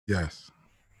before? Yes.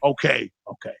 Okay.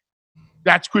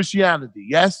 That's Christianity,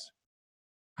 yes?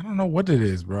 I don't know what it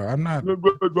is, bro. I'm not.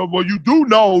 Well, you do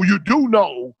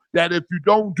know that if you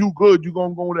don't do good, you're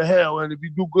going to go to hell. And if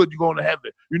you do good, you're going to heaven.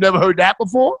 You never heard that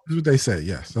before? That's what they say,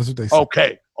 yes. That's what they say.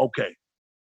 Okay.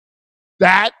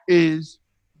 That is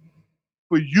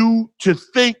for you to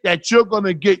think that you're going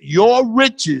to get your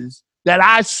riches that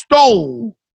I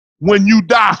stole when you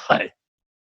die.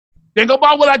 Think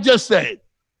about what I just said.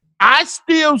 I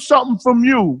steal something from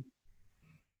you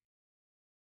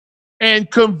and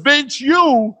convince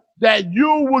you that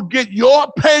you will get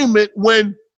your payment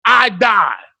when I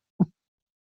die.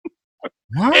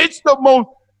 What? It's the most,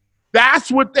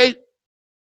 that's what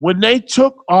when they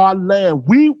took our land,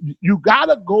 you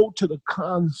gotta go to the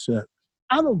concept.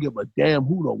 I don't give a damn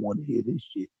who don't want to hear this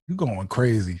shit. You going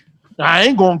crazy. I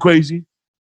ain't going crazy.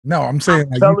 No, I'm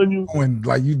saying I'm telling you,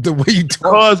 the way you talk.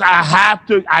 because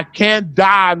I can't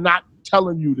die not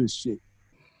telling you this shit.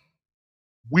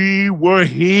 We were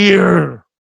here.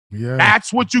 Yeah.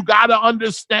 That's what you gotta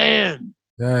understand.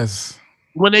 Yes.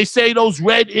 When they say those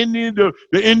red Indians,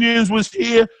 the Indians was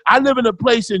here. I live in a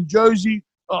place in Jersey,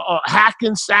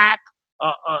 Hackensack,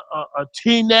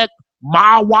 Teaneck,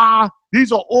 Mawa.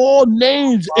 These are all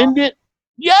names. Indian.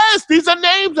 Yes, these are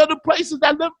names of the places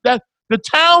that live, that the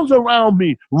towns around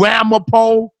me.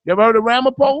 Ramapo. You ever heard of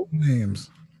Ramapo? Names.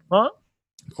 Huh?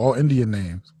 All Indian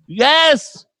names.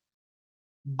 Yes.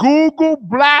 Google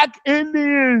Black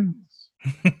Indians.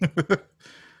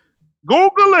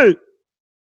 Google it.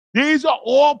 These are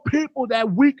all people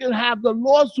that we can have the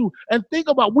lawsuit. And think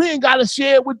about, we ain't got to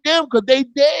share it with them because they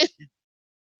dead.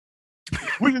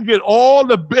 We can get all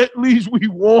the Bentleys we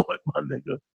want, my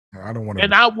nigga. I don't want to.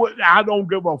 And I don't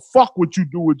give a fuck what you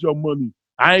do with your money.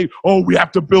 We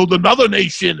have to build another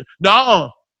nation. Nuh-uh.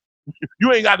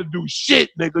 You ain't got to do shit,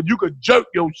 nigga. You could jerk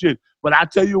your shit. But I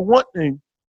tell you one thing,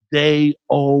 they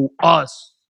owe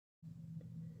us.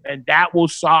 And that will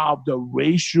solve the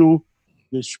racial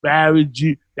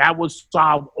disparity. That will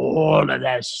solve all of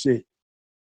that shit.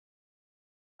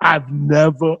 I've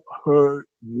never heard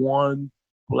one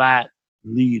black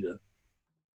leader,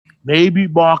 maybe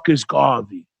Marcus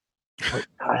Garvey, but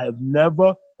I have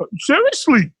never,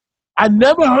 seriously, I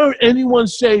never heard anyone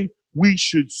say we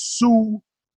should sue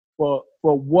for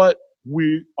what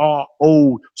we are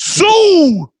owed.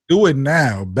 Sue! Do it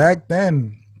now. Back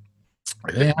then,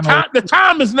 the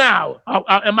time is now.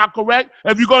 Am I correct?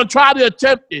 If you're going to try to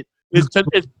attempt it,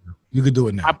 you could do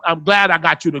it now. I'm glad I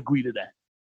got you to agree to that.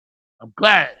 I'm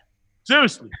glad.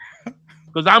 Seriously.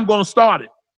 Because I'm going to start it.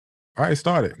 All right,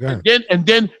 start it. Go ahead.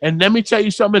 And let me tell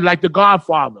you something like The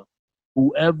Godfather.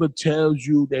 Whoever tells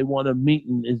you they want a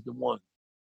meeting is the one.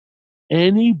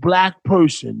 Any black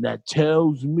person that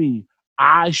tells me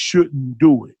I shouldn't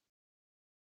do it,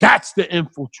 that's the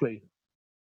infiltrator.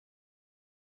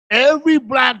 Every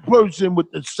black person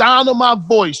with the sound of my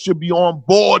voice should be on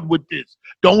board with this.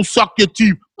 Don't suck your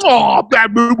teeth. Oh,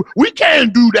 we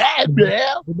can't do that,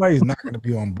 man. Everybody's not going to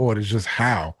be on board. It's just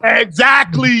how.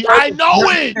 Exactly. I know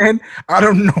it. And I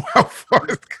don't know how far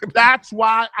it's going to. That's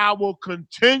why I will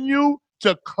continue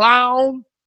to clown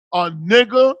a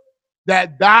nigga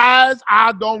that dies.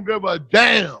 I don't give a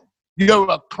damn. You're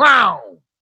a clown.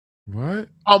 What?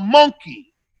 A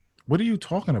monkey. What are you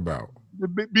talking about?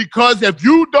 Because if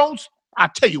you don't, I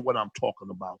tell you what I'm talking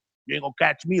about. You ain't gonna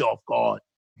catch me off guard.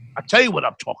 I tell you what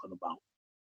I'm talking about.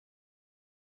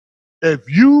 If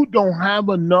you don't have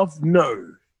enough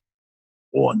nerve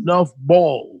or enough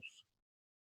balls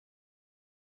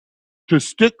to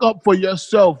stick up for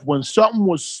yourself when something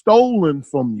was stolen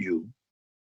from you,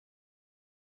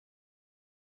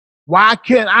 why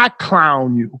can't I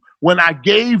clown you when I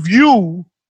gave you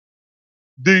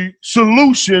the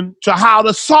solution to how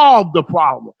to solve the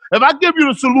problem? If I give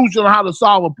you the solution on how to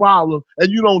solve a problem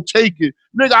and you don't take it,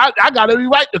 nigga, I got every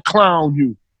right to clown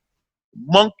you.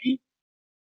 Monkey.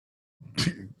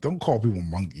 Don't call people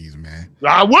monkeys, man.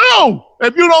 I will.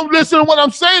 If you don't listen to what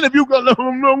I'm saying, if you go,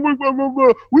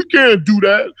 we can't do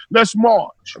that. Let's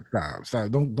march.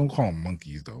 Stop. Don't call them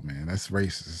monkeys, though, man. That's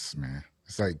racist, man.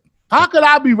 It's like, how could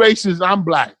I be racist? I'm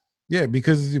black. Yeah,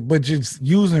 but just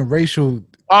using racial.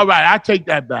 All right, I take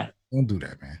that back. Don't do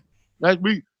that, man.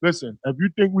 Listen, if you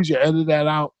think we should edit that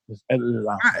out, let's edit it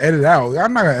out. Edit it out.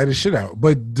 I'm not gonna edit shit out.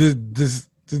 But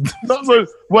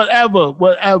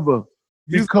whatever.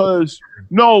 Because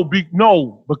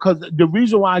because the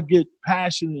reason why I get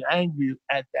passionate and angry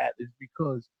at that is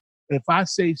because if I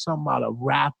say something about a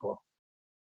rapper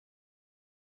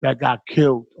that got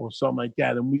killed or something like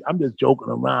that, and I'm just joking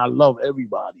around. I love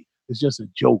everybody. It's just a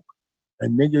joke.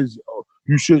 And niggas,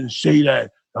 you shouldn't say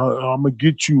that. I'm gonna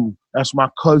get you. That's my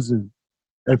cousin.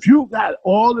 If you got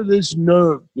all of this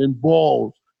nerve and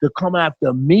balls to come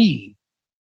after me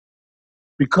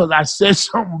because I said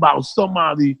something about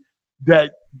somebody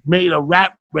that made a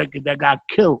rap record that got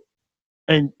killed,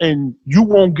 and you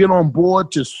won't get on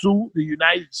board to sue the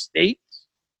United States,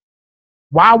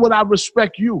 why would I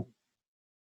respect you?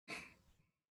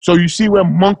 So you see where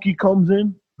monkey comes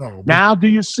in? No, now do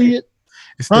you see it?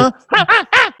 Huh?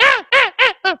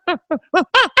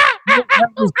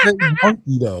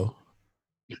 Monkey though.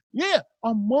 Yeah,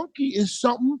 a monkey is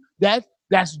something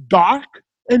that's dark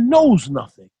and knows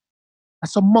nothing.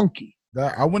 That's a monkey.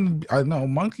 I know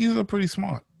monkeys are pretty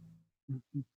smart.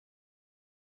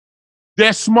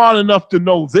 They're smart enough to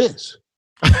know this.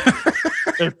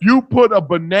 If you put a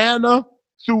banana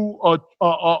through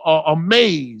a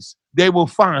maze, they will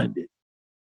find it.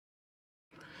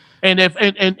 And if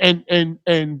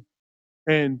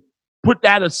and put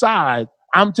that aside,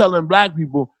 I'm telling black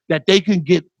people that they can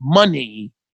get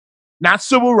money, not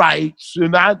civil rights,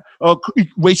 and not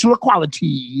racial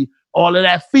equality, all of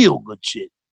that feel good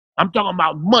shit. I'm talking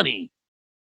about money.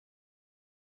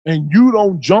 And you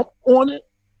don't jump on it,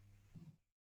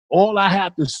 all I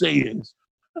have to say is,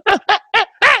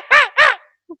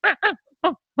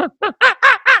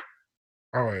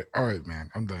 all right,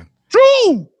 man. I'm done.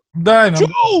 True. I'm done.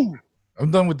 True.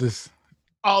 I'm done with this.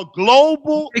 A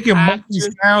global making monkey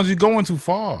sounds. You're going too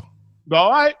far.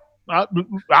 All right.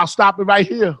 I'll stop it right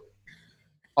here.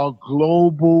 A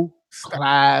global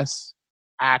class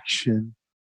action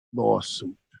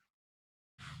lawsuit.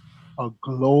 a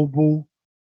global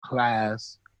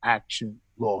class action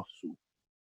lawsuit.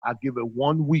 I give it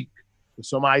 1 week for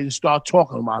somebody to start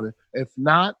talking about it. If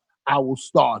not, I will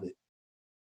start it.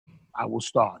 I will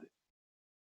start it.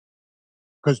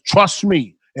 Because trust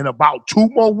me, in about 2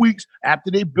 more weeks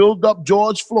after they build up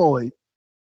George Floyd,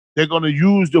 they're going to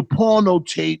use the porno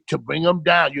tape to bring him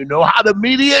down. You know how the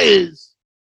media is.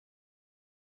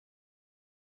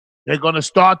 They're going to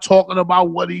start talking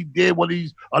about what he did, what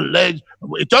he's alleged.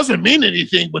 It doesn't mean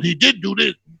anything, but he did do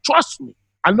this. Trust me.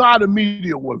 I know how the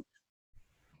media works.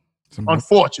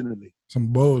 Unfortunately. Some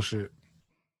bullshit.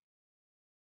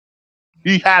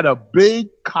 He had a big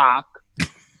cock.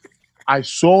 I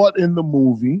saw it in the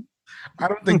movie. I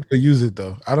don't think they'll use it,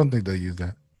 though. I don't think they'll use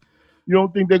that. You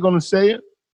don't think they're going to say it?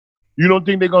 You don't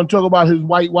think they're going to talk about his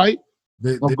white?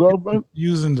 They're girlfriend?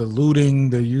 Using the looting.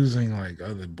 They're using, like,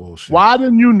 other bullshit. Why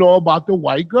didn't you know about the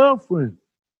white girlfriend?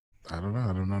 I don't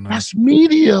know. That's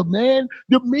media, man.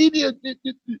 The media,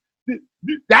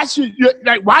 that's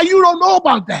like, why you don't know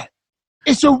about that?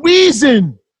 It's a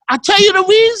reason. I tell you the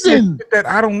reason. That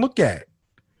I don't look at.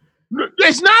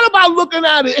 It's not about looking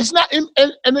at it. It's not, and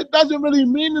it doesn't really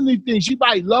mean anything. She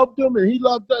probably loved him and he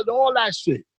loved her and all that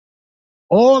shit.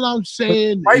 All I'm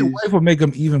saying white is, wife will make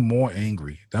him even more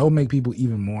angry. That will make people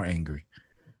even more angry.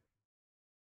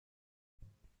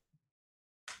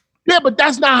 yeah, but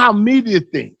that's not how media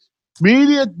thinks.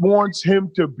 Media wants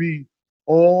him to be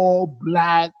all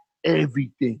black,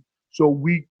 everything, so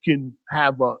we can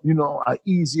have a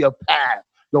easier path.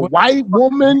 The white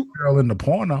woman Girl in the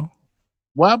porno.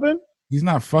 What happened? He's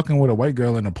not fucking with a white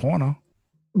girl in the porno.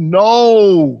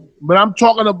 No, but I'm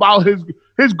talking about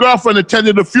his girlfriend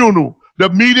attended the funeral. The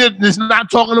media is not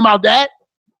talking about that.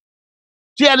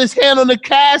 She had his hand on the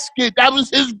casket. That was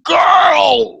his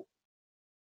girl.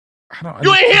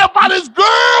 You ain't hear about his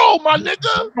girl, my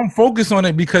nigga. Don't focus on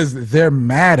it because they're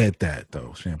mad at that,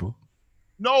 though, Shampoo.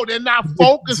 No, they're not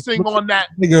focusing on that.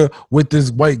 Nigga with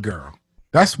this white girl.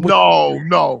 That's what.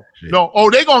 No.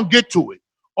 Oh, they're going to get to it.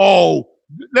 Oh,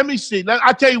 let me see.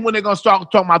 I'll tell you when they're going to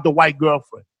start talking about the white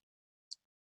girlfriend.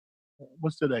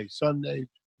 What's today? Sunday?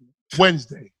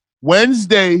 Wednesday.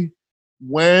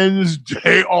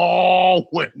 Oh,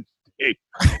 Wednesday.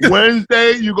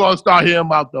 Wednesday, you're going to start hearing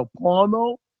about the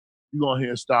porno. You're going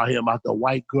to start hearing about the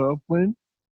white girlfriend.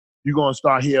 You're going to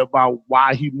start hearing about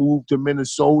why he moved to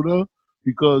Minnesota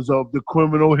because of the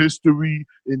criminal history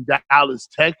in Dallas,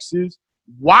 Texas.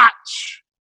 Watch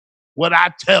what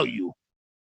I tell you.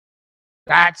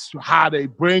 That's how they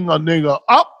bring a nigga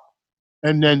up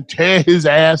and then tear his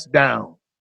ass down.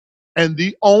 And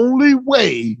the only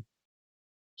way,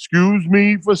 excuse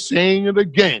me for saying it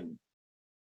again,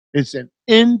 it's an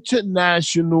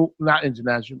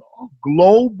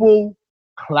global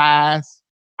class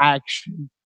action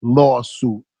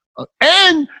lawsuit.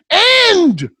 And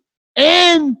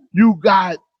you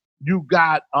got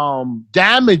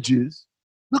damages.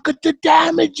 Look at the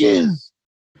damages.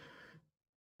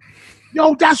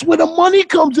 Yo, that's where the money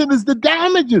comes in, is the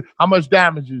damages. How much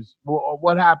damages?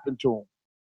 What happened to him?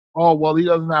 Oh, well, he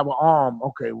doesn't have an arm.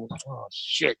 Okay, well, oh,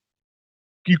 shit.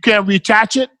 You can't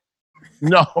reattach it?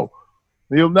 No.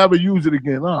 He'll never use it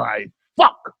again. All right.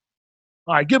 Fuck.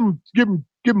 All right, give him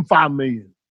 $5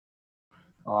 million.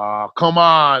 Come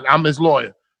on. I'm his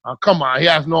lawyer. Come on. He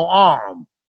has no arm.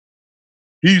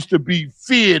 He used to be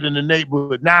feared in the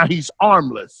neighborhood. Now he's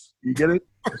armless. You get it?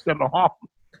 Instead of harmless.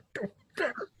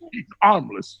 He's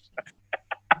armless.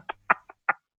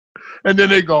 And then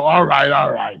they go, all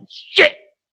right. Shit.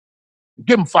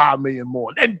 Give him $5 million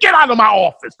more. Then get out of my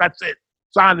office. That's it.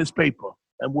 Sign this paper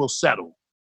and we'll settle.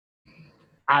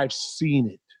 I've seen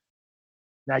it.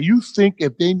 Now you think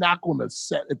if they're gonna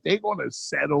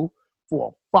settle for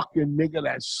a fucking nigga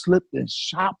that slipped and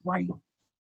shot right,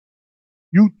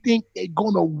 you think they're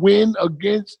gonna win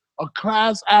against a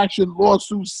class action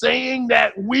lawsuit saying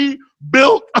that we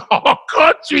built our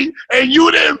country and you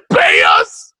didn't pay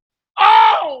us?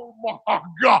 Oh my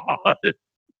God.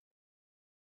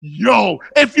 Yo,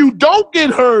 if you don't get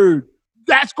heard,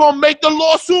 that's gonna make the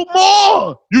lawsuit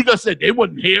more. You just said they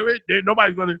wouldn't hear it.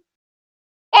 Nobody's gonna.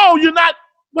 Oh, you're not.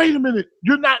 Wait a minute.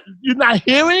 You're not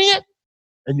hearing it,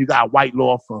 and you got a white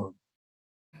law firm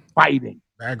fighting.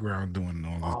 Background doing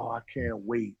all that. Oh, I can't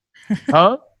wait.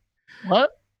 Huh?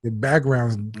 What? The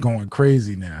background's going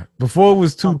crazy now. Before it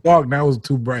was too dark. Now it's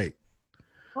too bright.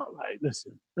 All right,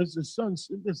 listen. There's the sun.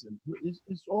 Listen,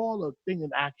 it's all a thing in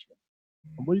action.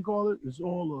 What do you call it? It's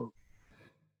all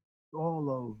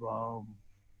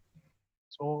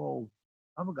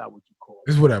I forgot what you call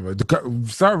it. It's whatever.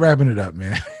 Start wrapping it up,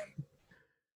 man.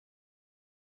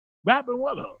 Wrapping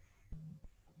what up?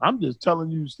 I'm just telling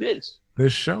you this.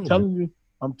 This show. Telling you.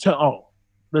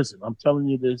 Listen, I'm telling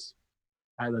you this.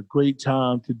 I had a great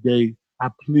time today.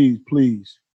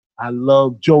 Please, I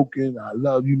love joking. I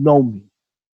love, you know me.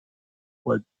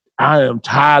 But I am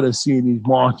tired of seeing these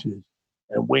marches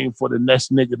and waiting for the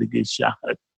next nigga to get shot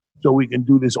so we can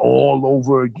do this all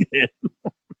over again.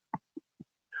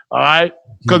 All right?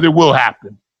 Because it will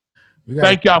happen.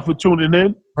 Thank y'all for tuning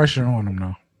in. Pressure on them,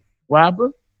 though. What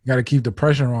happened? Got to keep the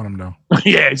pressure on them, though.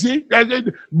 Yeah, see?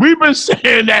 We've been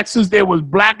saying that since there was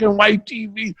black and white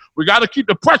TV. We got to keep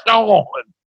the pressure on.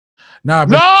 Nah,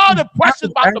 but no, the pressure's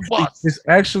about to bust. It's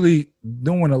actually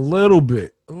doing a little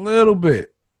bit. No,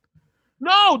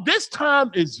 this time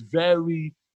is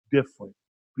very different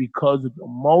because of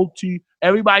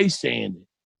everybody's saying it,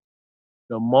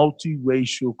 the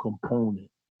multiracial component.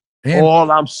 And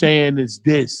all I'm saying is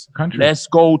this. Let's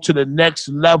go to the next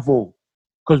level.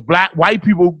 Because white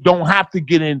people don't have to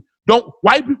get in. I'm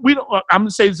going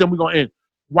to say this and we're going to end.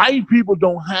 White people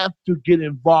don't have to get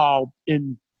involved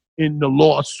in the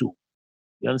lawsuit.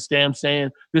 You understand what I'm saying?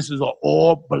 This is an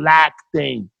all-black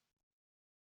thing.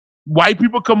 White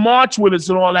people can march with us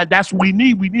and all that. That's what we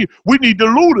need. We need the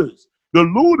looters. The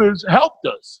looters helped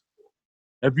us.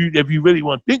 If you really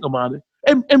want to think about it.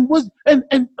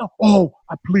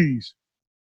 Please.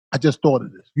 I just thought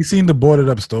of this. You seen the boarded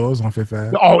up stores on Fifth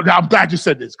Ave? Oh, I'm glad you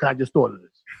said this because I just thought of this.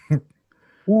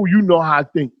 Ooh, you know how I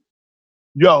think.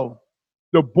 Yo,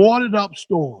 the boarded up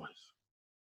stores.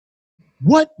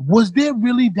 What was there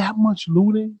really that much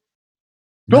looting?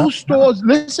 Those stores,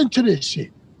 listen to this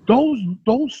shit.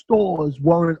 Those stores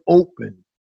weren't open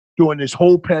during this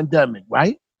whole pandemic,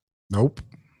 right? Nope.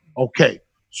 Okay.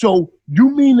 So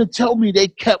you mean to tell me they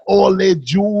kept all their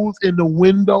jewels in the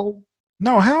window?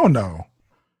 No, hell no.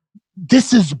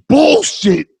 This is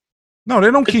bullshit. No,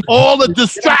 they don't keep all the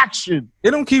distraction. They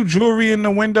don't keep jewelry in the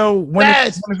window when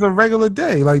it's a regular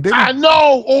day. Like I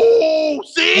know. Oh,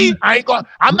 see,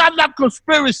 I'm not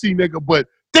conspiracy nigga, but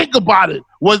think about it.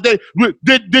 Did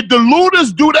the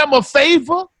looters do them a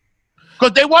favor?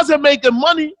 Because they wasn't making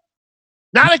money.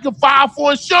 Now they can file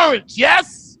for insurance.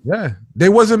 Yes. Yeah, they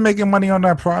wasn't making money on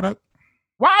that product.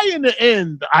 Why in the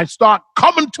end I start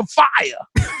coming to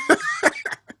fire?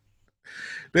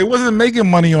 They wasn't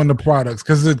making money on the products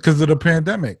because of the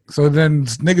pandemic. So then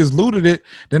niggas looted it.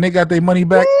 Then they got their money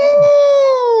back.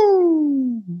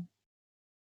 Ooh.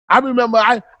 I remember,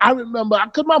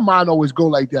 because my mind always go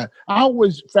like that. I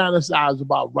always fantasize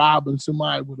about robbing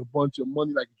somebody with a bunch of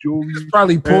money, like jewelry. It's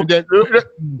probably pulled.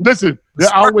 Listen,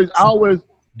 I always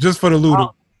just for the looter.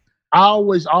 I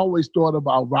always thought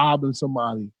about robbing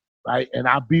somebody, right? And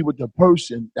I'd be with the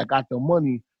person that got the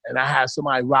money, and I had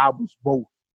somebody rob us both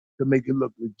to make it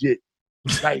look legit.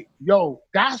 Like, yo,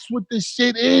 that's what this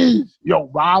shit is. Yo,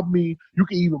 rob me. You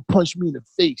can even punch me in the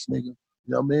face, nigga. You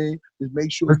know what I mean? Just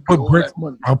make sure you put bricks.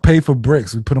 Money. I'll pay for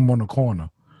bricks. We put them on the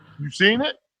corner. You seen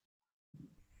it?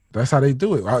 That's how they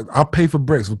do it. I'll pay for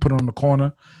bricks. We put them on the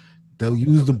corner. They'll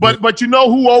use the bricks. But you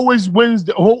know who always wins?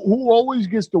 Who always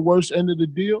gets the worst end of the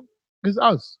deal? It's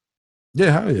us.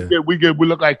 Yeah, hell yeah. We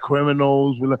look like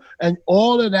criminals. And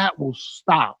all of that will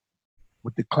stop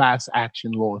with the class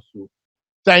action lawsuit.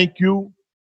 Thank you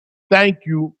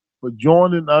for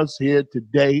joining us here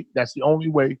today. That's the only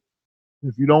way.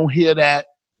 If you don't hear that,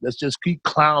 let's just keep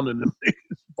clowning them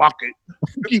niggas. Fuck it.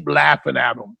 Keep laughing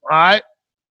at them. All right?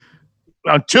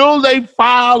 Until they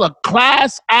file a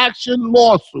class action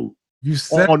lawsuit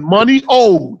on money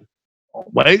owed.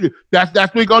 Wait, that's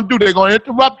what they're gonna do. They're gonna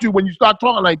interrupt you when you start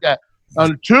talking like that.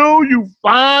 Until you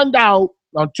find out,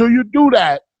 until you do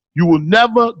that, you will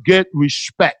never get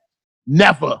respect.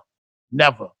 Never.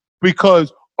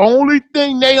 Because only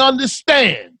thing they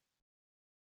understand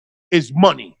is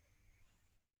money.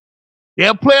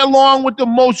 They'll play along with the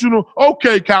emotional.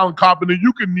 Okay, Colin Carpenter,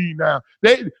 you can kneel now.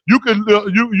 You can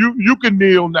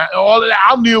kneel now. All of that,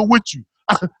 I'll kneel with you.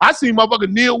 I see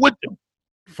motherfucker kneel with them.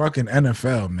 Fucking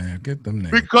NFL, man, get them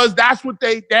there. Because that's what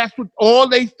all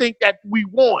they think that we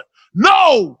want.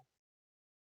 No,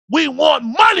 we want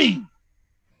money.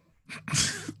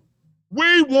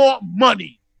 We want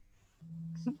money.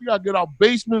 We gotta get our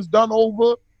basements done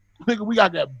over. Nigga, we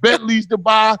gotta get Bentleys to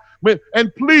buy.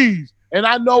 And please, and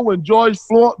I know when George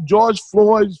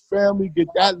Floyd's family get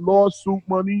that lawsuit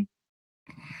money,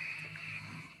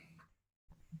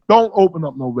 don't open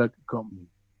up no record company.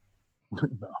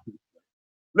 No.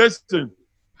 Listen.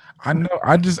 I know.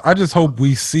 I just hope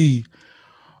we see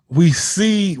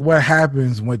what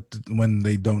happens when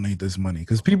they donate this money.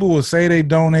 Because people will say they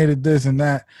donated this and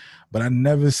that, but I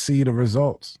never see the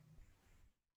results.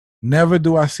 Never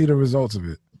do I see the results of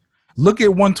it. Look at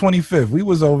 125th. We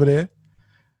was over there.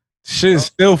 Shit's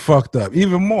still fucked up.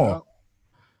 Even more.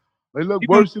 They look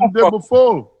Even worse than they did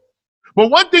before. But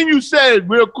one thing you said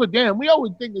real quick, damn, we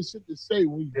always think of shit to say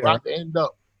when we about to end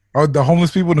up. Oh, the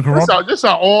homeless people in the coronavirus. This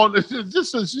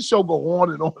show go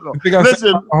on and on and on. You think I said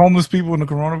Listen, the homeless people in the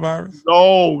coronavirus?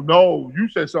 no, you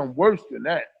said something worse than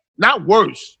that. Not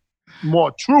worse,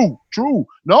 more true.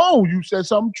 No, you said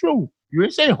something true. You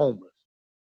didn't say homeless.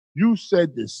 You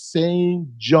said the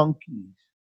same junkies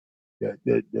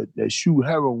that shoot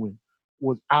heroin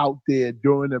was out there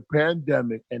during the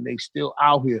pandemic, and they still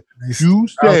out here. You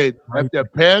said if the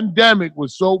pandemic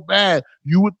was so bad,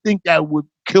 you would think that would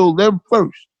kill them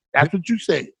first. That's what you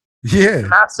said. Yeah.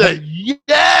 And I said,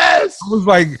 yes. It was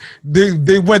like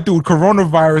they went through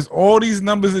coronavirus, all these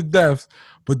numbers of deaths,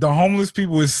 but the homeless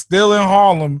people is still in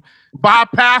Harlem. By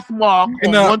Pathmark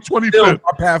on 125th.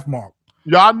 By Pathmark.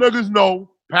 Y'all niggas know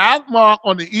Pathmark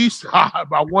on the east side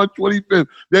by 125th.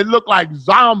 They look like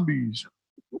zombies.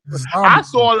 I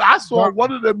saw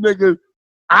one of them niggas.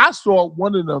 I saw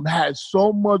one of them had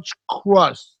so much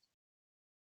crust.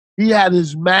 He had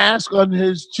his mask on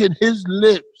his chin, his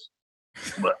lips.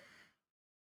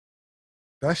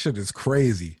 That shit is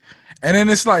crazy. And then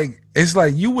it's like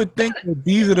you would think that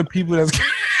these are the people that's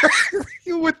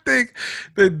you would think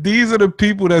that these are the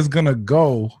people that's gonna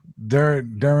go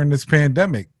during this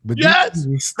pandemic. But yes,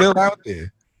 these are still out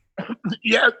there.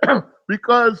 Yes,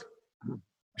 because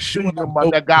shooting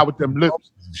about that guy with them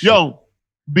lips. Yo,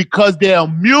 because their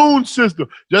immune system,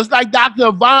 just like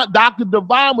Dr.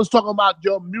 Devine was talking about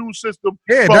your immune system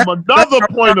from another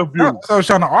point of view. That's what I was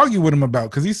trying to argue with him about,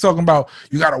 because he's talking about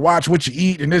you got to watch what you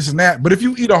eat and this and that. But if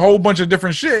you eat a whole bunch of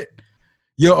different shit,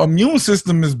 your immune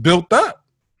system is built up.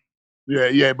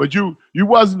 Yeah, but you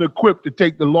wasn't equipped to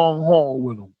take the long haul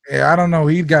with him. Yeah, I don't know.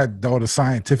 He got all the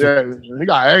scientific. Yeah, he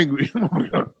got angry.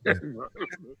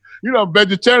 You know,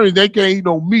 vegetarians, they can't eat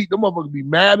no meat. Them motherfuckers be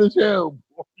mad as hell.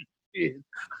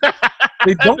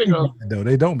 They don't be mad, though.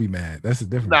 They don't be mad. That's the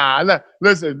difference. Nah,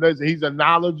 listen. He's a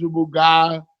knowledgeable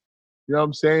guy. You know what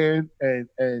I'm saying?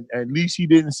 And at least he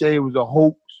didn't say it was a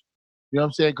hoax. You know what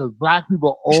I'm saying? Because black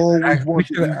people always want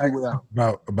to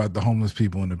eat about the homeless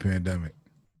people in the pandemic.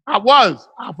 I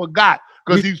forgot.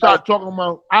 Because he started talking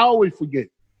about, I always forget.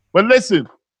 But listen,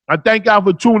 I thank y'all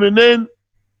for tuning in.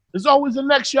 There's always the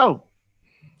next show.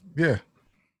 Yeah.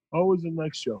 Always the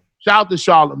next show. Shout out to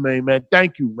Charlamagne, man.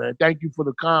 Thank you, man. Thank you for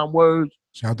the kind words.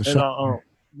 Shout out to Charlamagne.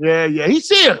 Yeah. He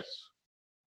see us.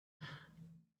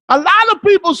 A lot of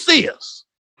people see us.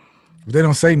 But they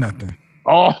don't say nothing.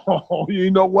 Oh,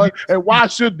 you know what? And why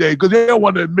should they? Because they don't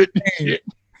want to admit this shit.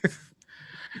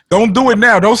 Don't do it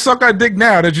now. Don't suck our dick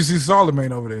now that you see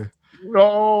Charlamagne over there.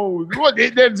 No.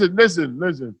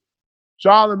 Listen.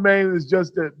 Charlamagne is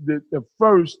just the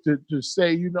first to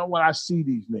say, you know what, I see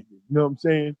these niggas. You know what I'm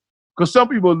saying? Because some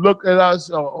people look at us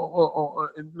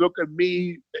or look at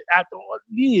me after all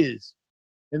years,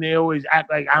 and they always act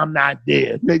like I'm not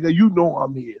there. Nigga, you know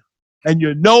I'm here. And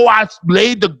you know I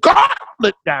laid the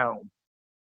gauntlet down.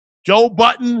 Joe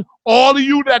Budden, all of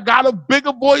you that got a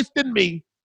bigger voice than me,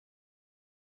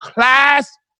 class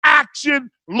action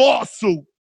lawsuit.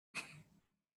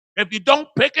 If you don't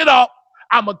pick it up,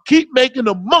 I'm going to keep making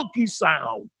the monkey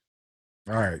sound.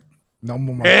 All right. No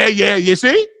more monkey. Yeah. You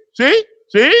see? See?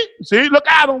 Look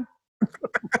at him.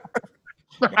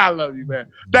 I love you,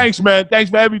 man. Thanks, man.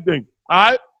 Thanks for everything.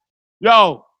 All right?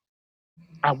 Yo,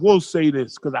 I will say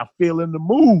this because I feel in the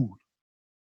mood.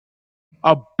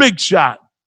 A big shot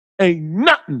ain't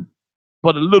nothing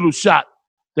but a little shot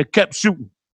that kept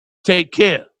shooting. Take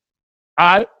care.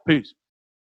 All right? Peace.